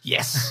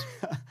 Yes.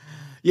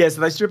 Yeah,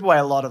 so they strip away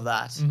a lot of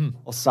that,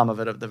 or some of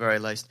it at the very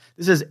least.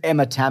 This is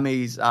Emma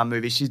Tammy's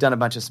movie. She's done a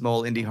bunch of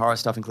small indie horror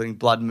stuff, including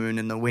Blood Moon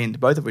and The Wind,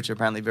 both of which are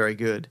apparently very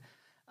good.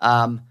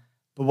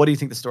 But what do you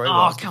think the story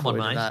was? Come on,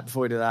 mate.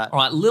 Before we do that. All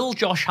right, Lil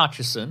Josh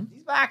Hutcherson.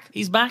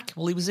 He's back.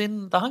 Well, he was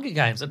in The Hunger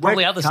Games and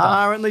probably We're other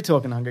stuff. currently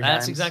talking Hunger Games.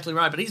 That's exactly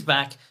right. But he's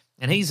back,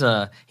 and he's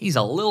a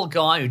little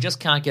guy who just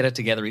can't get it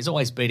together. He's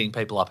always beating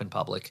people up in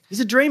public.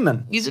 He's a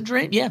dreamer. He's a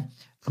dream, yeah,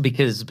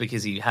 because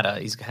he's had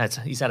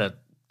a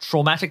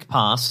traumatic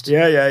past.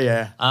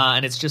 Yeah.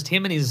 And it's just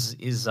him and his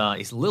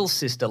little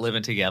sister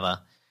living together,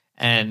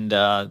 and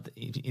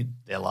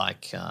they're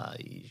like,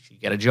 you should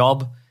get a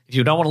job. If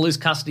you don't want to lose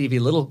custody of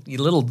your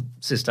little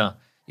sister,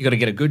 you got to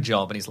get a good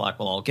job. And he's like,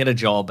 well, I'll get a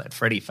job at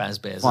Freddy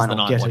Fazbear's. Fine, as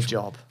the I'll night get a watchman.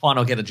 job. Fine,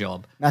 I'll get a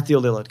job. Matthew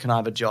Lillard, can I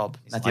have a job?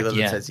 Matthew like, Lillard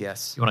yeah. says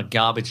yes. You want a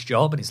garbage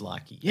job? And he's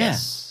like,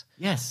 yes.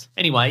 Yes.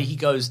 Anyway, he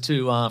goes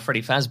to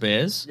Freddy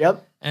Fazbear's.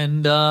 Yep.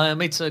 And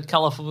meets some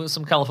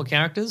colourful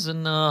characters,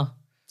 and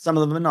some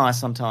of them are nice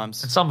sometimes.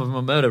 some of them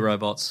are murder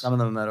robots. Some of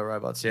them are murder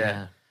robots,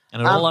 yeah.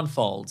 And it all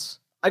unfolds.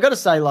 I got to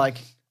say, like,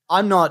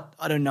 I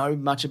don't know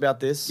much about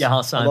this. Yeah,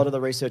 a same. lot of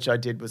the research I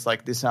did was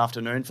like this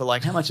afternoon for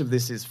like how much of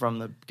this is from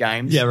the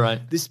games. Yeah, right.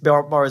 This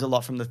borrows a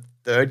lot from the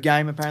third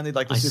game, apparently,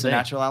 like the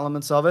supernatural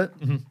elements of it.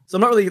 Mm-hmm. So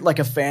I'm not really like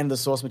a fan of the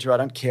source material. I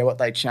don't care what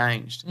they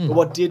changed. But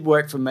what did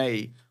work for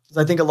me was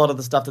I think a lot of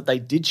the stuff that they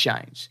did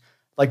change,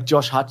 like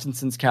Josh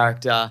Hutchinson's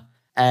character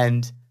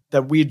and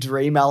the weird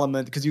dream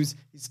element, because his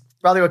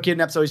brother got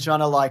kidnapped, so he's trying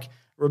to like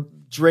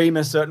dream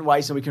a certain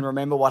way so we can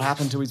remember what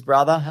happened to his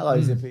brother.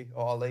 Hello, Zippy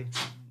or Ollie,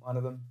 one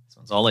of them.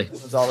 It's Ollie.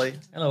 It's Ollie.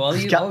 Hello,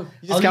 Ollie. You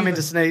just come in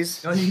to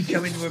sneeze. Oh, you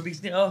come in for a big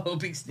sneeze. Oh,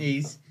 big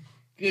sneeze.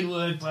 Good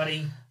work,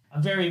 buddy.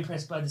 I'm very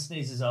impressed by the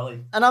sneezes,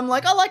 Ollie. And I'm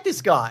like, I like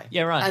this guy.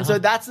 Yeah, right. And so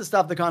that's the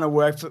stuff that kind of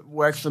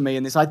worked for me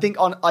in this. I think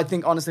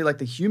honestly, like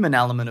the human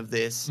element of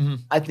this,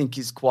 I think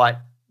is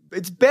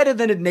it's better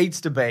than it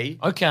needs to be.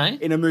 Okay.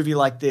 In a movie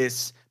like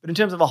this, but in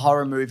terms of a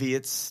horror movie,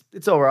 it's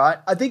all right.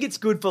 I think it's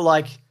good for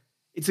like.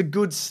 It's a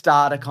good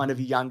starter kind of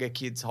younger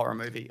kids horror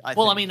movie. I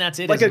think. I mean, that's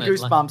it, like isn't a it?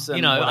 Goosebumps.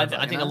 Like, and whatever,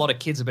 I think a lot of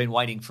kids have been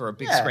waiting for a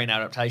big screen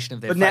adaptation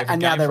of their But now- favorite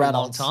and now game they're for a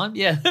adults. long time.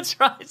 Yeah, that's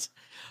right.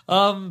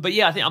 But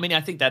yeah,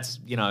 I think that's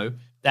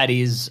that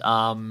is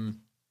a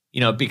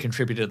big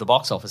contributor to the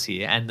box office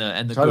here and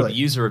the Totally. good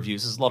user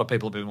reviews. There's a lot of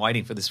people have been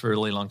waiting for this for a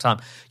really long time.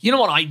 You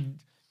know what?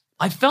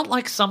 I felt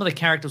like some of the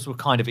characters were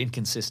kind of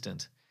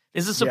inconsistent.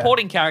 There's a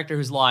supporting character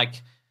who's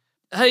like,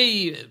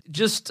 hey,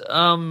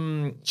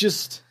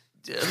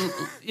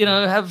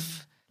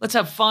 let's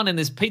have fun in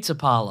this pizza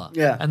parlor.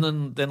 Yeah.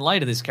 And then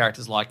later this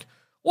character's like,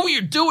 what were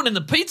you doing in the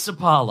pizza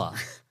parlor?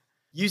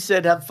 You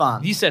said have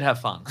fun. You said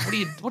have fun. What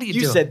are you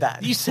doing? You said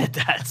that. You said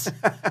that.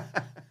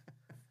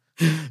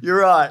 You're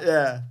right,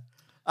 yeah.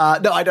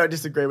 No, I don't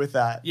disagree with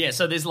that. Yeah,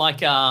 so there's like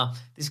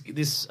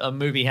this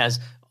movie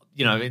has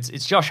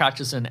it's Josh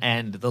Hutcherson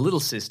and the little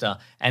sister,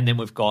 and then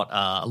we've got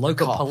a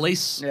local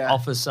police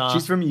officer.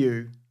 She's from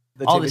You.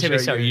 The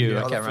TV show You.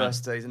 Yeah, Okay, the right.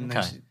 first season. And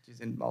Okay. then she's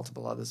in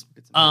multiple others.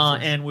 Bits and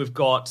pieces. And we've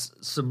got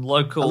some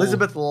local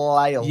Elizabeth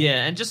Lale.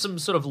 Yeah, and just some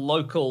sort of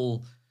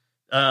local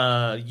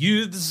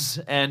youths,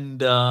 and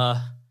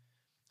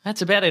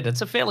that's about it.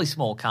 It's a fairly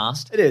small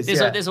cast. It is.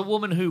 There's a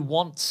woman who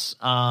wants she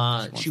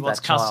wants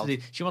that child.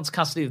 custody. She wants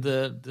custody of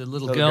the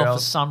little Little girl girl.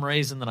 for some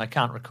reason that I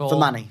can't recall. For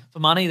money. For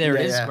money. There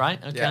it is. Yeah. Great.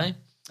 Okay. Yeah.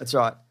 That's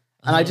right.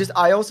 And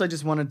I also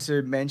just wanted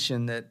to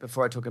mention that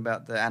before I talk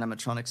about the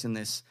animatronics in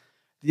this.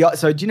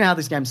 So do you know how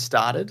this game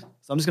started? So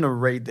I'm just going to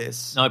read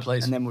this. No,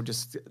 please. And then we'll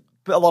just.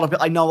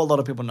 But I know a lot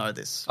of people know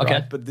this. Okay.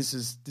 Right? But this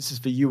is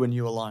for you and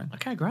you alone.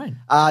 Okay. Great.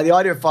 The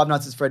idea of Five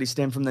Nights at Freddy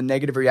stemmed from the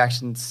negative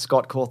reaction to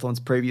Scott Cawthorne's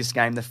previous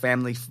game, the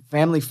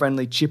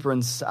family-friendly Chipper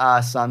and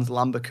Sons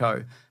Lumber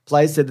Co.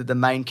 Players said that the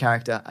main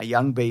character, a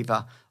young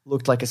beaver,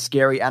 looked like a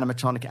scary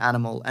animatronic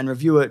animal, and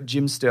reviewer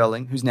Jim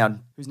Sterling, who's now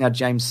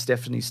James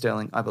Stephanie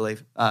Sterling, I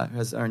believe, who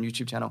has her own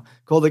YouTube channel,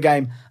 called the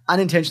game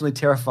unintentionally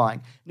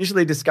terrifying.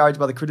 Initially discouraged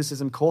by the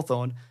criticism,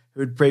 Cawthorne, who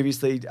had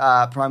previously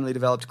primarily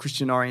developed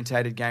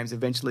Christian-orientated games,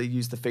 eventually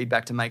used the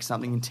feedback to make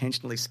something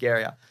intentionally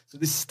scarier. So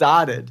this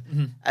started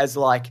as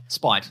like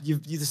Spite. You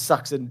just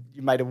sucks and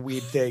you made a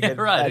weird thing. And,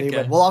 right, and he okay.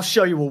 went, well, I'll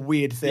show you a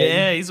weird thing.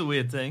 Yeah, he's a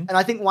weird thing. And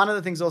I think one of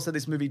the things also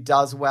this movie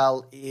does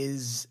well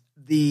is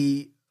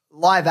the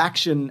live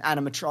action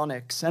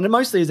animatronics, and it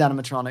mostly is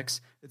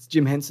animatronics. It's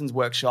Jim Henson's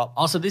workshop.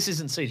 Oh, so this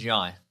isn't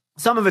CGI.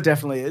 Some of it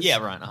definitely is. Yeah,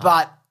 right.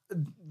 But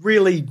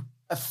really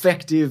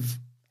effective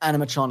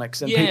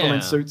animatronics and people Yeah.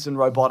 in suits and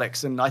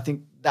robotics, and I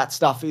think that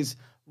stuff is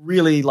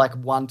really like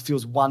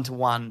feels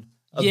one-to-one.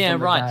 Yeah, from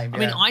the right. game, I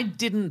mean, yeah. I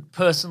didn't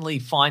personally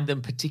find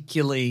them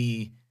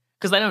particularly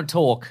because they don't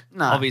talk,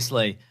 No.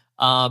 obviously.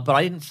 But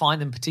I didn't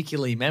find them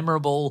particularly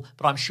memorable.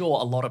 But I'm sure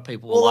a lot of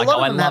people were Well, like, a lot "Oh,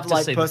 of I them love have to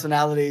like see them."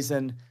 personalities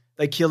and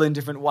they kill in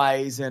different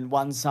ways, and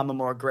some are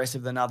more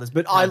aggressive than others.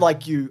 But I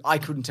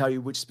couldn't tell you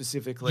which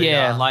specifically.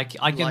 Yeah, like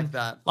I can, like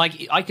that.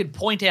 like I could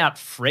point out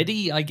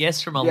Freddy, I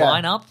guess, from a Yeah.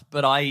 lineup.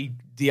 But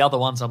the other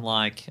ones, I'm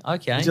like,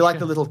 okay. Did you like sure.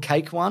 the little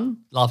cake one?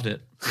 Loved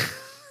it.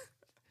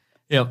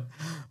 Yep.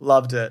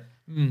 Loved it.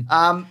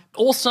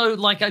 Also,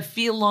 like, I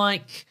feel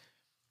like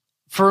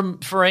for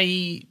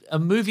a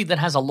movie that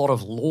has a lot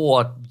of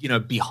lore,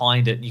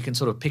 behind it, and you can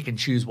sort of pick and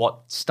choose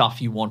what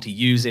stuff you want to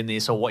use in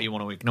this or what you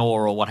want to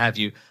ignore or what have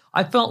you,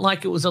 I felt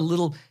like it was a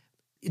little.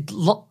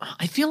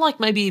 I feel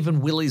like maybe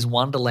even Willy's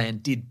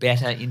Wonderland did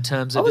better in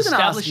terms of I was gonna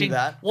ask you establishing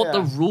that, what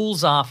the yeah.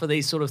 rules are for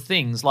these sort of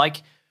things.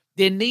 Like,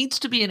 there needs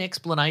to be an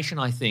explanation,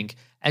 I think,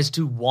 as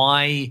to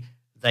why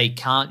they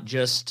can't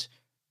just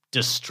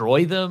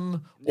destroy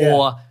them,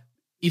 or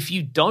if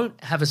you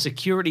don't have a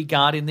security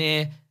guard in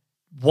there,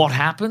 what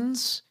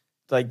happens?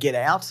 they get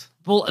out?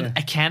 Well,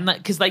 can they?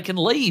 Because they can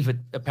leave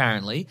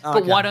apparently,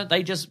 but why don't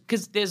they just?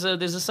 Because there's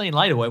a scene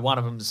later where one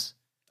of them's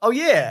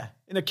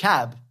in a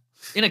cab.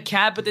 In a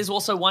cab, but there's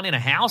also one in a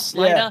house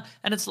later,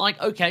 and it's like,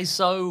 okay,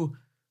 so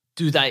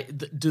do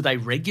they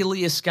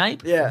regularly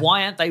escape? Yeah.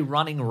 Why aren't they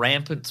running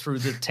rampant through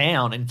the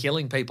town and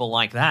killing people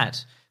like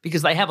that?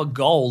 Because they have a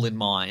goal in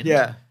mind.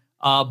 Yeah.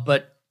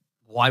 But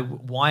why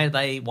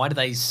do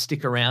they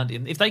stick around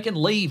if they can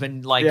leave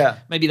and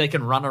maybe they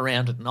can run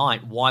around at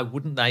night? Why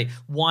wouldn't they?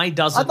 Why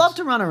doesn't? I'd love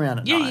to run around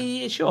at night.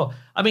 Yeah, sure.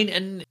 I mean,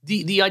 and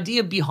the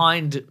idea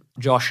behind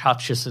Josh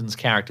Hutcherson's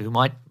character, who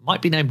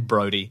might be named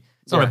Brody.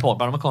 It's not important,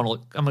 but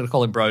I'm going to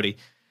call him Brody.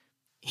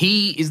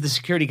 He is the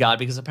security guard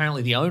because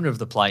apparently the owner of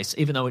the place,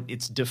 even though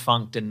it's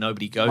defunct and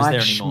nobody goes Mike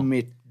there anymore.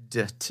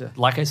 Schmidt.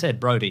 Like I said,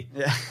 Brody.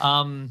 Yeah.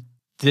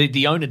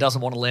 The owner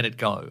doesn't want to let it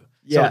go.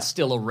 So it's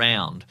still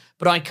around.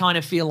 But I kind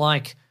of feel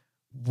like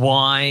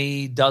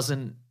why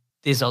doesn't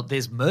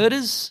there's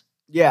murders?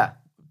 Yeah.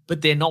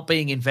 But they're not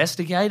being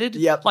investigated.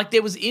 Yep. Like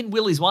there was in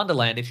Willy's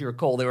Wonderland, if you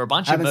recall, there were a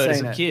bunch of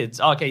murders of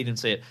kids. Oh, okay, you didn't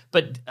see it.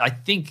 But I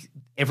think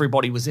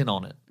everybody was in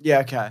on it. Yeah,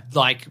 okay.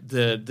 Like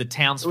the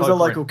townsfolk. It was a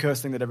local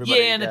curse thing that everybody.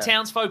 Yeah, and the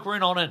townsfolk were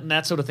in on it and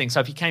that sort of thing. So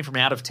if you came from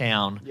out of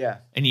town,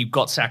 and you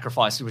got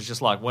sacrificed, it was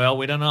just like, well,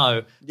 we don't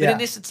know. But in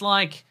this, it's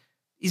like,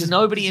 is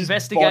nobody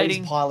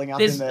investigating? Bodies piling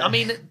up in there. I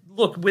mean,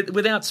 look,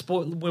 without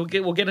spoil, we'll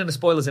get into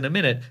spoilers in a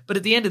minute. But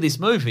at the end of this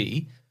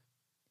movie,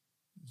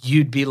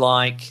 you'd be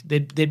like,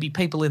 there'd be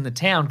people in the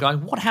town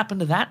going, what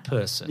happened to that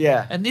person?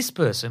 Yeah, and this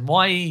person,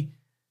 why?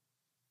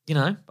 You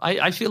know,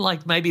 I feel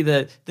like maybe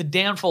the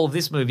downfall of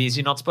this movie is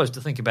you're not supposed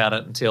to think about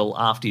it until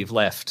after you've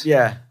left.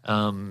 Yeah.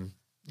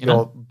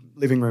 Your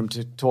living room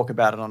to talk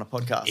about it on a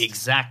podcast.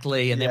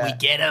 Exactly. And then we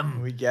get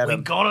them. We got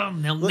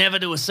them. They'll never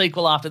do a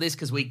sequel after this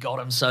because we got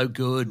them so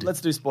good.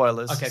 Let's do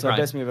spoilers. Okay, so great.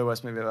 Best movie ever,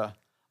 worst movie ever.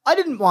 I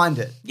didn't mind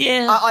it.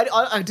 Yeah.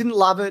 I didn't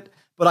love it,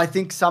 but I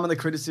think some of the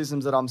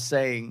criticisms that I'm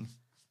seeing,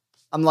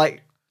 I'm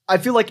like, I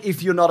feel like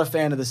if you're not a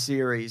fan of the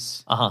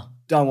series,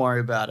 don't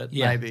worry about it,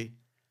 maybe.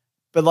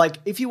 But like,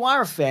 if you are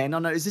a fan, I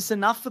don't know, is this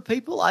enough for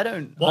people? I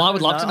don't. Well, I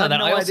would love to know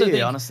that. I have no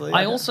idea, honestly.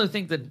 I also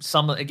think that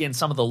some of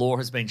the law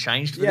has been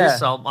changed for this.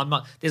 So I'm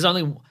not. There's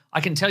only.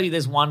 I can tell you,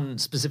 there's one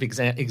specific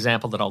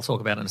example that I'll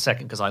talk about in a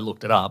second because I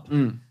looked it up.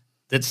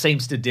 That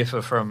seems to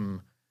differ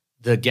from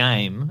the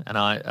game, and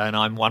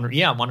I'm wondering.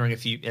 Yeah, I'm wondering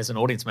if you, as an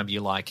audience member,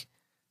 you're like,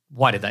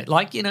 why did they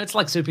it's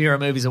like superhero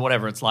movies or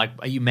whatever. It's like,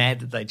 are you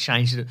mad that they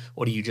changed it,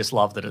 or do you just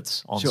love that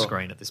it's on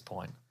screen at this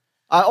point?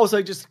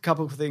 Also, just a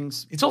couple of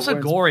things. It's also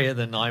gorier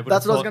than I would.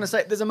 That's what I was going to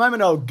say. There's a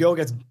moment a girl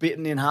gets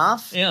bitten in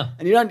half. Yeah,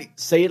 and you don't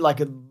see it like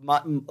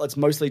it's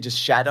mostly just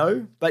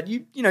shadow, but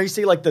you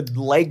see like the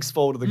legs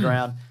fall to the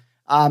ground.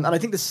 And I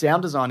think the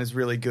sound design is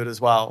really good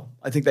as well.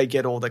 I think they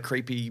get all the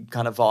creepy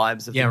kind of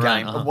vibes of the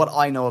game. Of what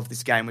I know of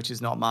this game, which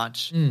is not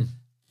much.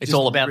 It's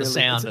all about the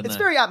sound. It's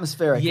very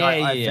atmospheric.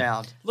 I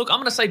found. Look, I'm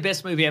going to say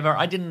best movie ever.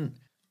 I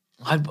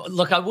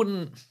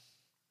wouldn't.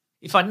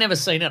 If I'd never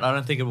seen it, I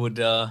don't think it would.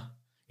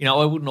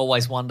 I wouldn't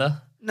always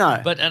wonder. No,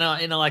 but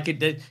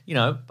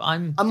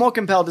I'm more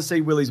compelled to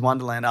see Willy's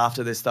Wonderland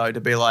after this, though, to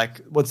be like,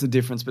 what's the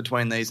difference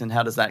between these and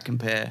how does that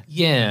compare?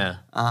 Yeah,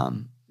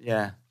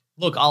 yeah.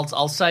 Look,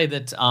 I'll say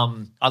that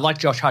I like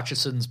Josh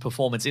Hutcherson's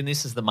performance in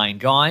this as the main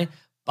guy,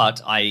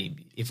 but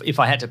if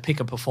I had to pick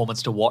a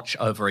performance to watch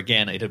over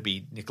again, it'd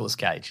be Nicolas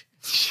Cage,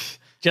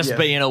 just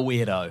being a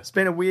weirdo. It's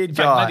been a weird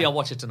guy. guy. Maybe I'll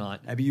watch it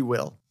tonight. Maybe you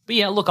will. But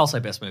yeah, look, I'll say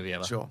best movie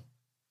ever. Sure.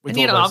 And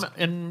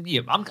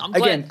I'm glad.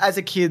 Again, as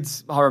a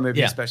kid's horror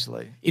movie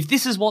especially. If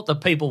this is what the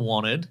people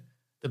wanted,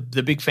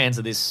 the big fans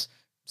of this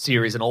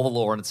series and all the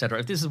lore and et cetera,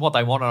 if this is what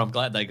they wanted, I'm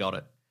glad they got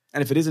it.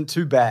 And if it isn't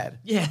too bad,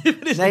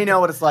 now you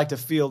know what it's like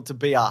to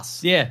be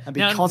us. Yeah. And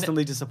be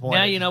constantly disappointed.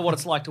 Now you know what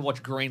it's like to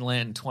watch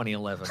Greenland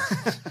 2011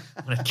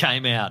 when it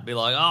came out. Be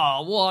like,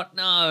 oh, what?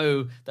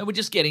 No. They were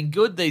just getting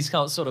good, these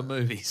sort of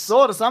movies.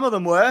 Sort of. Some of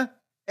them were.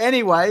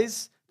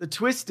 Anyways, the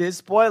twist is,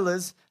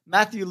 spoilers,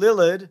 Matthew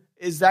Lillard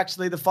is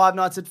actually the Five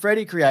Nights at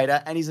Freddy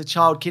creator, and he's a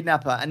child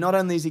kidnapper. And not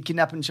only is he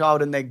kidnapping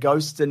child, and their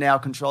ghosts are now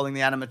controlling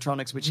the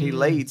animatronics, which he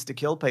leads to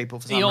kill people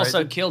for some reason. He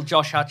also killed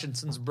Josh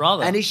Hutcherson's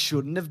brother. And he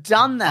shouldn't have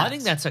done that. I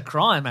think that's a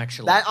crime,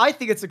 actually. I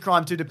think it's a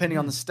crime, too, depending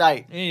on the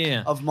state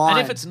of mind.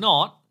 And if it's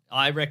not,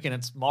 I reckon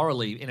it's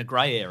morally in a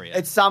grey area.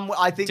 It's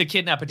I think to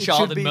kidnap a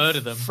child and murder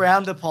them.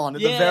 Frowned upon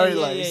at the very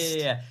least.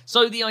 Yeah.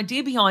 So the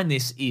idea behind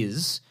this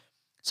is,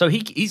 so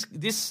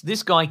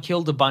this guy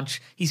killed a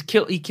bunch. He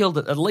killed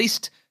at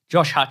least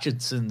Josh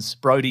Hutcherson's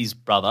Brody's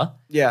brother.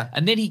 Yeah.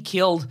 And then he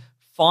killed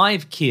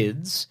 5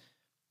 kids.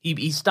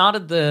 He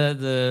started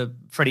the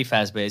Freddy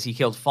Fazbear's. He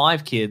killed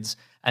 5 kids,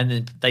 and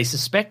then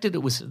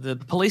the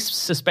police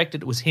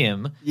suspected it was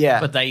him.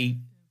 Yeah. But they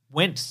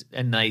went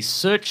and they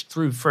searched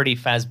through Freddy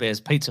Fazbear's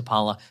pizza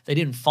parlor. They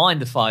didn't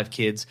find the 5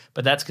 kids,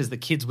 but that's because the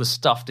kids were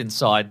stuffed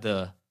inside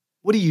the...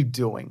 What are you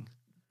doing?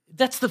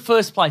 That's the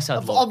first place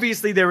I'd look.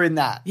 Obviously they're in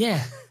that.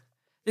 Yeah.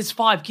 There's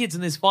 5 kids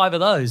and there's 5 of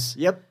those.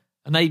 Yep.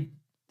 And they've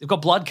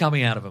got blood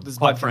coming out of them,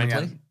 quite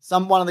frankly.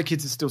 One of the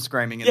kids is still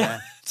screaming in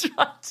there. That's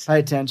right. Pay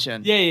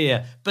attention.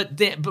 Yeah. But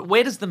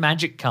where does the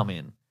magic come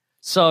in?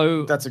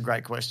 So That's a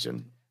great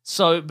question.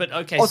 but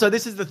okay. Also,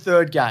 this is the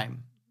third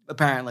game.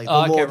 Apparently, the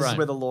Oh, okay, law. This right. is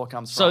where the law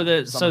comes so from.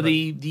 the Some so of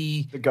the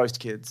the ghost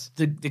kids.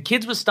 the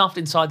kids were stuffed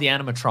inside the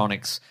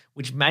animatronics,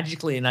 which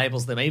magically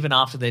enables them, even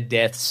after their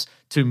deaths,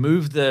 to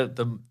move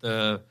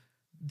the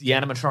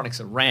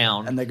animatronics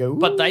around. And they go,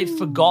 but they've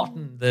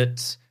forgotten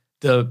that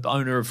the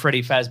owner of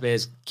Freddy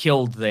Fazbear's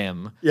killed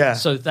them. Yeah.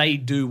 So they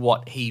do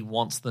what he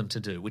wants them to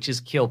do, which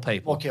is kill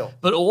people. Or kill.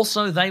 But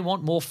also they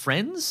want more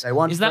friends. They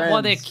want is that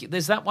why friends.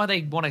 is that why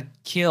they want to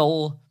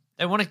kill?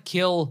 They want to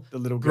kill The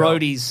little girl.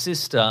 Brody's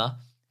sister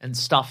and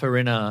stuff her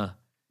in a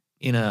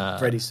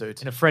Freddy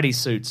suit. In a Freddy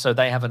suit, so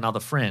they have another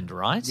friend,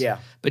 right? Yeah.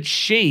 But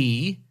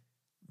she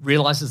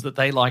realizes that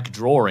they like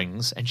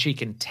drawings, and she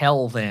can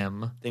tell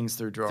them Things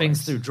through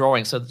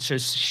drawings. So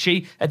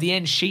she, at the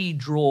end, she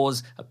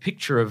draws a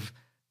picture of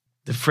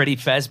the Freddy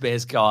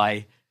Fazbear's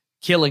guy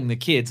killing the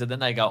kids, and then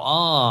they go,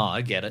 "Oh,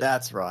 I get it."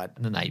 That's right.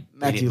 And then they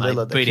Matthew beat him,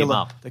 Lillard, beat him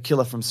up. the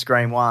killer from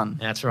Scream 1.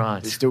 That's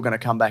right. He's still going to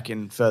come back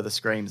in further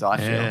screams, I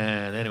feel.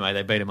 Yeah. Anyway,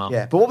 they beat him up.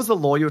 Yeah, but what was the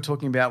law you were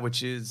talking about,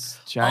 which is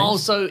changed? Oh,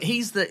 so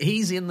he's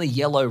in the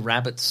yellow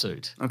rabbit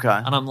suit. Okay.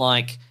 And I'm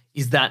like,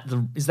 is that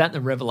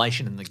the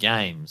revelation in the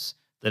games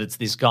that it's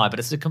this guy? But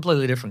it's a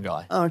completely different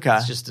guy. Oh, okay.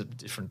 It's just a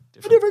different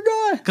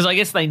guy. Because I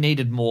guess they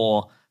needed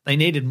more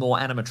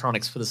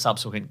animatronics for the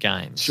subsequent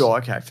games. Sure,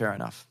 okay, fair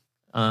enough.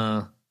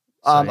 Yeah.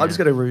 I've just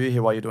got a review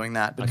here while you're doing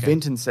that. But Okay.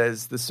 Vinton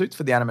says the suits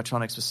for the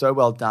animatronics were so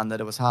well done that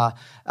it was hard.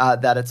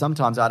 That at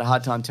sometimes I had a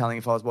hard time telling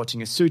if I was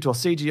watching a suit or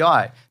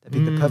CGI. They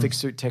picked the perfect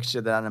suit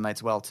texture that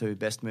animates well too.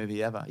 Best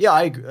movie ever. Yeah,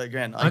 I agree.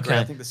 Again, I agree.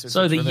 I think the suits.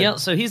 So are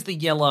so here's the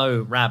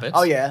yellow rabbit.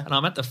 Oh, yeah. And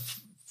I'm at the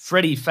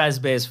Freddy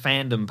Fazbear's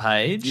fandom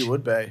page. You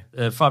would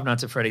be. Five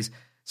Nights at Freddy's.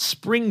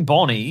 Spring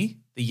Bonnie,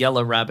 the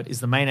yellow rabbit,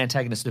 is the main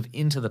antagonist of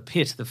Into the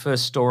Pit, the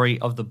first story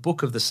of the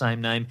book of the same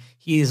name.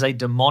 He is a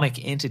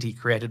demonic entity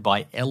created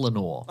by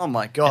Eleanor. Oh,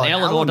 my God. And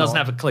Eleanor doesn't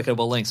have a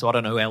clickable link, so I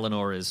don't know who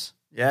Eleanor is.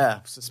 Yeah,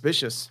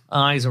 suspicious.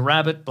 He's a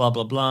rabbit, blah,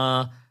 blah,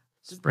 blah.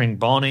 Spring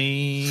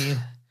Bonnie,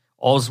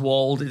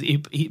 Oswald.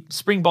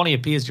 Spring Bonnie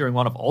appears during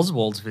one of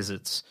Oswald's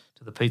visits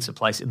to the pizza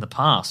place in the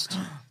past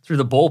through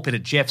the ball pit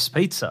at Jeff's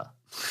Pizza.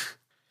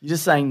 You're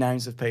just saying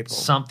names of people.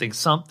 Something.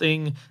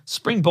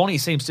 Spring Bonnie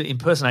seems to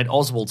impersonate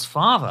Oswald's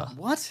father.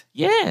 What?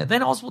 Yeah,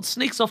 then Oswald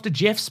sneaks off to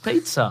Jeff's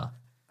Pizza.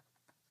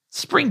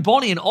 Spring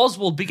Bonnie and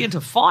Oswald begin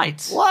to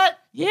fight. What?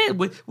 Yeah,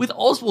 with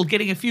Oswald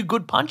getting a few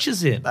good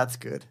punches in. That's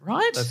good.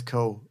 Right? That's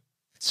cool.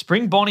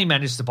 Spring Bonnie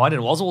manages to bite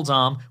into Oswald's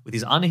arm with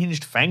his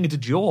unhinged fanged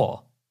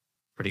jaw.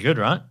 Pretty good,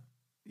 right?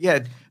 Yeah.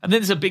 And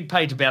then there's a big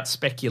page about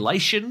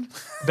speculation,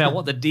 about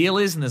what the deal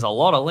is, and there's a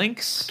lot of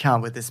links.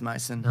 Can't with this,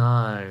 Mason.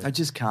 No. I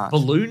just can't.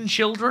 Balloon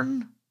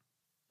children?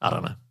 I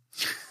don't know.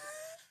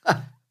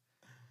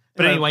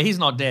 But anyway, he's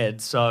not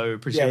dead, so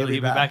presumably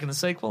he'll be back in the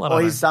sequel. I don't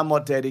Or know. he's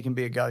somewhat dead. He can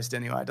be a ghost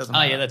anyway. It doesn't Oh,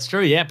 matter. yeah, that's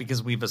true, yeah,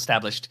 because we've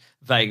established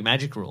vague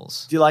magic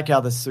rules. Do you like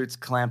how the suits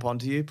clamp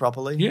onto you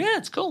properly? Yeah,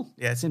 it's cool.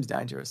 Yeah, it seems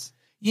dangerous.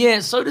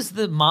 Yeah, so does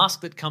the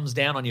mask that comes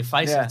down on your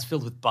face Yeah. and it's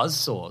filled with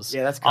buzzsaws.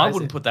 Yeah, that's I crazy.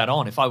 wouldn't put that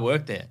on if I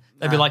worked there.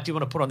 They'd be like, do you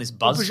want to put on this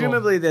Well, buzzsaw?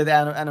 presumably the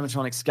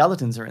animatronic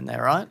skeletons are in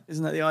there, right?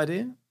 Isn't that the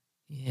idea?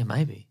 Yeah,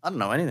 maybe. I don't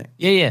know anything.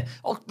 Yeah.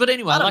 Oh, but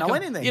anyway, I don't know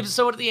anything. Yeah,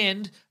 so at the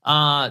end,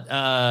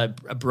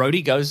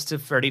 Brody goes to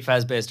Freddy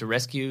Fazbear's to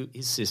rescue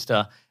his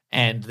sister,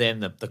 and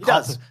then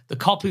the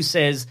cop who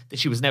says that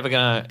she was never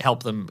going to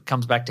help them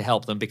comes back to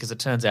help them because it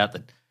turns out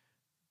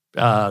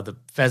that the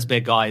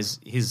Fazbear guy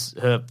is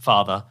her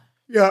father.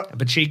 Yeah.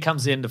 But she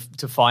comes in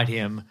to fight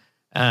him,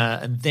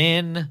 and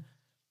then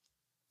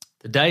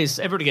the day is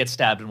everybody gets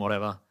stabbed and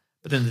whatever.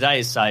 But then the day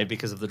is saved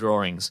because of the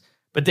drawings.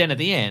 But then at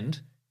the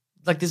end,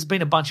 like there's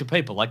been a bunch of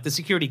people. Like the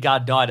security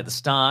guard died at the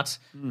start.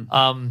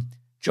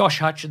 Josh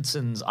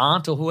Hutchinson's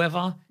aunt or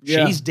whoever,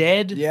 Yeah. she's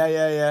dead.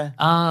 Yeah.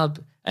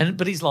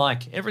 But he's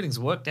like everything's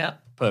worked out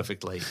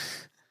perfectly.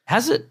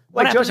 Has it?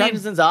 Wait, What Josh happened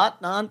Hutchinson's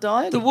aunt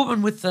died? The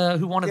woman with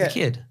who wanted Yeah. the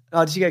kid.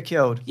 Oh, did she get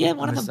killed? Yeah, I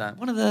one of missed the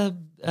that.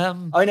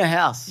 Oh, in her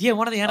house. Yeah,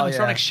 one of the animatronics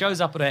yeah.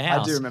 shows up at her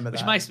house. I do remember Which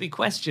that. makes me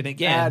question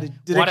again.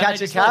 Did why it don't catch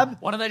they a just cab? leave?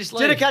 Why don't they just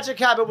leave? Did it catch a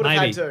cab? It would have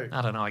Maybe. had to.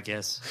 I don't know, I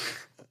guess.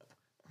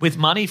 With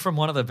money from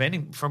one of the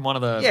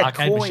Yeah,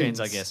 arcade coins, machines,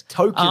 I guess.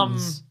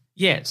 tokens.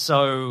 Yeah,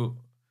 so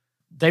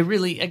they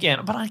really,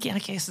 again, but again, I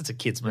guess it's a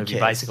kid's movie,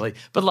 cares? basically.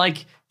 But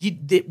like,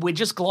 we're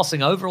just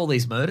glossing over all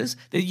these murders.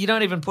 You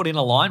don't even put in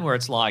a line where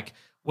it's like,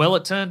 well,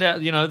 it turned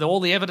out, all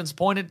the evidence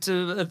pointed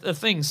to a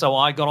thing, so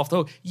I got off the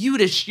hook.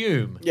 You'd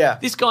assume. Yeah.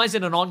 This guy's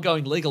in an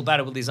ongoing legal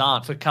battle with his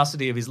aunt for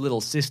custody of his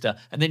little sister,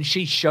 and then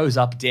she shows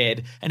up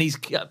dead, and he's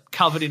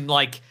covered in,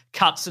 like,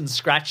 cuts and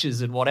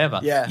scratches and whatever.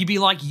 Yeah. You'd be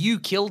like, you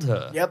killed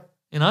her. Yep.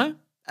 You know?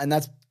 And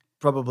that's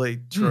probably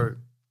true.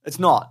 It's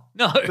not.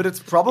 No. But it's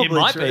probably It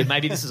might true. be.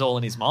 Maybe this is all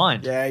in his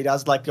mind. Yeah, he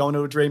does like going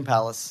to a dream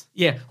palace.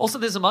 Yeah. Also,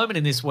 there's a moment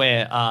in this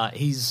where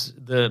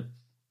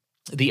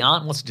the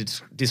aunt wants to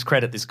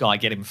discredit this guy,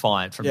 get him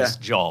fired from this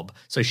job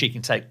so she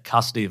can take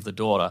custody of the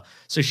daughter.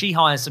 So she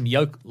hires some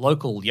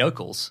local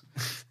yokels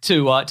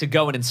to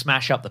go in and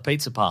smash up the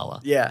pizza parlor.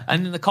 Yeah.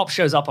 And then the cop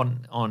shows up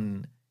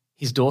on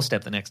his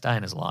doorstep the next day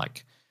and is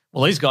like,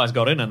 well, these guys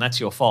got in and that's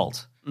your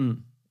fault.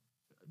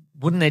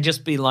 Wouldn't there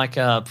just be like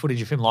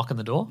footage of him locking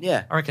the door?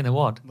 Yeah. I reckon there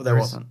would. Well, there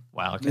wasn't.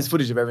 Wow, okay. There's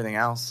footage of everything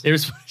else. There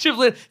is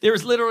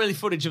literally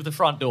footage of the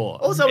front door.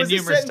 Also, was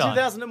this numerous set in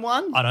times.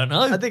 2001? I don't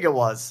know. I think it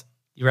was.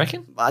 You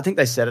reckon? I think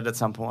they said it at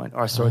some point,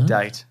 or I saw a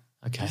date.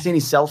 Okay. You see any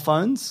cell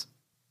phones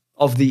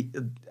of the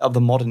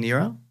modern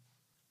era?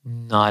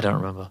 No, I don't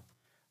remember.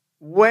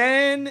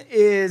 When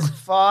is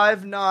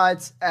Five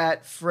Nights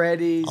at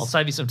Freddy's? I'll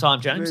save you some time,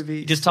 James.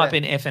 movie You just set? type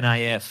in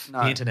FNAF.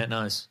 No. The internet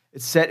knows.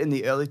 It's set in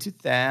the early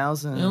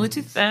 2000s. Early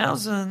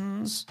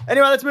 2000s.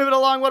 Anyway, let's move it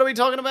along. What are we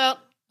talking about?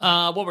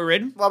 What we're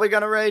reading? What are we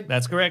going to read?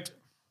 That's correct.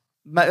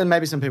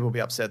 Maybe some people will be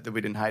upset that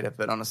we didn't hate it,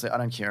 but honestly, I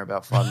don't care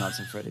about Five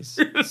Nights at Freddy's.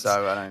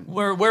 So I don't.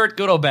 Were it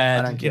good or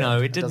bad? I don't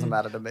care. It doesn't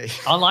matter to me.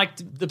 I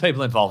liked the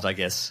people involved, I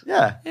guess.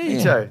 Yeah,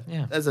 me too.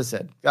 Yeah. As I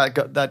said,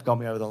 that got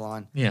me over the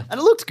line. Yeah. And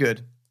it looked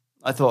good.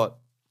 I thought.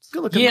 It's a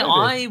good looking movie.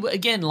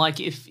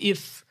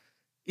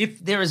 If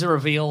there is a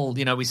reveal,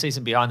 we see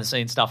some behind the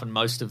scenes stuff, and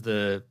most of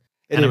the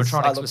It is. I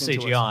animatronics looked were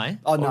into CGI. it.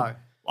 Oh, no.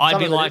 I'd Some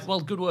be of it like, is. well,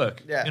 good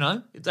work. Yeah.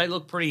 They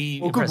look pretty.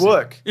 Well, good impressive.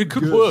 work. Yeah,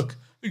 good Yes. work.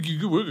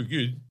 Good work.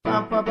 Good.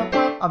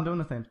 I'm doing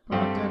the thing.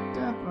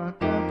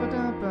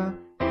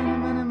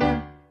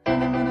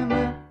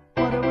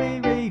 What are we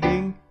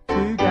reading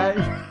today?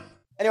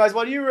 Anyways,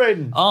 what are you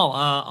reading? Oh,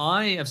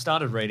 I have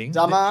started reading.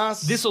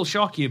 Dumbass. This will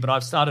shock you, but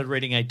I've started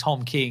reading a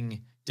Tom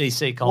King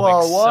DC Whoa,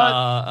 Comics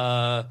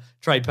what?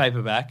 trade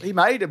paperback. He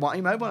made one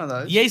of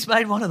those. Yeah, he's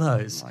made one of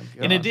those. Oh my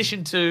God. In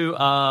addition to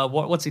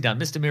what's he done?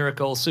 Mr.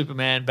 Miracle,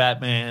 Superman,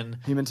 Batman,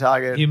 Human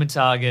Target.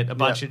 a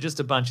bunch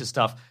of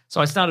stuff.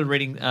 So I started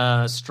reading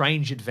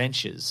Strange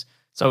Adventures.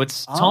 So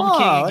it's Tom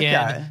King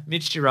again, okay.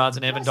 Mitch Gerards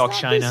and Evan Did I Doc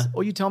start this? Shaner.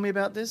 Or you tell me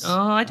about this?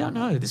 Oh, I don't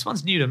know. This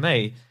one's new to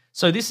me.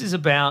 So this is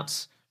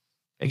about,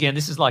 again,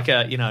 this is like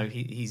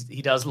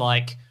he does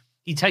like,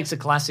 he takes a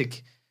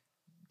classic,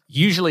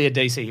 usually a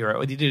DC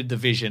hero. He did The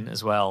Vision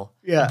as well.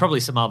 Yeah. And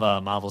probably some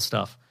other Marvel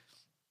stuff.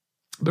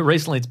 But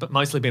recently it's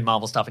mostly been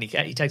Marvel stuff, and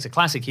he takes a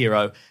classic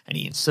hero and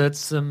he inserts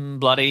some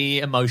bloody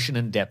emotion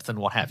and depth and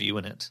what have you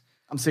in it.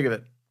 I'm sick of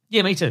it.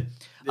 Yeah, me too.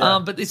 Yeah.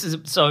 But this is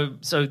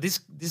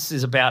this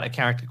is about a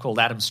character called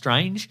Adam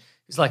Strange.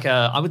 He's like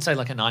I would say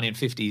like a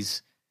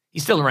 1950s.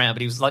 He's still around,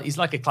 but he's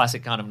like a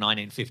classic kind of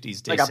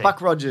 1950s DC. Like a Buck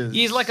Rogers.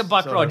 He's like a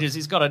Buck sort of. Rogers.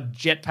 He's got a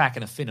jetpack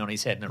and a fin on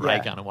his head and a ray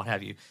gun and what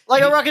have you.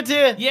 Like a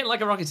Rocketeer. Yeah, like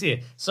a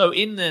Rocketeer. So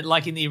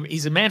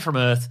he's a man from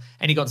Earth,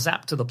 and he got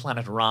zapped to the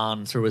planet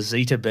Rann through a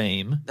Zeta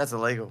beam. That's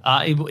illegal.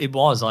 It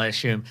was, I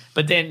assume,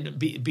 but then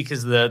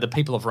because the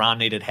people of Rann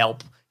needed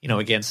help,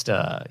 against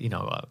an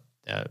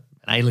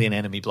alien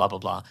enemy, blah blah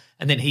blah,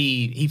 and then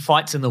he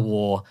fights in the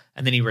war,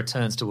 and then he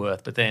returns to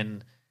Earth. But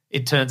then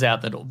it turns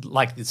out that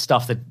like the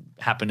stuff that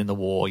happened in the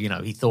war,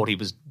 he thought he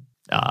was.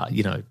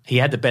 He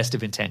had the best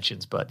of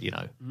intentions, but he's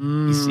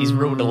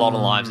ruined a lot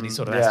of lives, and he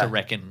sort of has to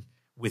reckon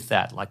with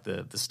that, like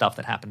the stuff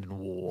that happened in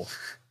war.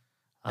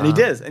 And he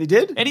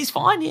did, and he's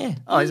fine. Yeah.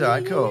 Oh, he's all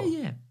right. Cool.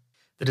 Yeah.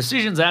 The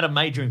decisions Adam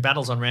made during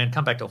battles on Rann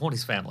come back to haunt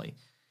his family.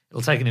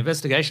 It'll take an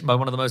investigation by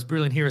one of the most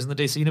brilliant heroes in the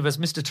DC universe,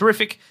 Mr.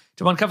 Terrific,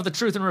 to uncover the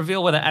truth and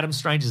reveal whether Adam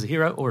Strange is a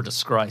hero or a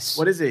disgrace.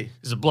 What is he?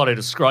 He's a bloody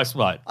disgrace,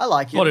 mate. I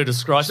like it. Bloody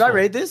disgrace. Should I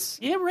read this?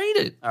 Yeah, read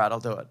it. All right,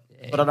 I'll do it.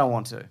 Yeah. But I don't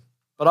want to.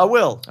 But I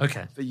will.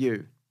 Okay. For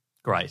you.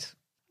 Great.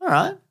 All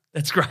right.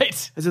 That's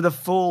great. Is it the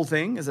full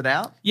thing? Is it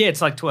out? Yeah, it's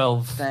like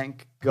 12.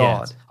 Thank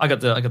God. Yeah, I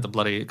got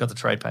the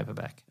trade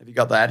paperback. Have you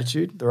got the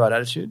attitude? The right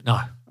attitude? No.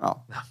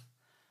 Oh. No.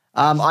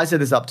 I said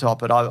this up top,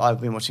 but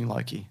I've been watching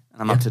Loki,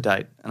 and I'm up to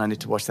date, and I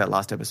need to watch that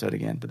last episode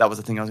again. But that was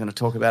the thing I was going to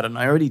talk about, and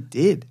I already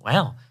did.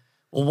 Wow.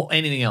 Well,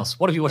 anything else?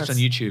 What have you watched on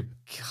YouTube?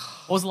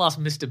 What was the last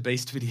Mr.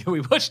 Beast video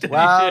we watched on YouTube?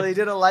 Well, he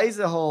did a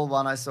laser haul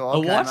one I saw. A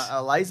what?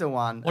 A laser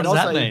one. What does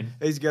that mean?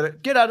 He's going to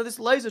get out of this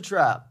laser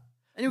trap.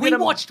 And we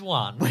watched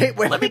one.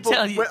 Let me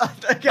tell you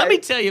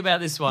about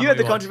this one. You had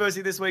the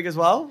controversy this week as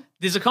well?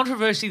 There's a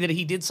controversy that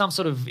he did some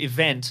sort of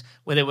event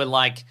where there were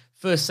like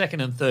first,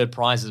 second, and third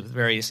prizes with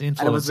various influencers.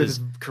 And it was with his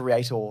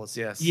creators,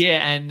 yes. Yeah,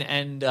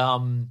 and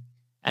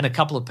a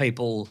couple of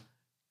people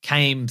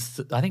came,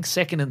 I think,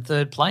 second and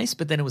third place,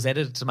 but then it was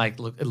edited to make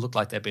it look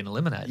like they'd been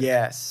eliminated.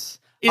 Yes.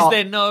 Is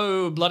there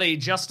no bloody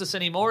justice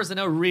anymore? Is there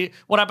no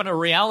what happened to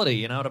reality?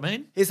 You know what I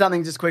mean? Here's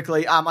something just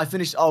quickly. I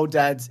finished Old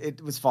Dads.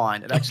 It was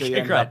fine. It actually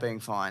ended up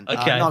being fine.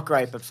 Okay. Not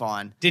great, but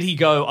fine. Did he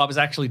go, I was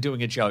actually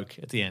doing a joke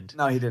at the end?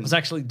 No, he didn't. I was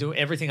actually doing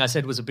everything I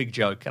said was a big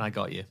joke, and I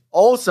got you.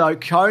 Also,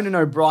 Conan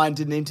O'Brien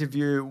did an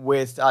interview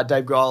with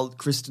Dave Grohl,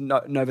 Kristen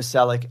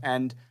Novoselic,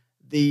 and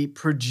the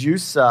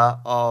producer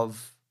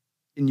of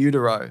In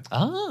Utero.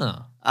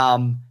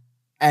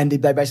 And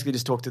they basically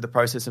just talked through the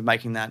process of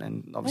making that,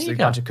 and obviously a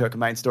bunch of Kurt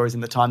Cobain stories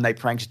in the time they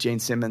pranked Gene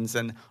Simmons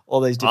and all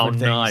these different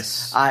things.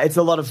 Nice. It's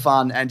a lot of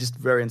fun and just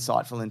very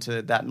insightful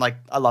into that. Like,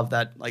 I love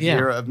that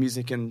era of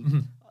music,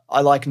 and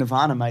I like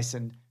Nirvana,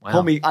 Mason. Wow.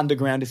 Call me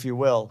underground if you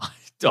will.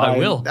 I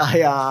will.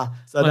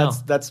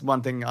 That's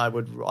one thing I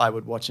would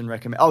watch and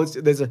recommend. Oh,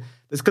 there's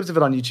clips of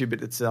it on YouTube,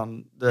 but it's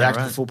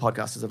the full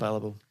podcast is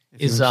available.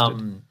 Is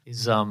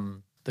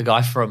the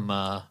guy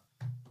from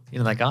you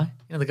know that guy?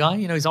 You know the guy?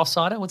 You know he's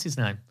Offsider? What's his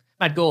name?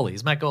 Matt Gawley.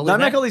 Is Matt Gawley No, there?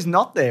 Matt Gawley's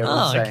not there. Oh,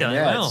 we're saying. okay,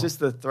 Yeah, well. it's just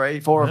the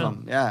 4 of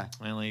them. Yeah.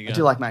 Well, there you I go.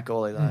 do like Matt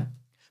Gawley, though.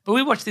 But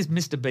we watched this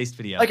Mr. Beast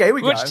video. Okay, here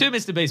we watched go. 2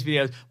 Mr. Beast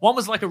videos. One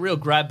was like a real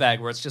grab bag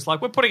where it's just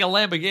like, we're putting a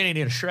Lamborghini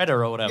in a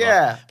shredder or whatever.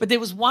 Yeah. But there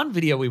was one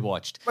video we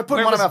watched. We're putting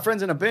where one it of was- our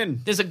friends in a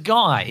bin. There's a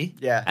guy.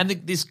 Yeah. And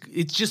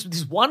it's just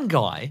this one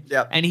guy.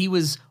 Yep. And he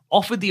was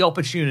offered the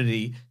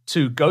opportunity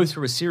to go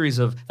through a series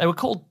of, they were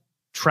called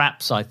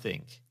traps, I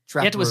think.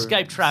 Trap you had to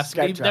escape rooms. traps.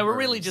 Escape they were trap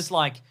really rooms. just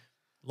like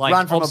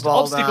Run from a boulder.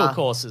 obstacle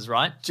courses,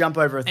 right? Jump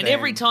over a thing. And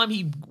every time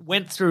he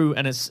went through,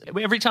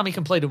 every time he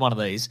completed one of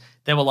these,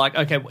 they were like,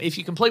 okay, if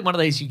you complete one of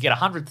these, you get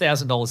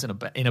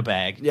 $100,000 in a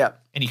bag. Yeah.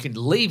 And you can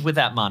leave with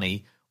that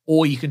money,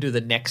 or you can do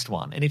the next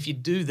one. And if you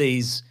do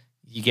these,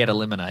 you get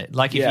eliminated.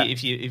 Like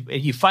if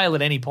you fail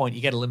at any point,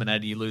 you get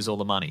eliminated. You lose all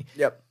the money.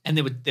 Yep. And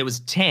there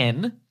was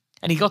 10,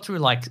 and he got through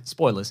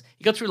spoilers.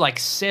 He got through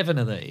 7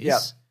 of these. Yep.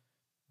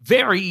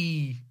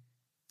 Very.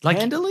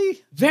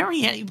 Handily?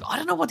 Very. I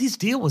don't know what his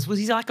deal was. Was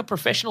he like a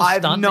professional I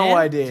have stuntman? no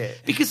idea.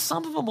 Because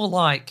some of them were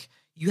like,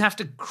 you have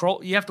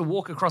to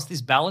walk across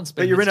this balance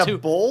beam. But you're in that's a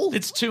ball?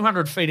 It's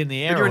 200 feet in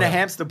the air. But you're in a or whatever.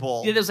 hamster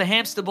ball. Yeah, there was a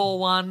hamster ball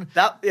one.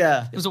 Yeah.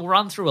 There was a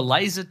run through a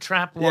laser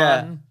trap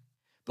Yeah. one.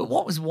 But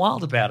what was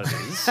wild about it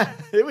is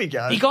Here we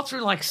go. he got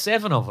through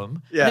 7 of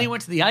them. Yeah. And then he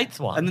went to the 8th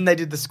one. And then they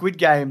did the Squid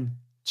Game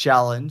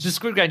challenge, the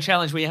Squid Game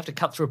challenge where you have to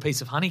cut through a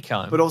piece of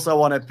honeycomb. but also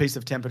on a piece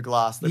of tempered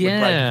glass that would break if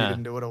Yeah. you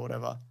didn't do it or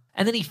whatever.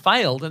 And then he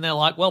failed, and they're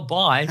like, well,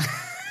 bye,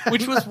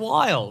 which was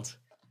wild.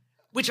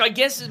 Which I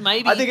guess is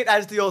maybe... I think it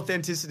adds to the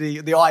authenticity.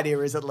 The idea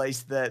is at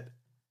least that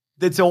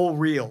it's all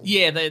real.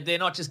 Yeah, they're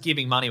not just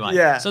giving money away.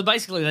 Yeah. So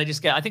basically they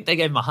just I think they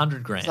gave him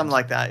 $100,000. Something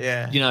like that,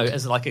 yeah.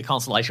 As like a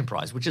consolation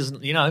prize, which is,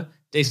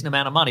 decent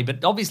amount of money.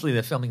 But obviously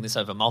they're filming this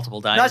over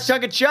multiple days. Nice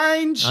chunk of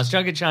change. Nice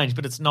chunk of change,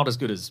 but it's not as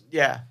good as...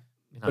 Yeah.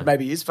 But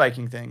maybe he is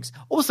faking things.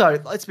 Also,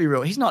 let's be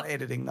real, he's not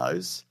editing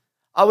those.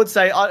 I would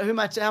say,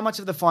 how much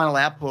of the final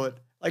output,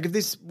 like if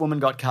this woman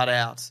got cut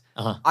out,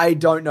 I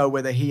don't know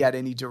whether he had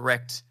any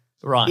direct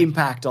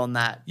impact on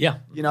that. Yeah.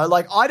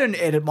 I don't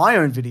edit my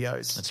own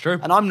videos. That's true.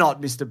 And I'm not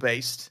Mr.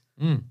 Beast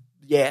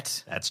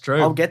yet. That's true.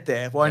 I'll get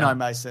there, won't I,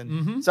 Mason?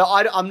 Mm-hmm. So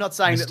I'm not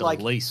saying Mr.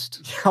 that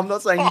Least. I'm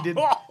not saying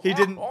he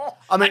didn't.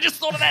 I just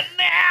thought of that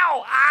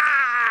now.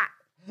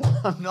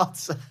 I'm not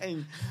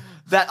saying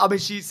that. I mean,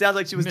 she sounds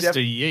like she was Mr.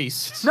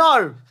 Yeast.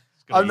 No,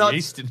 Got I'm a not.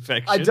 yeast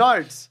infection. I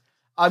don't.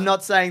 I'm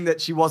not saying that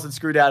she wasn't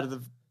screwed out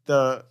of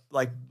the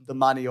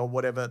money or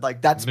whatever.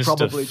 Like that's Mr.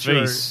 probably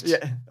Feast. true.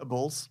 Yeah,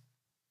 balls.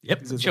 Yep,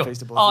 Because it's a sure.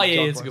 feast of balls. Oh, It's yeah,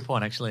 dog it's a balls. good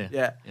point, actually.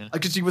 Yeah,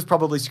 because she was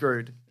probably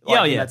screwed. In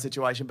Yeah. that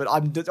situation. But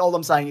all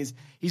I'm saying is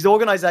his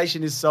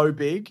organization is so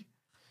big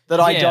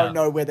that I Yeah. don't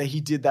know whether he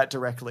did that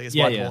directly. Is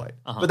my point.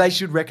 But they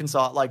should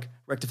rectify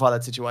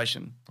that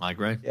situation. I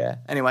agree. Yeah.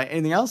 Anyway,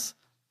 anything else?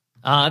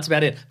 That's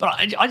about it. But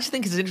I just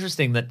think it's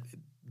interesting that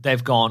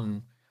they've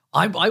gone.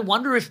 I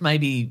wonder if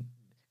maybe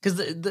because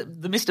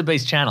the Mr.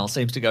 Beast channel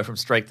seems to go from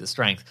strength to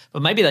strength,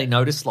 but maybe they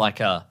noticed like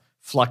a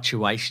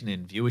fluctuation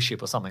in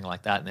viewership or something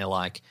like that, and they're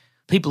like,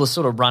 people are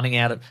sort of running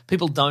out of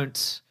people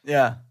don't.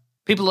 Yeah.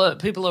 People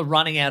are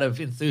running out of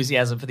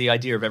enthusiasm for the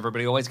idea of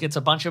everybody always gets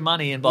a bunch of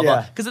money and blah blah.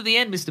 Yeah. Because at the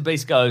end, Mr.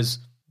 Beast goes,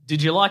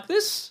 "Did you like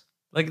this?"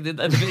 Like he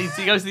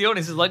goes to the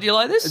audience, and is like, "Do you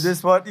like this? Is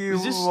this what you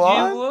Is this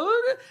want?" you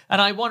would?"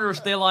 And I wonder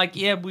if they're like,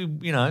 "Yeah,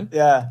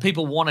 Yeah.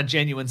 people want a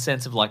genuine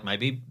sense of like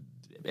maybe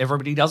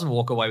everybody doesn't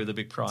walk away with a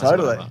big prize." or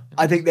Totally. whatever.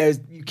 I think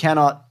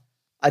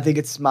I think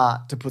it's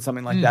smart to put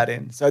something like that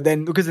in. So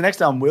then, because the next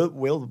time we'll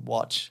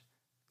watch,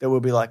 then we'll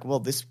be like, well,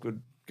 this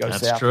could go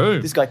That's south.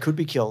 true. This guy could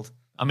be killed.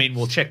 I mean,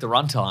 we'll check the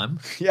runtime,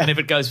 Yeah. and if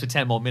it goes for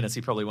 10 more minutes,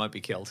 he probably won't be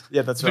killed.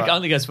 Yeah, that's if right. it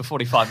only goes for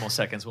 45 more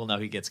seconds, we'll know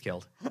he gets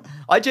killed.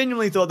 I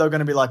genuinely thought they were going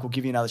to be like, we'll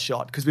give you another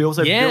shot. Because we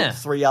also Yeah. built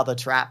 3 other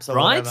traps or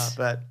Right? whatever.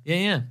 But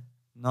Yeah,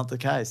 not the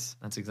case.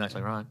 that's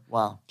exactly right.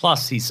 Wow.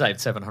 Plus, he saved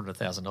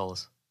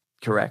 $700,000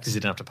 Correct. because he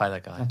didn't have to pay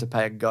that guy. Have to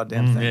pay a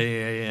goddamn thing.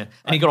 Yeah.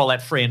 And he got all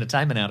that free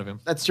entertainment out of him.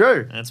 That's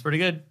true. That's pretty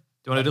good. Do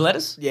you want to do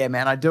letters? Yeah,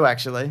 man, I do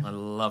actually. I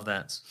love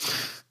that.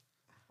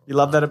 You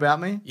love that about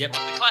me? Yep. The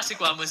classic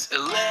one was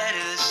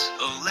Letters,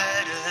 oh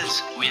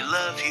letters, we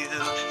love you.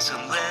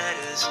 Some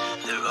letters,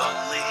 they're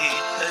only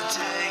a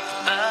day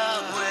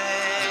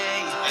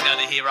away. we're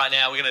going to hear right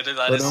now. We're going to do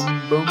letters.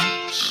 Boom, boom.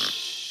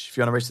 If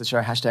you want to reach the show,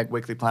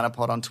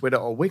 #WeeklyPlanetPod on Twitter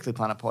or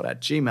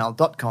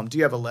weeklyplanetpod@gmail.com. Do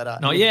you have a letter?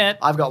 Not yet.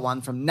 I've got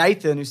one from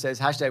Nathan who says,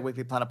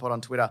 #WeeklyPlanetPod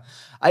on Twitter.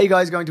 Are you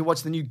guys going to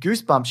watch the new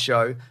Goosebumps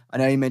show? I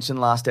know you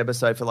mentioned last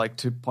episode for like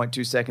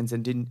 2.2 seconds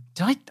and didn't.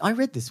 I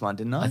read this one,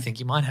 didn't I? I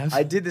think you might have.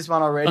 I did this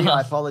one already.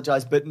 I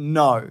apologize, but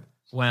no.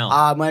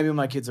 Wow. Maybe when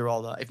my kids are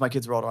older. If my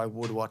kids are older, I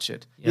would watch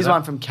it. Yeah, Here's that-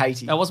 one from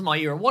Katie. That wasn't my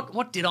era.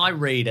 What did I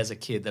read as a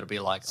kid that'd be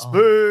like, oh,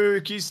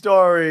 Spooky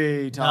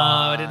story no,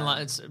 time. I didn't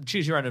like it's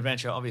Choose Your Own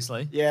Adventure,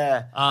 obviously.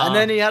 Yeah. And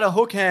then he had a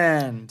hook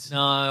hand. No,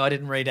 I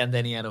didn't read And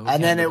Then He Had a Hook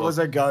And then Hand it book. was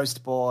a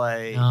ghost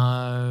boy.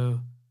 No.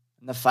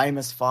 And the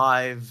famous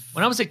 5.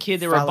 When I was a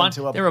kid, there were fell a bunch.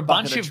 into a There were a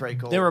bucket bunch of of.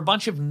 treacle. There were a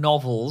bunch of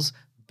novels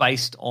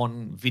based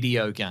on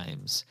video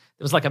games.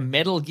 There was like a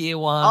Metal Gear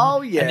one.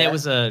 Oh, yeah. And there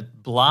was a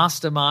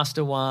Blaster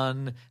Master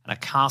one and a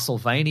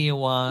Castlevania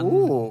one.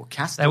 Ooh,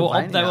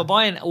 Castlevania. They were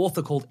by an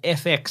author called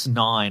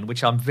FX9,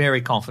 which I'm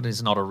very confident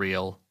is not a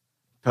real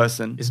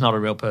person. Is not a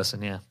real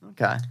person, yeah.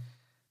 Okay.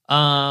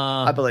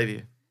 I believe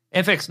you.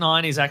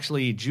 FX9 is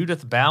actually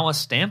Judith Bauer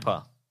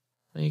Stamper.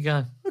 There you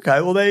go.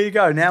 Okay, well, there you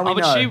go. Now we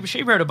know. But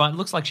she wrote a bunch.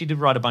 Looks like she did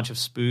write a bunch of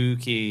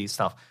spooky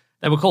stuff.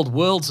 They were called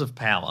Worlds of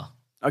Power.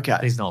 Okay.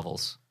 These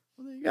novels.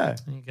 Well, there you go.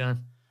 There you go.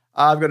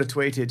 I've got a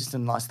tweet here, just a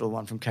nice little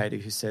one from Katie,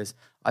 who says,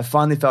 I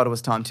finally felt it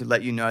was time to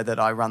let you know that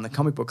I run the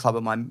comic book club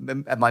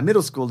at my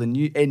middle school in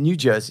New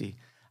Jersey.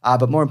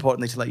 But more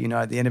importantly, to let you know,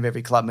 at the end of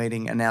every club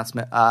meeting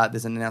announcement,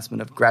 there's an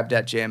announcement of Grab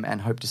That Gem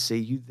and hope to see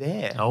you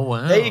there. Oh,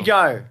 wow. There you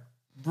go.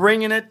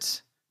 Bringing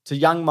it to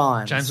young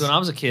minds. James, when I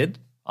was a kid,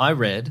 I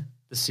read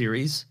the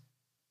series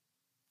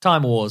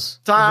Time Wars.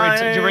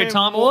 Did you read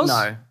Time Wars?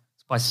 No.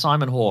 It's by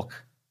Simon Hawke.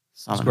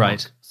 Simon It's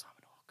great. Hawke.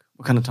 Simon Hawke.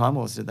 What kind of Time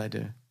Wars did they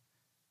do?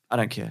 I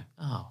don't care.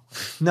 Oh.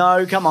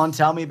 No, come on,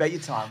 tell me about your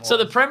Time Wars. So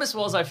the premise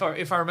was,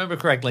 if I remember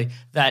correctly,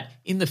 that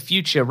in the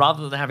future,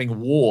 rather than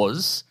having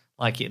wars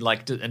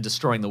and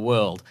destroying the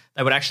world,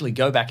 they would actually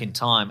go back in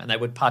time and they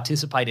would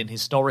participate in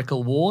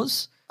historical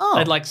wars.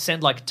 Oh. They'd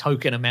send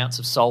token amounts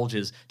of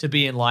soldiers to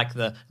be in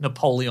the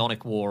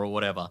Napoleonic War or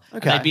whatever.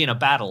 Okay. And they'd be in a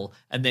battle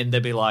and then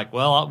they'd be like,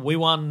 well, we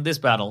won this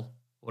battle,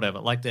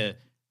 whatever.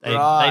 They'd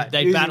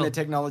using battle. the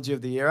technology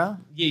of the era?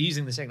 Yeah,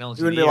 using the technology.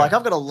 You wouldn't of be the like, era.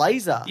 I've got a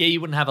laser. Yeah,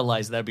 you wouldn't have a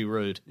laser. That'd be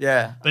rude.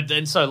 Yeah. But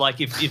then, so the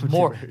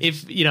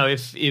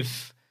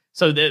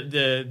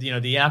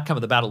outcome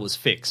of the battle was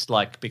fixed,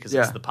 because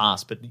it's the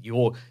past. But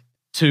your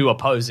two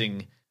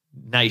opposing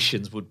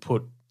nations would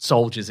put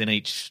soldiers in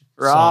each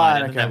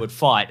side, and then they would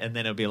fight, and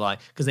then it'd be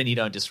because then you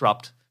don't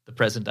disrupt the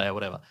present day or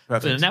whatever.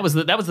 Perfect. And that was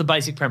the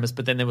basic premise.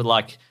 But then there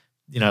were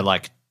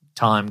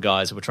time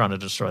guys who were trying to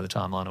destroy the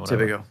timeline or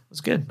whatever. Typical. It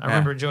was good. I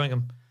remember enjoying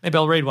them. Maybe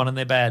I'll read one and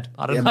they're bad.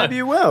 I don't know. Maybe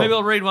you will. Maybe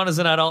I'll read one as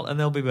an adult and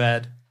they'll be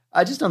bad.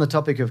 Just on the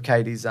topic of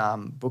Katie's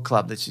book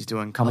club that she's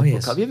doing, comic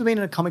book club. Have you ever been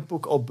in a comic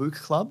book or book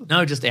club?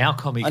 No, just our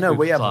comic book club. I know,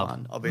 we have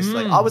one,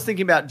 obviously. I was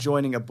thinking about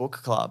joining a book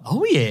club.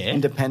 Oh, yeah.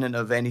 Independent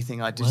of anything,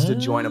 just to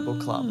join a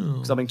book club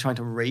because I've been trying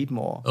to read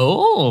more.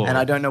 Oh. And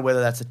I don't know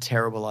whether that's a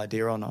terrible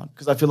idea or not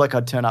because I feel like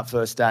I'd turn up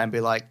first day and be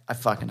like, I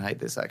fucking hate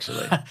this,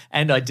 actually.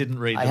 And I didn't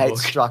read the book. I hate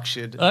book.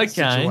 structured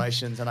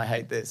situations and I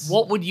hate this.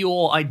 What would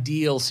your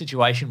ideal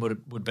situation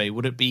would be?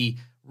 Would it be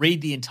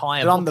read the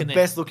entire But book? I'm the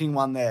best looking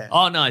one there.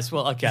 Oh, nice.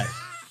 Well, okay.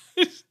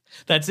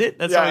 That's it?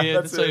 That's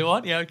all you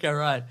want? Yeah, okay,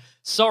 right.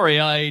 Sorry,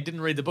 I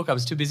didn't read the book. I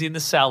was too busy in the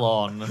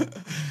salon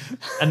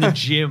and the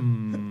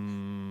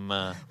gym.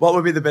 What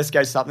would be the best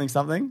case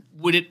something?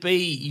 Would it be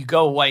you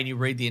go away and you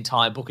read the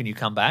entire book and you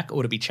come back, or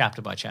would it be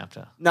chapter by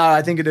chapter? No,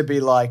 I think it'd be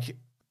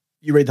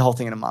you read the whole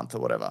thing in a month or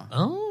whatever.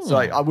 Oh. So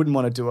I wouldn't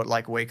want to do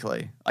it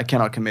weekly. I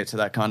cannot commit to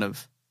that kind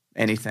of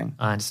anything.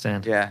 I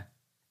understand. Yeah,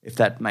 if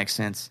that makes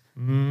sense.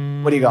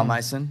 What do you got,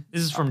 Mason?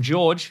 This is from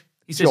George.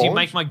 He says, You George?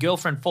 make my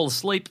girlfriend fall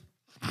asleep.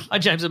 Hi,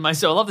 James and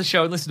Mason. I love the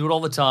show and listen to it all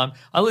the time.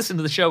 I listen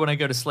to the show when I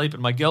go to sleep,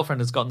 and my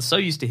girlfriend has gotten so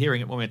used to hearing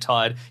it when we're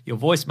tired. Your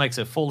voice makes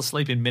her fall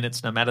asleep in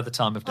minutes, no matter the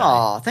time of day.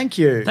 Oh, thank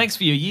you. Thanks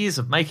for your years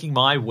of making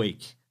my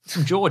week. It's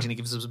from George, and he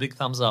gives us a big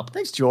thumbs up.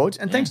 Thanks, George.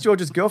 And thanks,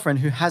 George's girlfriend,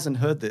 who hasn't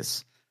heard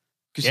this.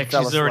 Yeah,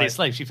 she's already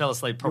asleep. She fell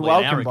asleep probably You're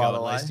an hour welcome, by ago the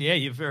at way. least. Yeah,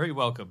 you're very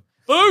welcome.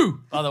 Boo,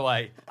 by the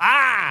way.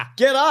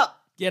 Get up.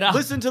 Get up.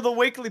 Listen to the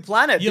Weekly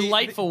Planet. You're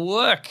late for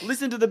work.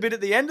 Listen to the bit at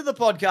the end of the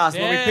podcast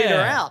where we peter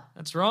out.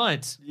 That's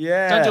right.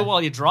 Yeah. Don't do it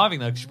while you're driving,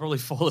 though, because you probably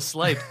fall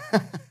asleep.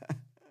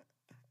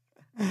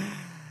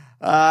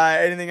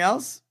 Anything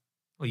else?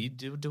 Well, you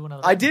do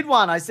another. I did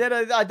one. I said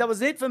that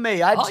was it for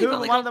me. I had two. you've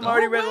only One of got- them I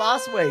already oh, read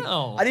last week.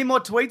 wow. I need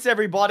more tweets,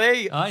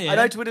 everybody. Oh, yeah. I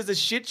know Twitter's a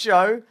shit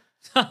show.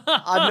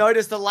 I've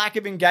noticed a lack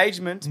of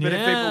engagement, but if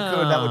people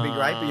could, that would be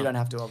great. But you don't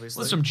have to, obviously.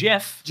 Well, it's from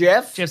Jeff.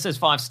 Jeff? Jeff says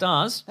 5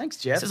 stars. Thanks,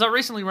 Jeff. Says, I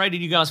recently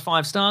rated you guys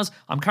 5 stars.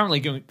 I'm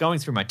currently going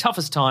through my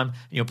toughest time, and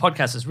your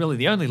podcast is really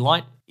the only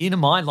light in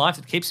my life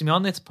that keeps me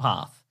on this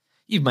path.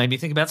 You've made me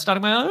think about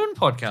starting my own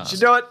podcast. Should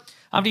do it.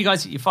 After you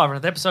guys hit your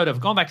 500th episode,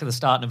 I've gone back to the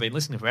start and have been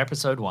listening for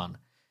episode 1.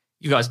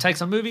 You guys'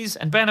 takes on movies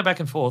and banter back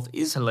and forth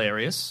is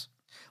hilarious.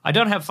 I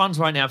don't have funds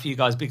right now for you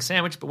guys' big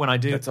sandwich, but when I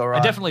do, That's all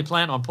right. I definitely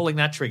plan on pulling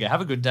that trigger. Have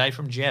a good day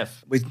from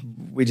Jeff.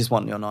 We just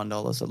want your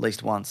 $9 at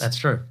least once. That's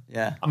true.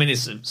 Yeah. I mean,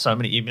 there's so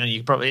many. You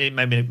could probably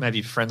maybe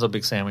your friends on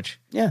Big Sandwich.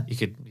 Yeah. You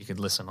could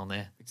listen on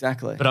there.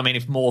 Exactly. But I mean,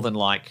 if more than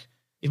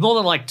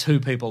 2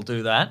 people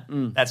do that,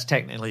 that's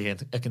technically a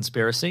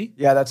conspiracy.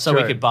 Yeah, that's so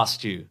true. we could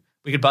bust you.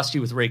 We could bust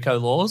you with RICO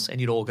laws, and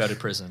you'd all go to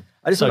prison.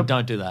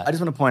 Don't do that. I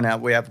just want to point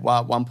out we have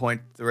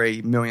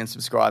 1.3 million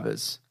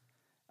subscribers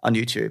on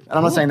YouTube. And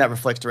I'm not saying that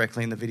reflects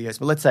directly in the videos,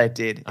 but let's say it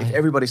did. If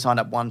everybody signed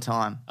up one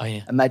time,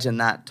 imagine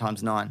that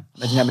times 9.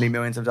 Imagine how many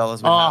millions of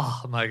dollars we'd have.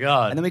 Oh, my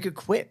God. And then we could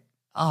quit,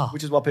 Oh.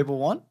 which is what people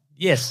want.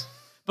 Yes.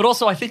 But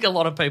also, I think a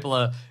lot of people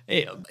are.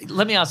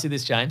 Let me ask you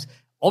this, James.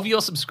 Of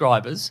your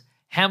subscribers,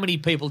 how many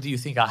people do you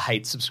think I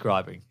hate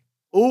subscribing?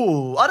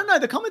 Ooh, I don't know.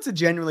 The comments are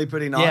generally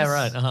pretty nice. Yeah,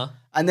 right. Uh-huh.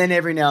 And then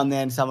every now and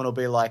then someone will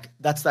be like,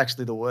 that's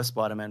actually the worst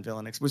Spider-Man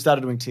villain. We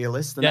started doing tier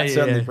lists, and that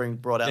certainly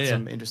brought out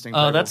some interesting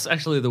people. That's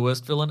actually the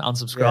worst villain.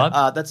 Unsubscribe.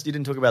 Yeah. You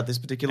didn't talk about this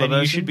particular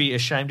version. You should be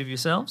ashamed of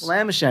yourselves. Well, I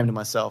am ashamed of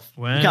myself.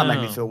 Wow. You can't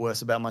make me feel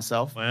worse about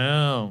myself.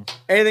 Wow.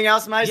 Anything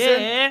else, Mason?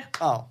 Yeah.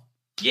 Oh.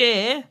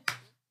 Yeah.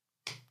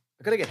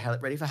 I've got to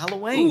get ready for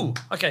Halloween. Ooh,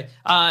 okay.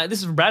 This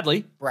is from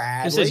Bradley.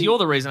 It says, you're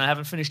the reason I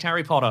haven't finished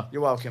Harry Potter.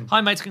 You're welcome.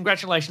 Hi, mates.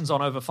 Congratulations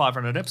on over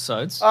 500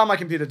 episodes. Oh, my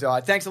computer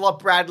died. Thanks a lot,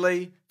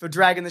 Bradley, for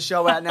dragging the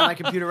show out. Now my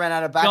computer ran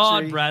out of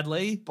battery. God,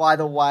 Bradley. By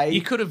the way.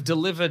 You could have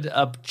delivered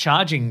a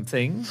charging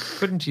thing,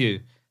 couldn't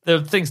you?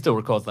 The thing still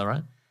records though,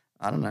 right?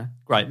 I don't know.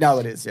 Great. No,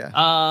 it is, yeah.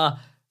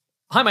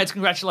 Hi, mates.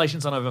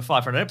 Congratulations on over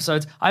 500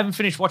 episodes. I haven't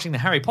finished watching the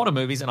Harry Potter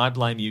movies, and I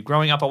blame you.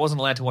 Growing up, I wasn't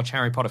allowed to watch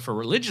Harry Potter for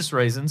religious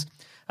reasons.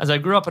 As I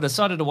grew up, I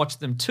decided to watch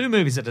them 2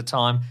 movies at a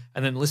time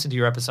and then listen to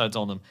your episodes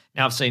on them.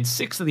 Now I've seen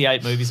 6 of the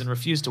 8 movies and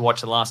refuse to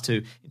watch the last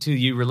 2 until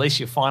you release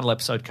your final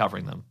episode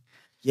covering them.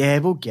 Yeah,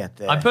 we'll get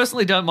there. I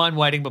personally don't mind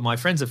waiting, but my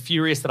friends are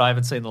furious that I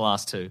haven't seen the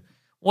last 2.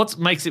 What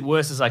makes it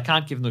worse is I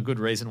can't give them a good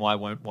reason why I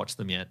won't watch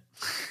them yet.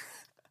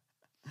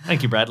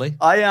 Thank you, Bradley.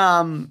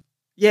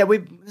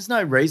 There's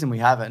no reason we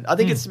haven't. I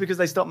think it's because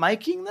they stopped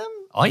making them.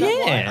 Oh, yeah.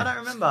 Why? I don't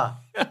remember.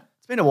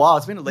 It's been a while.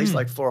 It's been at least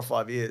like 4 or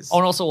 5 years. Oh,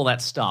 and also all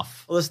that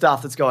stuff. All the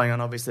stuff that's going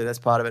on, obviously, that's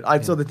part of it. I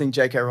saw the thing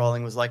J.K.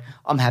 Rowling was like,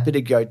 I'm happy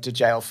to go to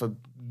jail for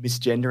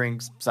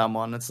misgendering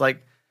someone. It's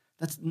like,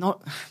 that's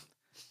not...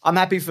 I'm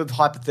happy for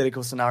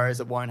hypothetical scenarios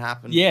that won't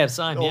happen. Yeah,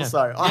 same,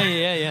 Also,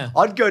 yeah.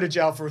 I'd go to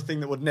jail for a thing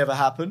that would never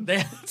happen.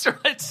 That's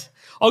right.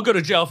 I'll go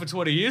to jail for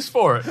 20 years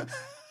for it.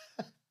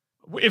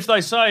 If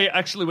they say,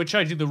 actually, we're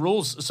changing the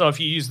rules, so if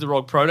you use the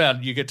wrong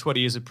pronoun, you get 20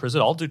 years in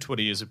prison, I'll do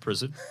 20 years in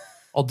prison.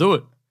 I'll do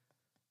it.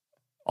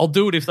 I'll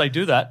do it if they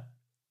do that.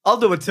 I'll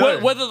do it too.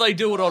 Whether they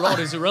do it or not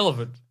is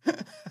irrelevant.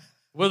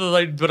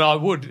 But I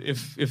would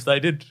if they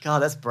did. God,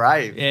 that's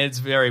brave. Yeah, it's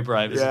very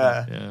brave, isn't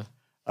it? Yeah.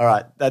 All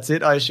right, that's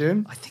it, I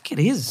assume? I think it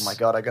is. Oh, my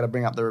God, I got to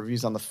bring up the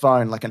reviews on the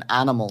phone like an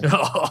animal.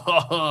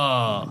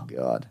 Oh, my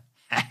God.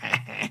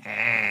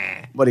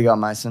 What do you got,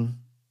 Mason?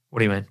 What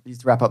do you mean? You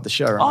used to wrap up the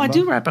show, remember? Oh, I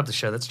do wrap up the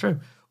show. That's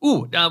true.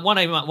 Ooh, one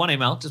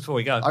email just before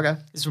we go. Okay.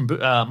 This is from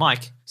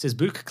Mike. It says,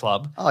 Book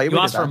Club. Oh, you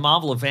asked for a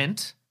Marvel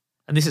event,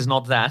 and this is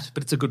not that,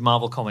 but it's a good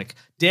Marvel comic.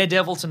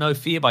 Daredevil to No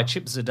Fear by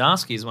Chip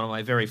Zdarsky is one of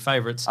my very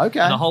favorites. Okay.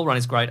 And the whole run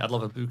is great. I'd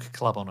love a Book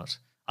Club on it.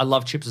 I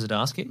love Chip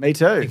Zdarsky. Me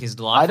too. I think he's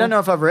delightful. I don't know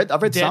if I've read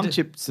some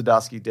Chip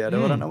Zdarsky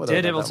Daredevil. I don't know whether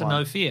Daredevil I've read to that No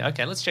one. Fear.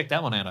 Okay, let's check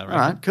that one out, I reckon. All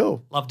right,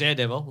 cool. Love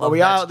Daredevil.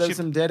 Well, there's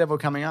some Daredevil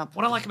coming up.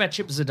 What I like about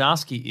Chip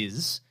Zdarsky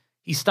is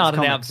he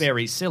started out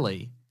very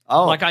silly.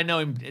 Oh. Like I know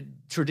him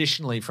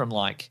traditionally from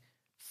like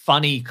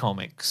funny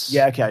comics.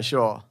 Yeah, okay,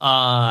 sure.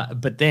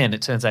 But then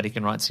it turns out he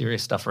can write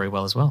serious stuff very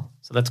well as well.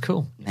 So that's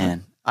cool.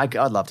 Man, I'd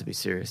love to be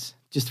serious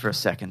just for a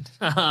second.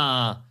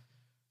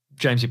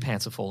 James, your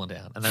pants are falling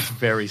down, and that's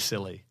very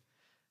silly.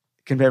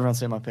 Can everyone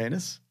see my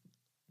penis?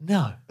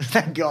 No.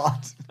 Thank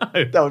God.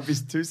 No. That would be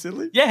too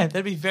silly. Yeah,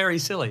 that'd be very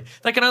silly.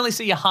 They can only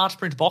see your heart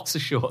print boxer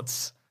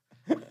shorts.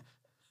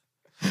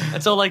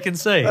 That's all they can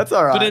see. That's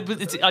all right. But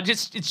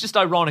it's just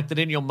ironic that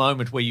in your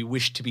moment where you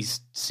wish to be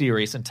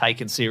serious and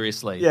taken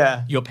seriously,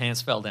 your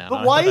pants fell down.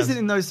 But why is it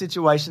in those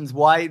situations?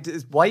 Why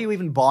are you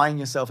even buying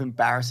yourself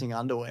embarrassing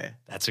underwear?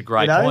 That's a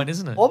great point,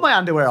 isn't it? All my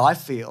underwear, I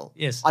feel.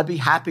 Yes. I'd be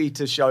happy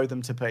to show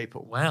them to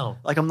people. Wow.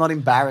 Like I'm not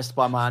embarrassed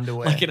by my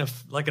underwear. Like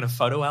in a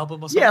photo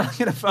album or something? Yeah,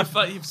 like in a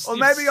photo. Or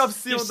maybe I've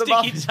sealed them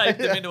up. Sticky taped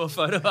them into a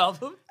photo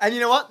album. And you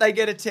know what? They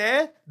get a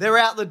tear, they're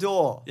out the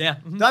door. Yeah.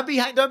 Mm-hmm.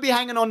 Don't be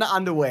hanging on to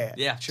underwear.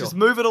 Yeah, sure. Just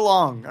move it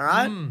along, all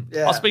right?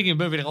 Yeah. Oh, speaking of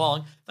moving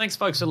along, thanks,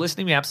 folks, for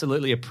listening. We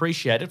absolutely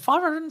appreciate it.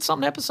 500 and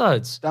something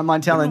episodes. Don't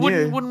mind telling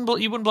you. You wouldn't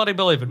bloody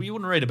believe it. You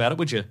wouldn't read about it,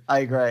 would you? I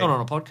agree. Not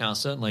on a podcast,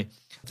 certainly.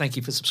 Thank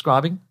you for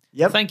subscribing.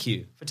 Yep. Thank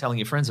you for telling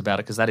your friends about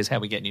it, because that is how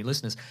we get new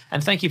listeners.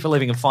 And thank you for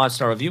leaving a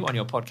 5-star review on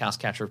your podcast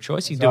catcher of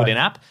choice. You can do it in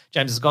app.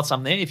 James has got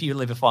some there. If you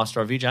leave a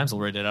 5-star review, James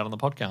will read it out on the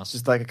podcast.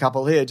 Just like a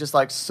couple here, just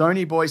like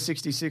Sony Boy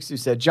 66 who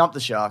said, "Jump the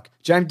shark."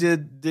 James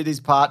did his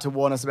part to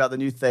warn us about the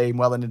new theme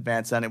well in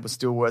advance, and it was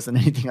still worse than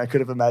anything I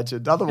could have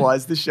imagined.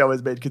 Otherwise, this show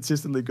has been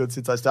consistently good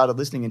since I started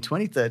listening in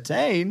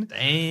 2013.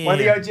 Damn. One of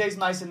the OGs,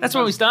 Mason. That's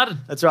when we started.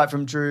 That's right,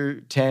 from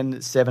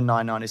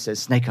Drew10799 who says,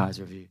 "Snake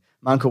Eyes review.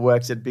 My uncle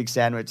works at Big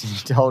Sandwich and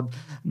he told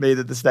me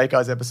that the Snake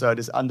Eyes episode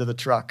is under the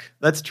truck."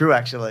 That's true,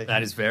 actually.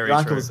 That is very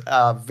Your true. uncle's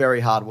a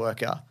very hard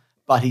worker,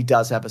 but he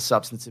does have a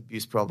substance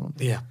abuse problem.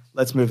 Yeah.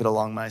 Let's move it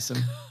along,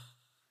 Mason.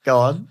 Go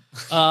on.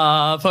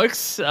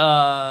 Folks,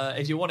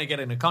 if you want to get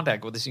into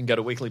contact with us, you can go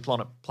to Weekly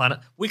Planet Pod.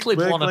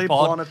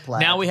 Planet.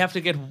 Now we have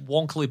to get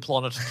Wonkly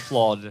Planet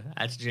Plod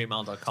at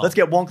gmail.com. Let's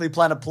get Wonkly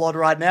Planet Plod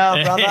right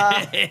now, brother.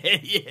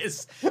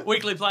 Yes.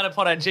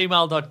 Weeklyplanetpod at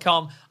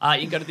gmail.com. You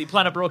can go to the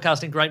Planet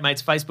Broadcasting Great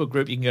Mates Facebook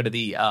group. You can go to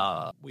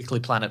the Weekly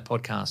Planet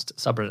Podcast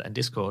subreddit and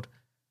Discord.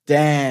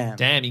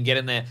 Damn, you can get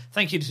in there.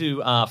 Thank you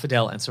to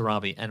Fidel and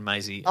Sarabi and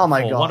Maisie for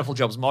God. Wonderful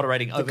jobs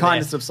moderating over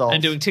kindest there of souls.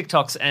 and doing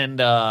TikToks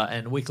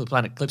and Weekly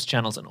Planet Clips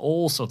channels and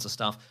all sorts of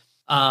stuff.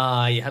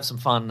 You have some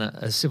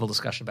fun civil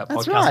discussion about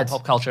That's podcasts right. and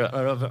pop culture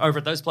over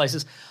at those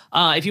places.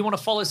 If you want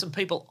to follow some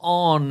people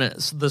on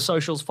the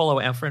socials, follow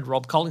our friend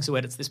Rob Collins, who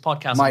edits this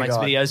podcast My and makes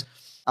God. videos.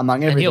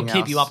 Among And everything he'll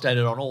keep you else.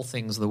 updated on all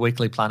things The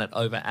Weekly Planet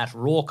over at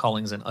Raw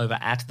Collins and over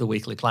at The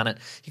Weekly Planet.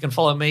 You can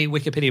follow me,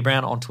 Wikipedia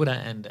Brown, on Twitter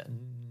and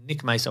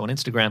Nick Maso on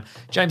Instagram.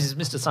 James is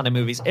Mr. Sunday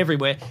Movies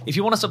everywhere. If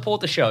you want to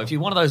support the show, if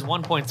you're one of those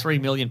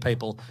 1.3 million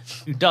people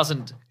who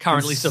doesn't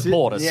currently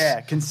support us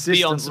consistently.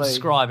 beyond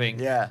subscribing,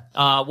 Yeah.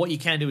 what you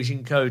can do is you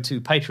can go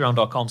to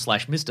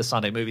patreon.com/Mr.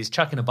 Sunday Movies,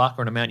 chuck in a buck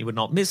or an amount you would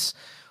not miss.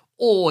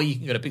 Or you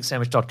can go to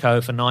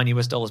bigsandwich.co for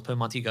 $9 per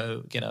month. You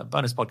go get a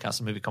bonus podcast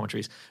and movie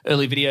commentaries,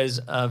 early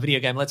videos, video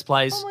game let's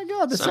plays. Oh my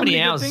God, there's so so many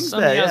many good hours, things so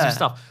many there, hours yeah. of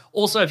stuff.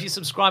 Also, if you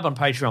subscribe on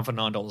Patreon for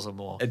 $9 or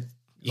more,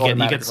 you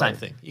get the same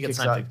thing. You get the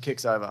same thing.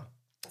 Kicks over.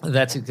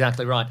 That's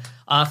exactly right.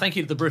 Thank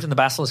you to the Brute and the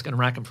Basilisk and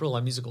Rackham for all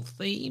our musical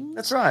themes.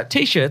 That's right.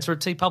 T-shirts are at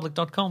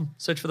tpublic.com.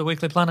 Search for The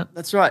Weekly Planet.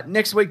 That's right.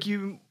 Next week,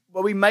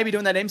 we may be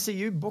doing that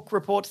MCU book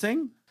report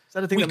thing. Is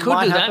that a thing We that could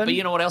might do happen? that, but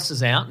you know what else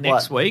is out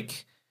next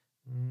week?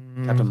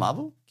 Captain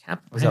Marvel?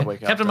 Was that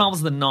week Captain after?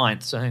 Marvel's the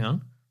 9th, so hang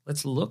on.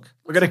 Let's look.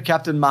 We've got a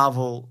Captain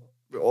Marvel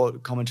or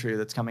commentary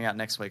that's coming out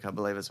next week, I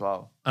believe, as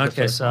well. The Okay,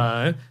 first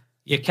one.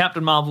 so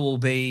Captain Marvel will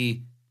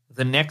be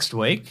the next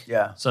week.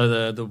 Yeah. So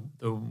the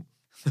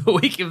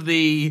week of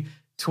the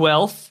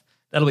 12th,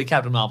 that'll be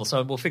Captain Marvel.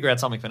 So we'll figure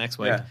out something for next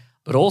week. Yeah.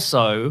 But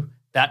also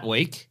that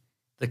week,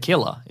 The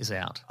Killer is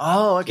out.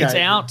 Oh, okay. It's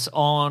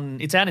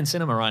out in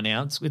cinema right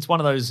now. It's one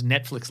of those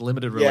Netflix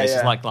limited releases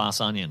yeah. like Glass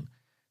Onion.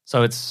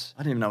 So it's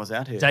I didn't even know it was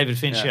out here. David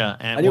Fincher Yeah.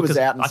 and I knew it was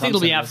out in I think some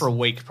it'll be out cinemas. for a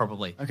week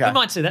probably. Okay. We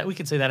might see that. We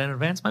could see that in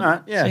advance, maybe. All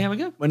right, yeah. See how we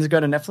go. When does it go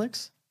to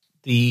Netflix?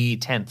 The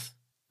 10th.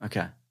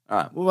 Okay. All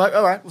right. Well,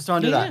 all right. We'll try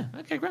and do that. Yeah.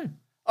 Okay, great.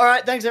 All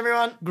right. Thanks,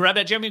 everyone. Grab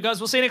that gem, you guys.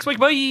 We'll see you next week.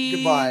 Bye.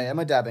 Goodbye. Am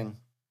I dabbing?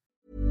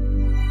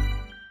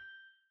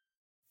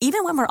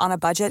 Even when we're on a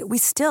budget, we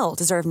still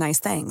deserve nice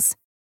things.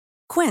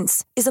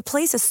 Quince is a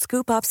place to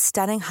scoop up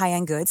stunning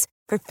high-end goods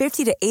for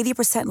 50 to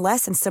 80%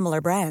 less than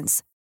similar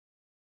brands.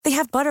 They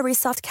have buttery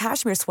soft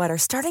cashmere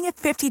sweaters starting at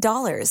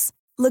 $50,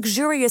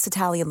 luxurious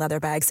Italian leather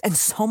bags, and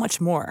so much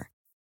more.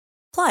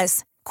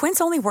 Plus, Quince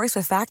only works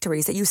with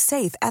factories that use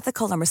safe,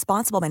 ethical, and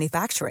responsible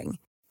manufacturing.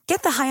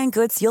 Get the high-end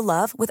goods you'll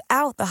love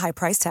without the high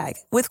price tag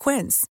with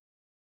Quince.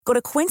 Go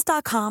to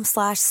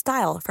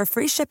quince.com/style for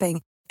free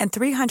shipping and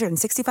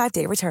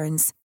 365-day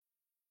returns.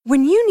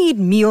 When you need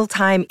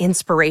mealtime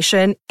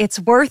inspiration,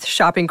 it's worth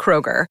shopping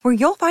Kroger, where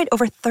you'll find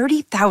over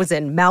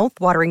 30,000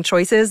 mouth-watering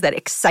choices that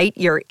excite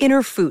your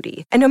inner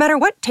foodie. And no matter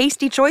what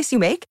tasty choice you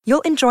make,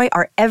 you'll enjoy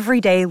our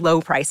everyday low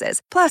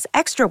prices, plus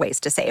extra ways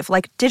to save,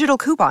 like digital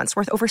coupons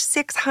worth over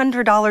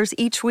 $600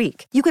 each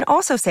week. You can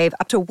also save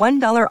up to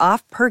 $1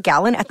 off per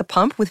gallon at the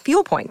pump with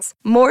fuel points.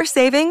 More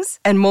savings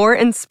and more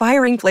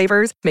inspiring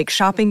flavors make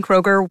shopping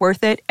Kroger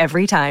worth it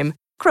every time.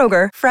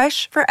 Kroger,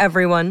 fresh for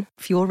everyone.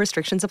 Fuel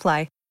restrictions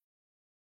apply.